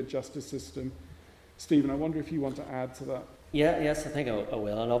of a good justice system. Stephen, I wonder if you want to add to that. Yes, I think I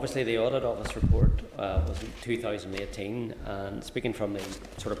will. And obviously the Audit Office report was in 2018, and speaking from the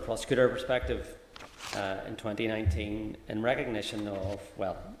sort of prosecutor perspective, in 2019, in recognition of,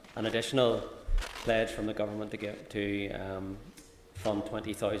 well, an additional pledge from the government to fund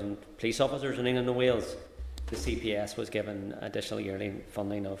 20,000 police officers in England and Wales, the CPS was given additional yearly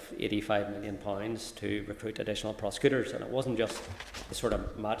funding of £85 million to recruit additional prosecutors. And it wasn't just the sort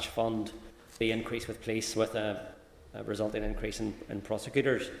of match fund, the increase with police with a resulting increase in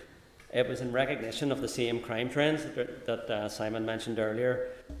prosecutors. It was in recognition of the same crime trends that Simon mentioned earlier,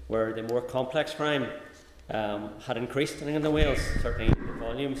 where the more complex crime had increased in England and Wales. Certainly the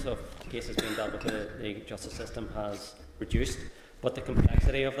volumes of cases being dealt with the justice system has reduced, but the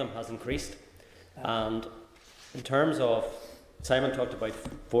complexity of them has increased. And in terms of, Simon talked about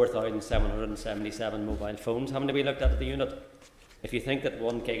 4,777 mobile phones having to be looked at the unit. If you think that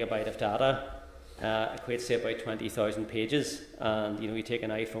 1 gigabyte of data equates to about 20,000 pages, and you take an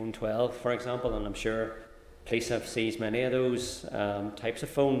iPhone 12, for example, and I'm sure police have seized many of those types of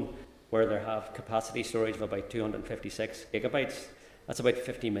phone where they have capacity storage of about 256 gigabytes. That's about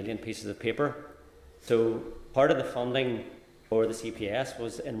 50 million pieces of paper. So part of the funding for the CPS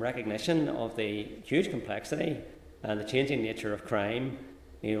was in recognition of the huge complexity and the changing nature of crime.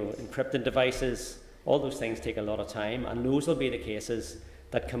 Encrypted devices, all those things take a lot of time, and those will be the cases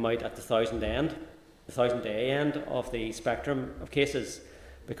that come out at the 1,000-day end of the spectrum of cases,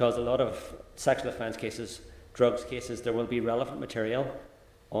 because a lot of sexual offence cases, drugs cases, there will be relevant material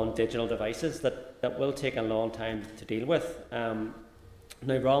on digital devices that will take a long time to deal with. Now,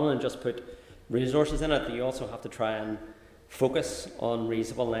 rather than just put resources in it, you also have to try and focus on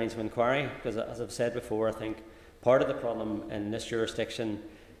reasonable lines of inquiry, because as I've said before, I think part of the problem in this jurisdiction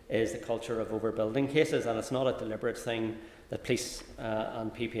is the culture of overbuilding cases, and it's not a deliberate thing that police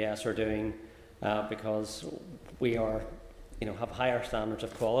and PPS are doing because we are, have higher standards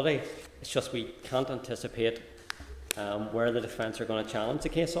of quality. It's just we can't anticipate where the defence are going to challenge the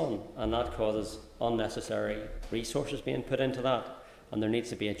case on, and that causes unnecessary resources being put into that. And there needs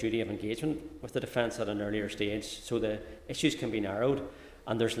to be a duty of engagement with the defence at an earlier stage so the issues can be narrowed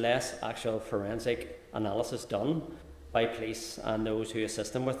and there's less actual forensic analysis done by police, and those who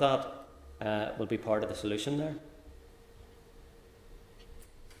assist them with that will be part of the solution there.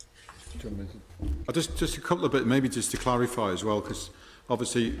 Just a couple of bits, maybe just to clarify as well, because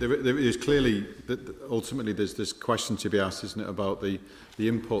obviously there is clearly, ultimately there's this question to be asked, isn't it, about the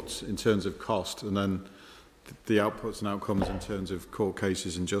inputs in terms of cost and then the outputs and outcomes in terms of court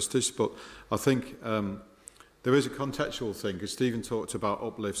cases and justice. But I think there is a contextual thing, because Stephen talked about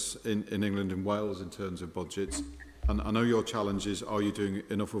uplifts in England and Wales in terms of budgets. And I know your challenge is, are you doing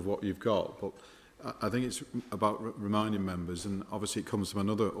enough of what you've got? But I think it's about reminding members, and obviously it comes from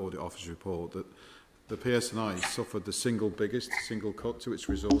another Audit Office report, that the PSNI suffered the biggest single cut to its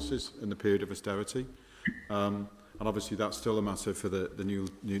resources in the period of austerity. And obviously that's still a matter for the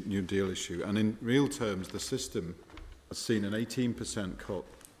new deal issue. And in real terms, the system has seen an 18% cut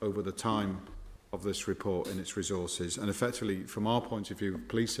over the time of this report in its resources. And effectively, from our point of view of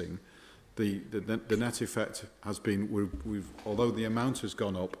policing, the net effect has been, although the amount has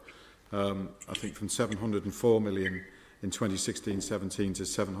gone up, I think from 704 million in 2016-17 to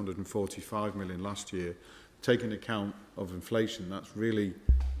 745 million last year, taking account of inflation, that's really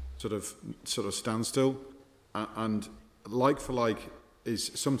sort of standstill. And like for like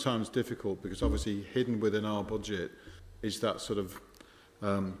is sometimes difficult, because obviously hidden within our budget is that sort of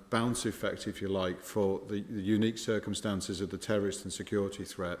bounce effect, if you like, for the unique circumstances of the terrorist and security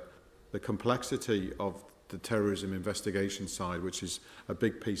threat, the complexity of the terrorism investigation side, which is a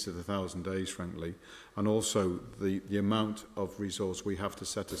big piece of the 1,000 days, frankly, and also the amount of resource we have to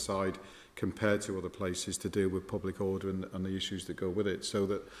set aside compared to other places to deal with public order and the issues that go with it, so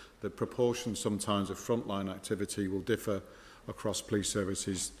that the proportion sometimes of frontline activity will differ across police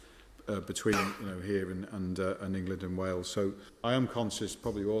services between here and England and Wales. So I am conscious,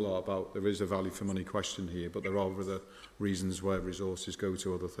 probably all are, about there is a value for money question here, but there are other reasons where resources go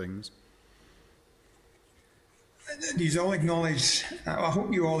to other things. These all acknowledge, I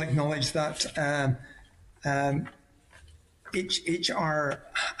hope you all acknowledge that each are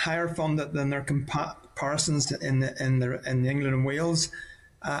higher funded than their comparisons in England and Wales,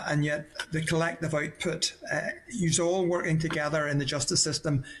 and yet the collective output, you all working together in the justice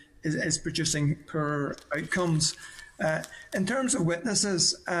system, is producing poor outcomes. In terms of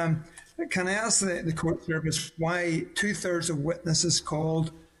witnesses, can I ask the court service why 2/3 of witnesses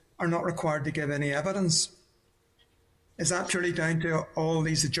called are not required to give any evidence? Is that purely down to all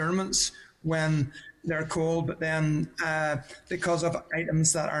these adjournments when they're called, but then because of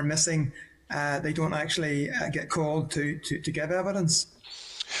items that are missing, they don't actually get called to give evidence?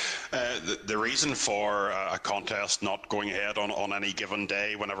 The reason for a contest not going ahead on any given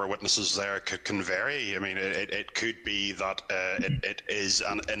day whenever witnesses there can vary. I mean, it could be that it is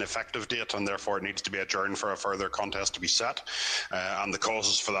an ineffective date and therefore it needs to be adjourned for a further contest to be set. And the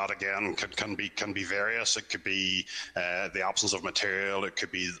causes for that, again, can be various. It could be the absence of material. It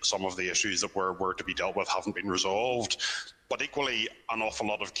could be some of the issues that were to be dealt with haven't been resolved. But equally, an awful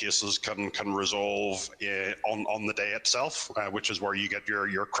lot of cases can resolve on the day itself, which is where you get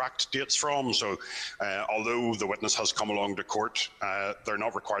your cracked dates from. So although the witness has come along to court, they're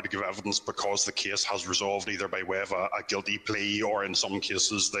not required to give evidence because the case has resolved either by way of a guilty plea, or in some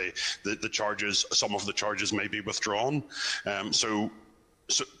cases some of the charges may be withdrawn. So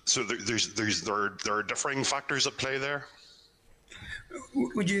there are differing factors at play there.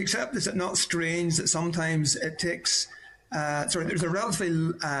 Would you accept, is it not strange that sometimes it takes there's a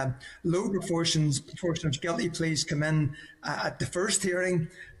relatively low proportion of guilty pleas come in at the first hearing,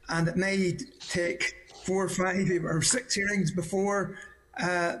 and it may take 4 or 5 or 6 hearings before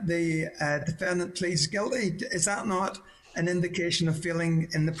the defendant pleads guilty. Is that not an indication of failing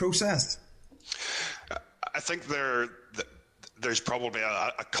in the process? I think there's probably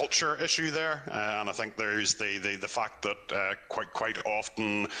a culture issue there, and I think there's the fact that quite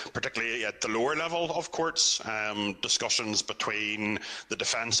often, particularly at the lower level of courts, discussions between the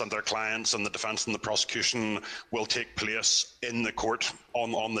defence and their clients and the defence and the prosecution will take place in the court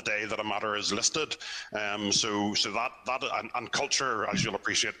on the day that a matter is listed. So that culture, as you'll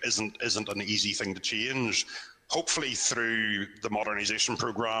appreciate, isn't an easy thing to change. Hopefully through the modernisation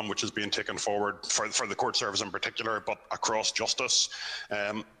programme, which is being taken forward for the court service in particular, but across justice,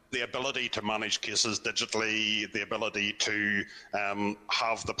 the ability to manage cases digitally, the ability to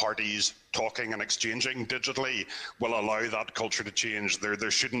have the parties talking and exchanging digitally will allow that culture to change.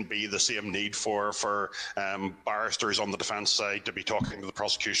 There shouldn't be the same need for barristers on the defence side to be talking to the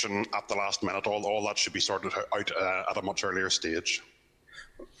prosecution at the last minute. All that should be sorted out at a much earlier stage.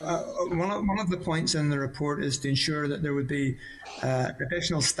 One of the points in the report is to ensure that there would be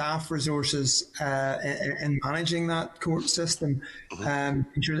additional staff resources in managing that court system,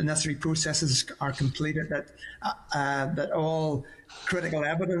 ensure that necessary processes are completed, that all critical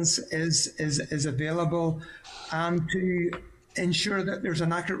evidence is available, and to ensure that there's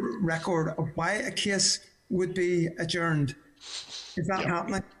an accurate record of why a case would be adjourned. Is that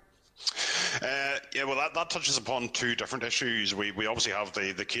happening? Yeah, well, that touches upon two different issues. We obviously have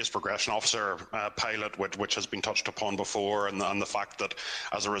the case progression officer pilot, which has been touched upon before, and the fact that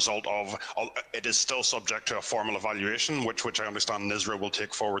as a result of it is still subject to a formal evaluation, which I understand NISRA will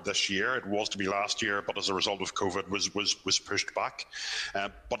take forward this year. It was to be last year, but as a result of COVID was pushed back.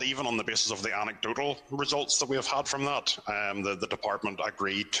 But even on the basis of the anecdotal results that we have had from that, the department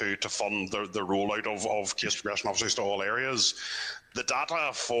agreed to fund the rollout of case progression officers to all areas. The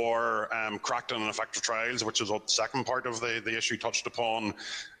data for cracked and ineffective trials, which is the second part of the issue touched upon,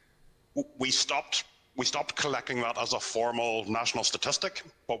 we stopped collecting that as a formal national statistic,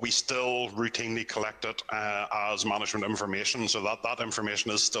 but we still routinely collect it as management information, so that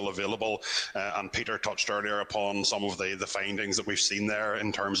information is still available. And Peter touched earlier upon some of the findings that we've seen there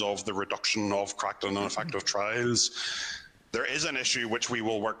in terms of the reduction of cracked and ineffective trials. There is an issue which we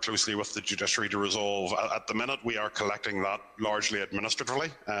will work closely with the judiciary to resolve. At the minute, we are collecting that largely administratively,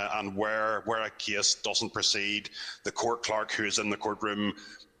 and where a case doesn't proceed, the court clerk who is in the courtroom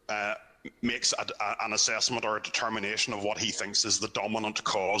makes an assessment or a determination of what he thinks is the dominant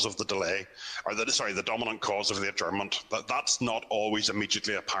cause of the delay, or the dominant cause of the adjournment. That's not always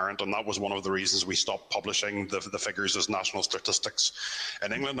immediately apparent, and that was one of the reasons we stopped publishing the figures as national statistics.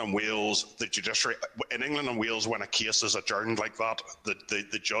 In England and Wales, the judiciary, when a case is adjourned like that,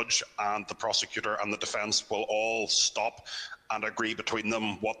 the judge and the prosecutor and the defence will all stop and agree between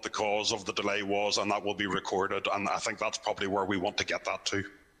them what the cause of the delay was, and that will be recorded. And I think that's probably where we want to get that to.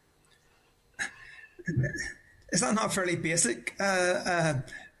 Is that not a fairly basic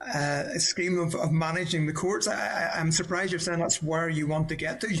scheme of managing the courts? I'm surprised you're saying that's where you want to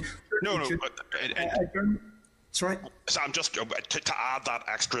get to. No. Sorry? So I'm just to add that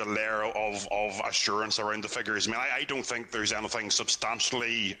extra layer of assurance around the figures. I mean, I don't think there's anything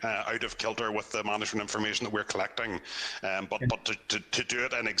substantially out of kilter with the management information that we're collecting, but to do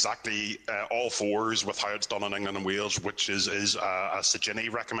it in exactly all fours with how it's done in England and Wales, which is a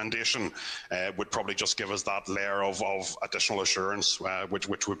CJINI recommendation, would probably just give us that layer of additional assurance, which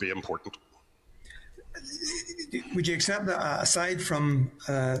would be important. Would you accept that aside from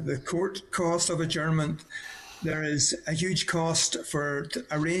the court cost of adjournment, there is a huge cost for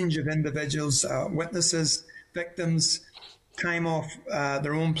a range of individuals, witnesses, victims, time off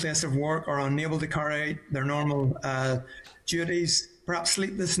their own place of work or unable to carry out their normal duties, perhaps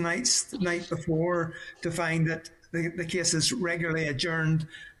sleepless nights the night before to find that the case is regularly adjourned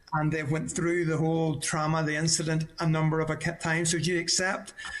and they've went through the whole trauma, the incident, a number of times. So do you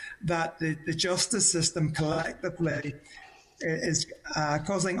accept that the justice system collectively is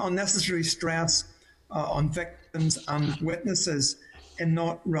causing unnecessary stress on victims and witnesses in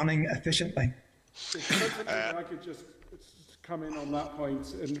not running efficiently? I could just come in on that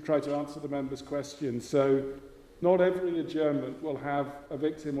point and try to answer the member's question. So not every adjournment will have a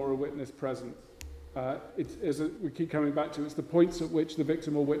victim or a witness present. We keep coming back to, it's the points at which the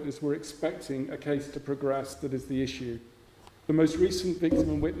victim or witness were expecting a case to progress that is the issue. The most recent victim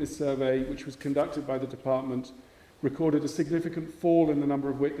and witness survey, which was conducted by the department, recorded a significant fall in the number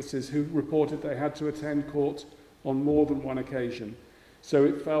of witnesses who reported they had to attend court on more than one occasion. So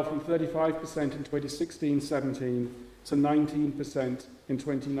it fell from 35% in 2016-17 to 19% in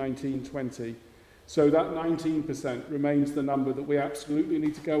 2019-20. So that 19% remains the number that we absolutely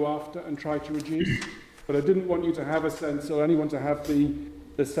need to go after and try to reduce. But I didn't want you to have a sense, or anyone to have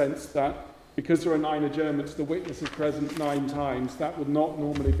the sense that because there are 9 adjournments, the witness is present 9 times. That would not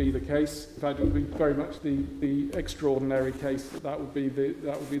normally be the case. In fact, it would be very much the extraordinary case that would be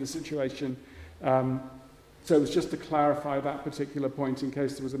the situation. So it was just to clarify that particular point in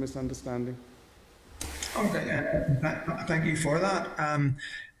case there was a misunderstanding. Okay, thank you for that.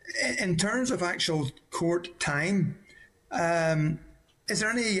 In terms of actual court time, is there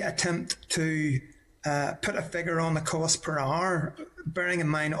any attempt to put a figure on the cost per hour, bearing in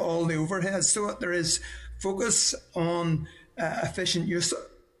mind all the overheads, so that there is focus on efficient use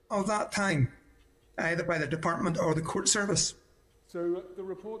of that time, either by the department or the court service? So the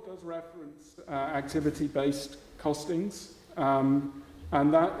report does reference activity-based costings,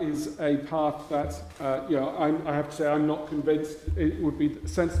 and that is a path that, I have to say I'm not convinced it would be a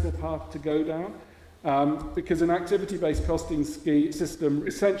sensible path to go down, because an activity-based costing system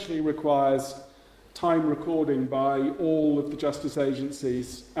essentially requires time recording by all of the justice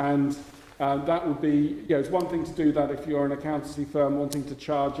agencies, and that would be, it's one thing to do that if you're an accountancy firm wanting to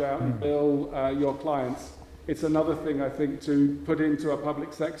charge out and bill your clients. It's another thing, I think, to put into a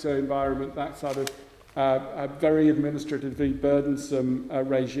public sector environment that sort of a very administratively burdensome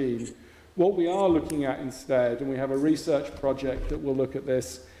regime. What we are looking at instead, and we have a research project that will look at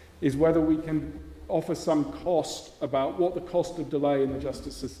this, is whether we can offer some cost about what the cost of delay in the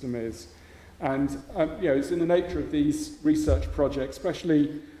justice system is. And it's in the nature of these research projects,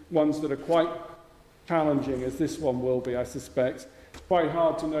 especially ones that are quite challenging, as this one will be, I suspect. It's quite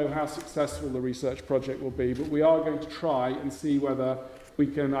hard to know how successful the research project will be, but we are going to try and see whether we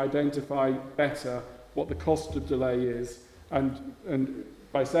can identify better what the cost of delay is. And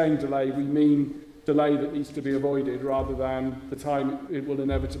by saying delay, we mean delay that needs to be avoided rather than the time it will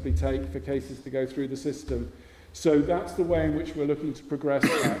inevitably take for cases to go through the system. So that's the way in which we're looking to progress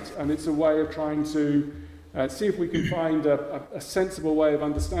that, and it's a way of trying to see if we can find a sensible way of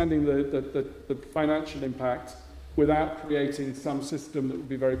understanding the financial impact without creating some system that would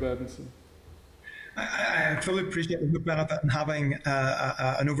be very burdensome. I fully appreciate the benefit in having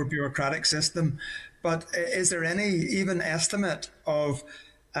an over-bureaucratic system, but is there any even estimate of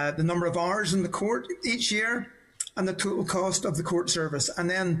the number of hours in the court each year and the total cost of the court service? And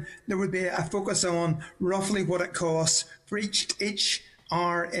then there would be a focus on roughly what it costs for each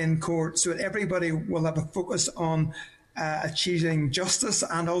hour in court, so that everybody will have a focus on achieving justice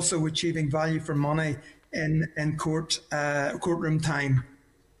and also achieving value for money in courtroom time.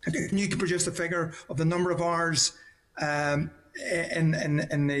 Can you produce a figure of the number of hours in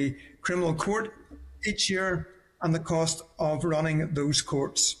the criminal court each year and the cost of running those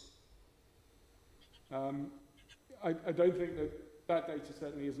courts? I don't think that data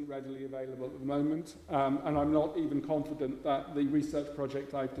certainly isn't readily available at the moment, and I'm not even confident that the research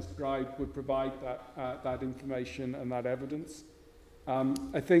project I've described would provide that information and that evidence.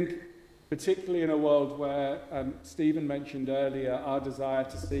 I think, particularly in a world where Stephen mentioned earlier our desire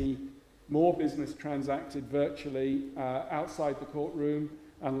to see more business transacted virtually outside the courtroom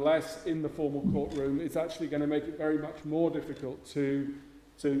and less in the formal courtroom, it's actually going to make it very much more difficult to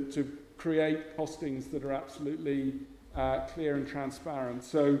create costings that are absolutely clear and transparent.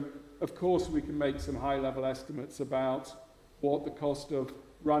 So, of course, we can make some high-level estimates about what the cost of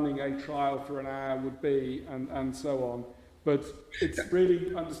running a trial for an hour would be and so on. But it's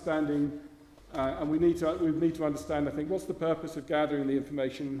really understanding, and we need to understand, I think, what's the purpose of gathering the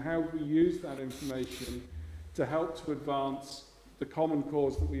information and how we use that information to help to advance the common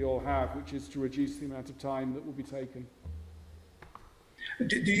cause that we all have, which is to reduce the amount of time that will be taken.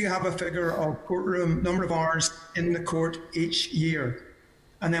 Do you have a figure of courtroom number of hours in the court each year?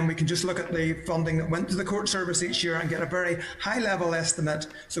 And then we can just look at the funding that went to the court service each year and get a very high-level estimate.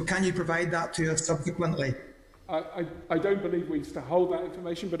 So can you provide that to us subsequently? I don't believe we used to hold that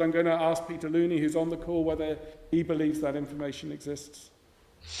information, but I'm going to ask Peter Looney, who's on the call, whether he believes that information exists.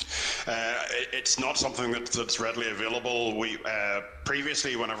 It's not something that's readily available. We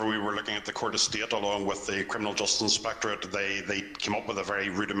previously, whenever we were looking at the Court of State along with the Criminal Justice Inspectorate, they came up with a very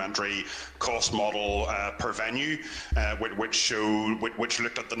rudimentary cost model per venue, which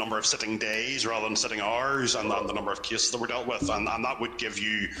looked at the number of sitting days rather than sitting hours, and the number of cases that were dealt with, and that would give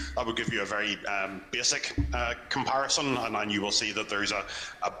you a very basic comparison, and you will see that there's a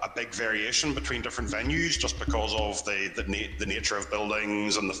big variation between different venues just because of the nature of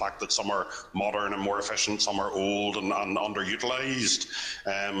buildings and the fact that some are modern and more efficient, some are old and underutilised.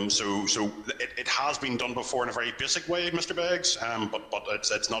 So it has been done before in a very basic way, Mr. Beggs, but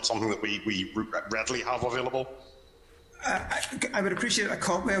it's not something that we readily have available. I would appreciate a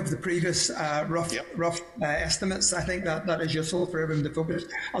copy of the previous rough estimates. I think that is useful for everyone to focus.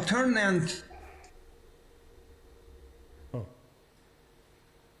 I'll turn then.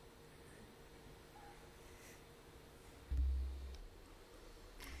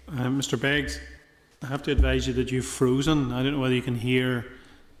 Mr. Beggs, I have to advise you that you've frozen. I don't know whether you can hear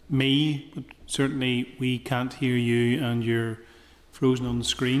me, but certainly we can't hear you, and you're frozen on the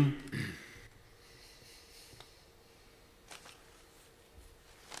screen.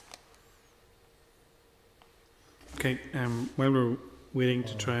 Okay, while we're waiting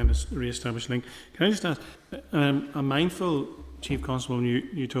to try and re-establish link, can I just ask, I'm mindful, Chief Constable, when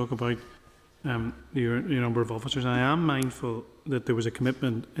you talk about your number of officers, I am mindful that there was a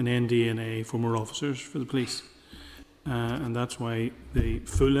commitment in NDNA for more officers for the police, and that's why the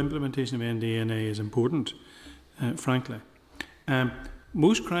full implementation of NDNA is important, frankly.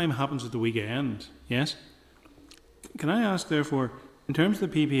 Most crime happens at the weekend, yes? Can I ask, therefore, in terms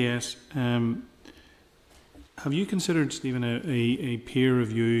of the PPS, have you considered, Stephen, a peer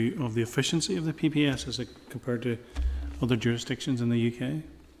review of the efficiency of the PPS as compared to other jurisdictions in the UK?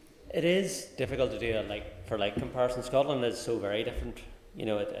 It is difficult to do a like comparison. Scotland is so very different. You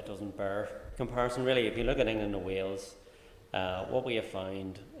know, it doesn't bear comparison really. If you look at England and Wales, what we have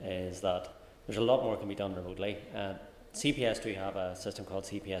found is that there's a lot more can be done remotely. CPS do have a system called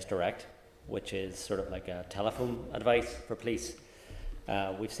CPS Direct, which is sort of like a telephone advice for police.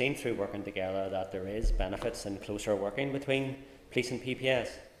 We've seen through working together that there is benefits in closer working between police and PPS,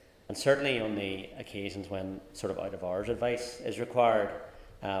 and certainly on the occasions when sort of out of hours advice is required,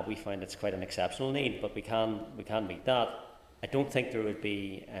 we find it's quite an exceptional need, but we can meet that. I don't think there would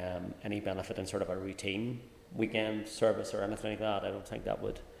be any benefit in sort of a routine weekend service or anything like that. I don't think that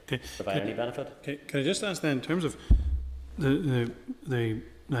would provide any benefit. Okay. Can I just ask then, in terms of the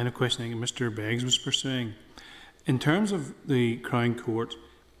line of questioning Mr. Beggs was pursuing, in terms of the Crown Court,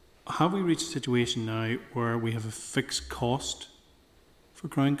 have we reached a situation now where we have a fixed cost for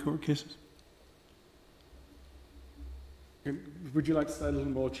Crown Court cases? Would you like to say a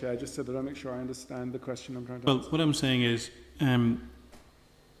little more, Chair, just so that I make sure I understand the question I'm trying to answer? Well, what I'm saying is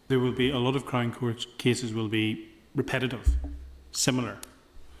there will be a lot of Crown Court cases will be repetitive, similar.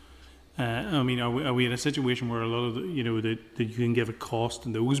 I mean, are we in a situation where a lot of that you can give a cost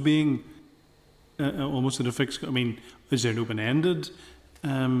and those being almost at a fixed? I mean, is there an open-ended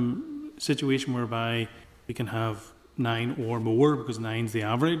situation whereby we can have 9 or more, because 9's the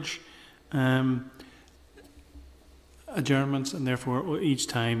average adjournments, and therefore each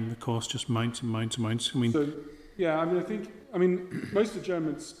time the cost just mounts and mounts and mounts? I mean, so, yeah, I mean, most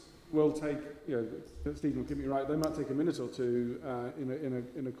adjournments will take. Stephen will get me right. They might take a minute or two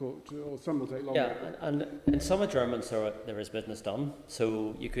in a court, or some will take longer. Yeah, and in some adjournments there is business done.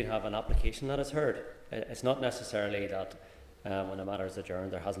 So you could have an application that is heard. It's not necessarily that when a matter is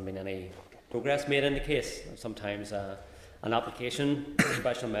adjourned there hasn't been any progress made in the case. Sometimes an application,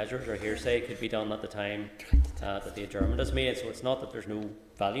 special measures or hearsay could be done at the time that the adjournment is made. So it's not that there's no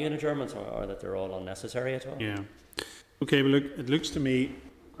value in adjournments or that they're all unnecessary at all. Yeah. Okay, well, look, it looks to me,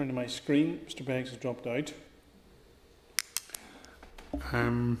 according to my screen, Mr. Beggs has dropped out.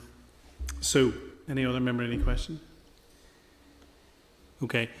 So, any other member, any question?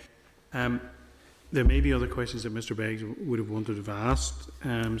 Okay. There may be other questions that Mr. Beggs would have wanted to have asked.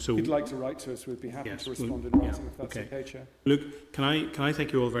 So, if you'd like to write to us, we'd be happy to respond in writing, if that's okay, Chair. Look, can I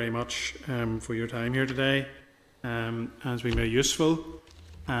thank you all very much for your time here today. It's been very useful,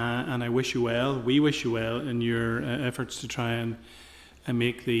 and I wish you well. We wish you well in your efforts to try and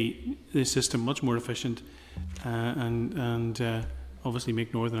make the system much more efficient, and obviously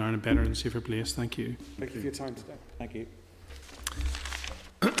make Northern Ireland a better and safer place. Thank you. Thank you for your time today. Thank you.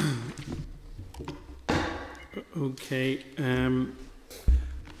 Okay.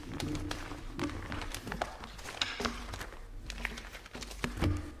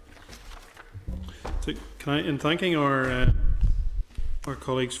 So in thanking our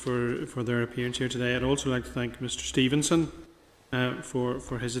colleagues for their appearance here today, I'd also like to thank Mr. Stevenson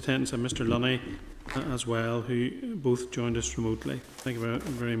for his attendance, and Mr. Lunny as well, who both joined us remotely. Thank you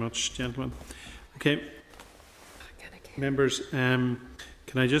very much, gentlemen. Okay, members, can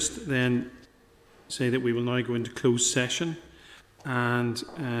I just then say that we will now go into closed session, and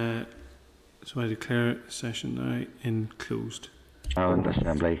so I declare the session now in closed.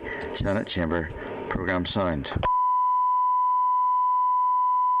 Assembly, Senate Chamber, Programme Sound.